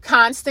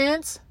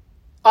Constance,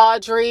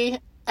 Audrey,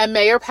 and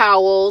Mayor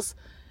Powell's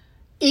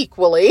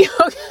equally.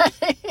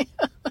 Okay.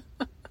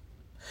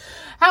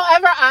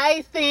 However,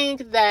 I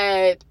think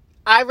that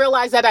I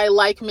realize that I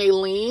like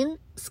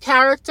Maylene's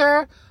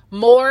character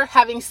more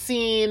having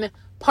seen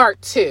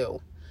part 2.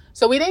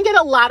 So we didn't get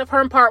a lot of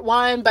her in part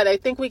 1, but I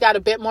think we got a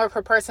bit more of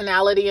her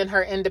personality and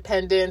her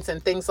independence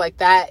and things like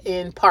that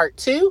in part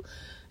 2.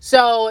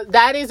 So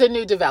that is a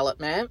new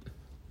development.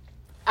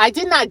 I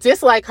did not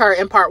dislike her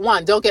in part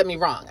 1. Don't get me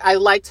wrong. I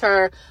liked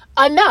her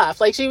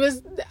enough. I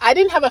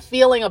didn't have a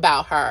feeling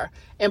about her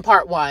in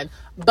part 1,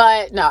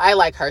 but no, I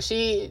like her.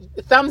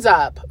 Thumbs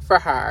up for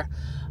her.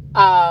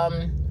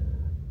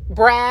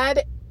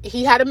 Brad,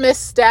 he had a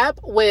misstep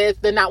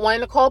with the not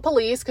wanting to call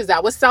police because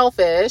that was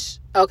selfish.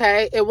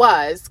 Okay, it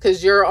was,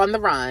 because you're on the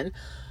run.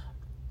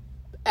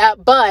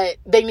 But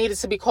they needed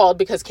to be called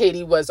because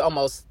Katie was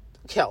almost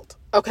killed.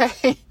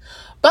 Okay.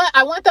 But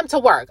I want them to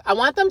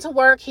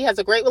work. He has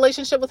a great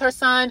relationship with her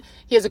son.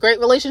 He has a great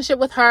relationship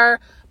with her.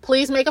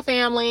 Please make a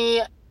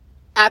family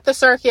at the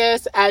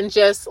circus and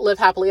just live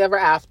happily ever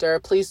after.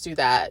 Please do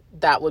that.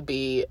 That would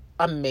be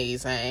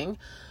amazing.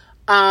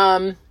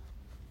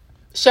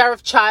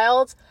 Sheriff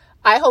Childs,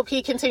 I hope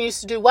he continues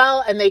to do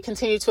well and they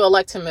continue to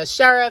elect him as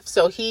sheriff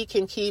so he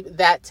can keep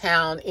that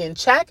town in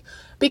check,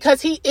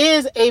 because he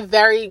is a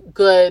very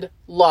good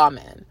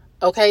lawman.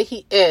 Okay,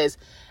 he is.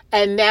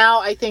 And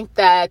now I think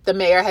that the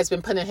mayor has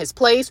been put in his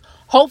place.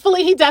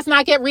 Hopefully he does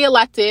not get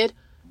reelected.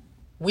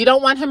 We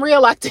don't want him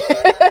reelected.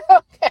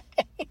 Okay.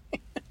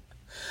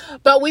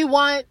 But we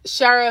want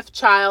Sheriff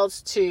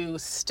Childs to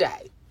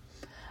stay.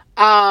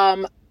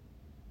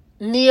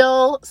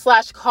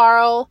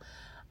 Neil/Carl,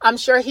 I'm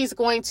sure he's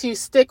going to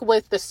stick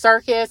with the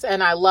circus,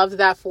 and I love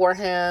that for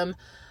him.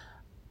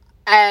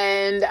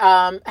 And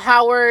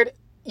Howard,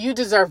 you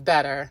deserve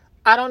better.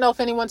 I don't know if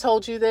anyone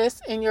told you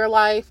this in your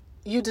life.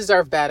 You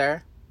deserve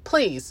better.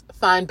 Please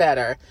find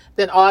better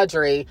than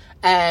Audrey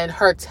and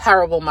her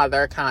terrible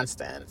mother,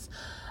 Constance.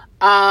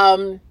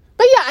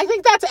 But yeah, I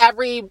think that's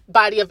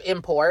everybody of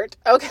import.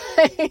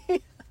 Okay.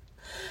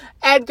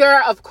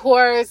 Edgar, of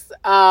course,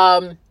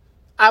 I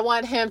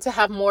want him to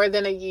have more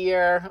than a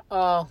year.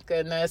 Oh,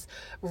 goodness.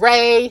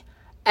 Ray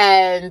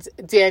and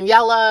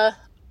Daniela,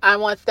 I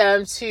want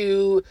them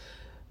to,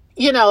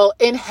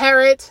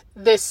 inherit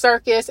this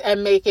circus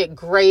and make it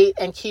great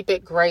and keep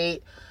it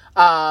great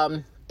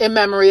in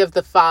memory of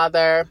the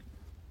father.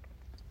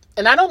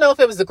 And I don't know if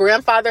it was the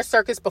grandfather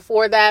circus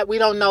before that. We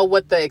don't know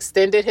what the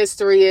extended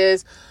history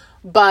is,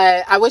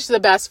 but I wish the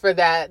best for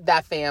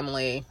that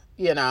family,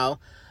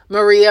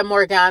 Maria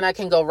Morgana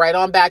can go right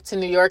on back to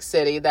New York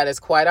City. That is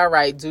quite all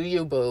right. Do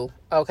you, boo?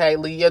 Okay,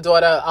 leave your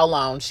daughter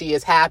alone. She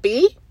is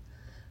happy.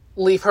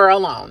 Leave her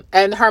alone.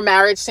 And her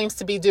marriage seems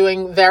to be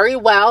doing very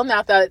well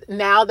now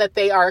that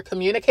they are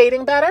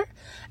communicating better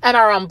and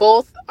are on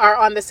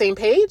the same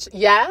page.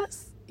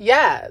 Yes.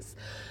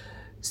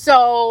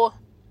 So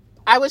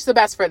I wish the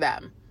best for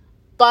them.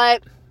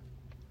 But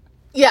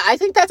yeah, I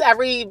think that's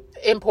every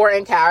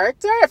important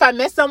character. If I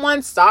missed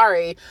someone,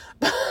 sorry.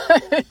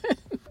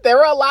 There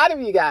were a lot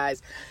of you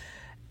guys.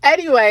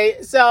 Anyway,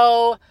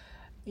 so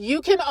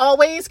you can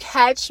always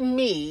catch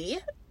me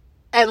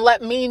and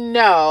let me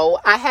know.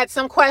 I had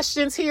some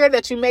questions here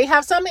that you may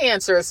have some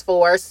answers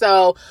for.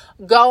 So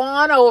go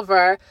on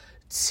over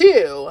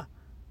to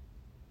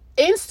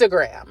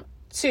Instagram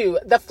to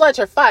the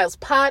Fletcher Files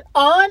Pod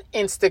on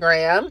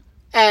Instagram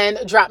and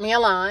drop me a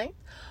line.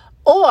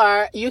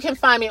 Or you can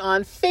find me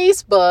on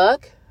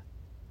Facebook,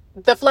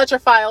 the Fletcher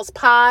Files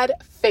Pod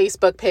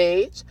Facebook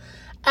page.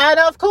 And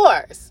of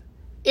course,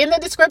 in the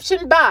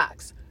description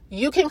box,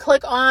 you can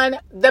click on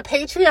the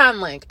Patreon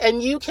link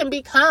and you can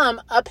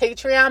become a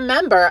Patreon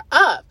member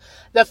of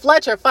the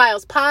Fletcher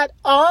Files Pod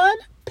on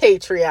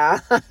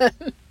Patreon.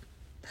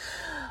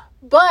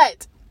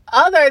 But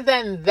other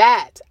than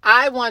that,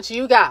 I want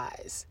you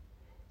guys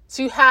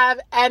to have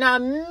an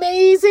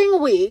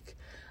amazing week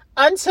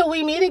until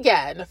we meet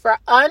again for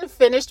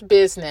Unfinished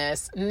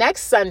Business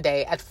next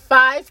Sunday at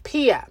 5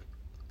 p.m.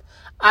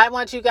 I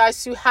want you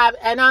guys to have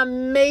an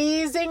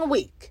amazing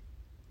week.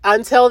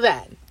 Until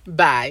then,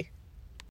 bye.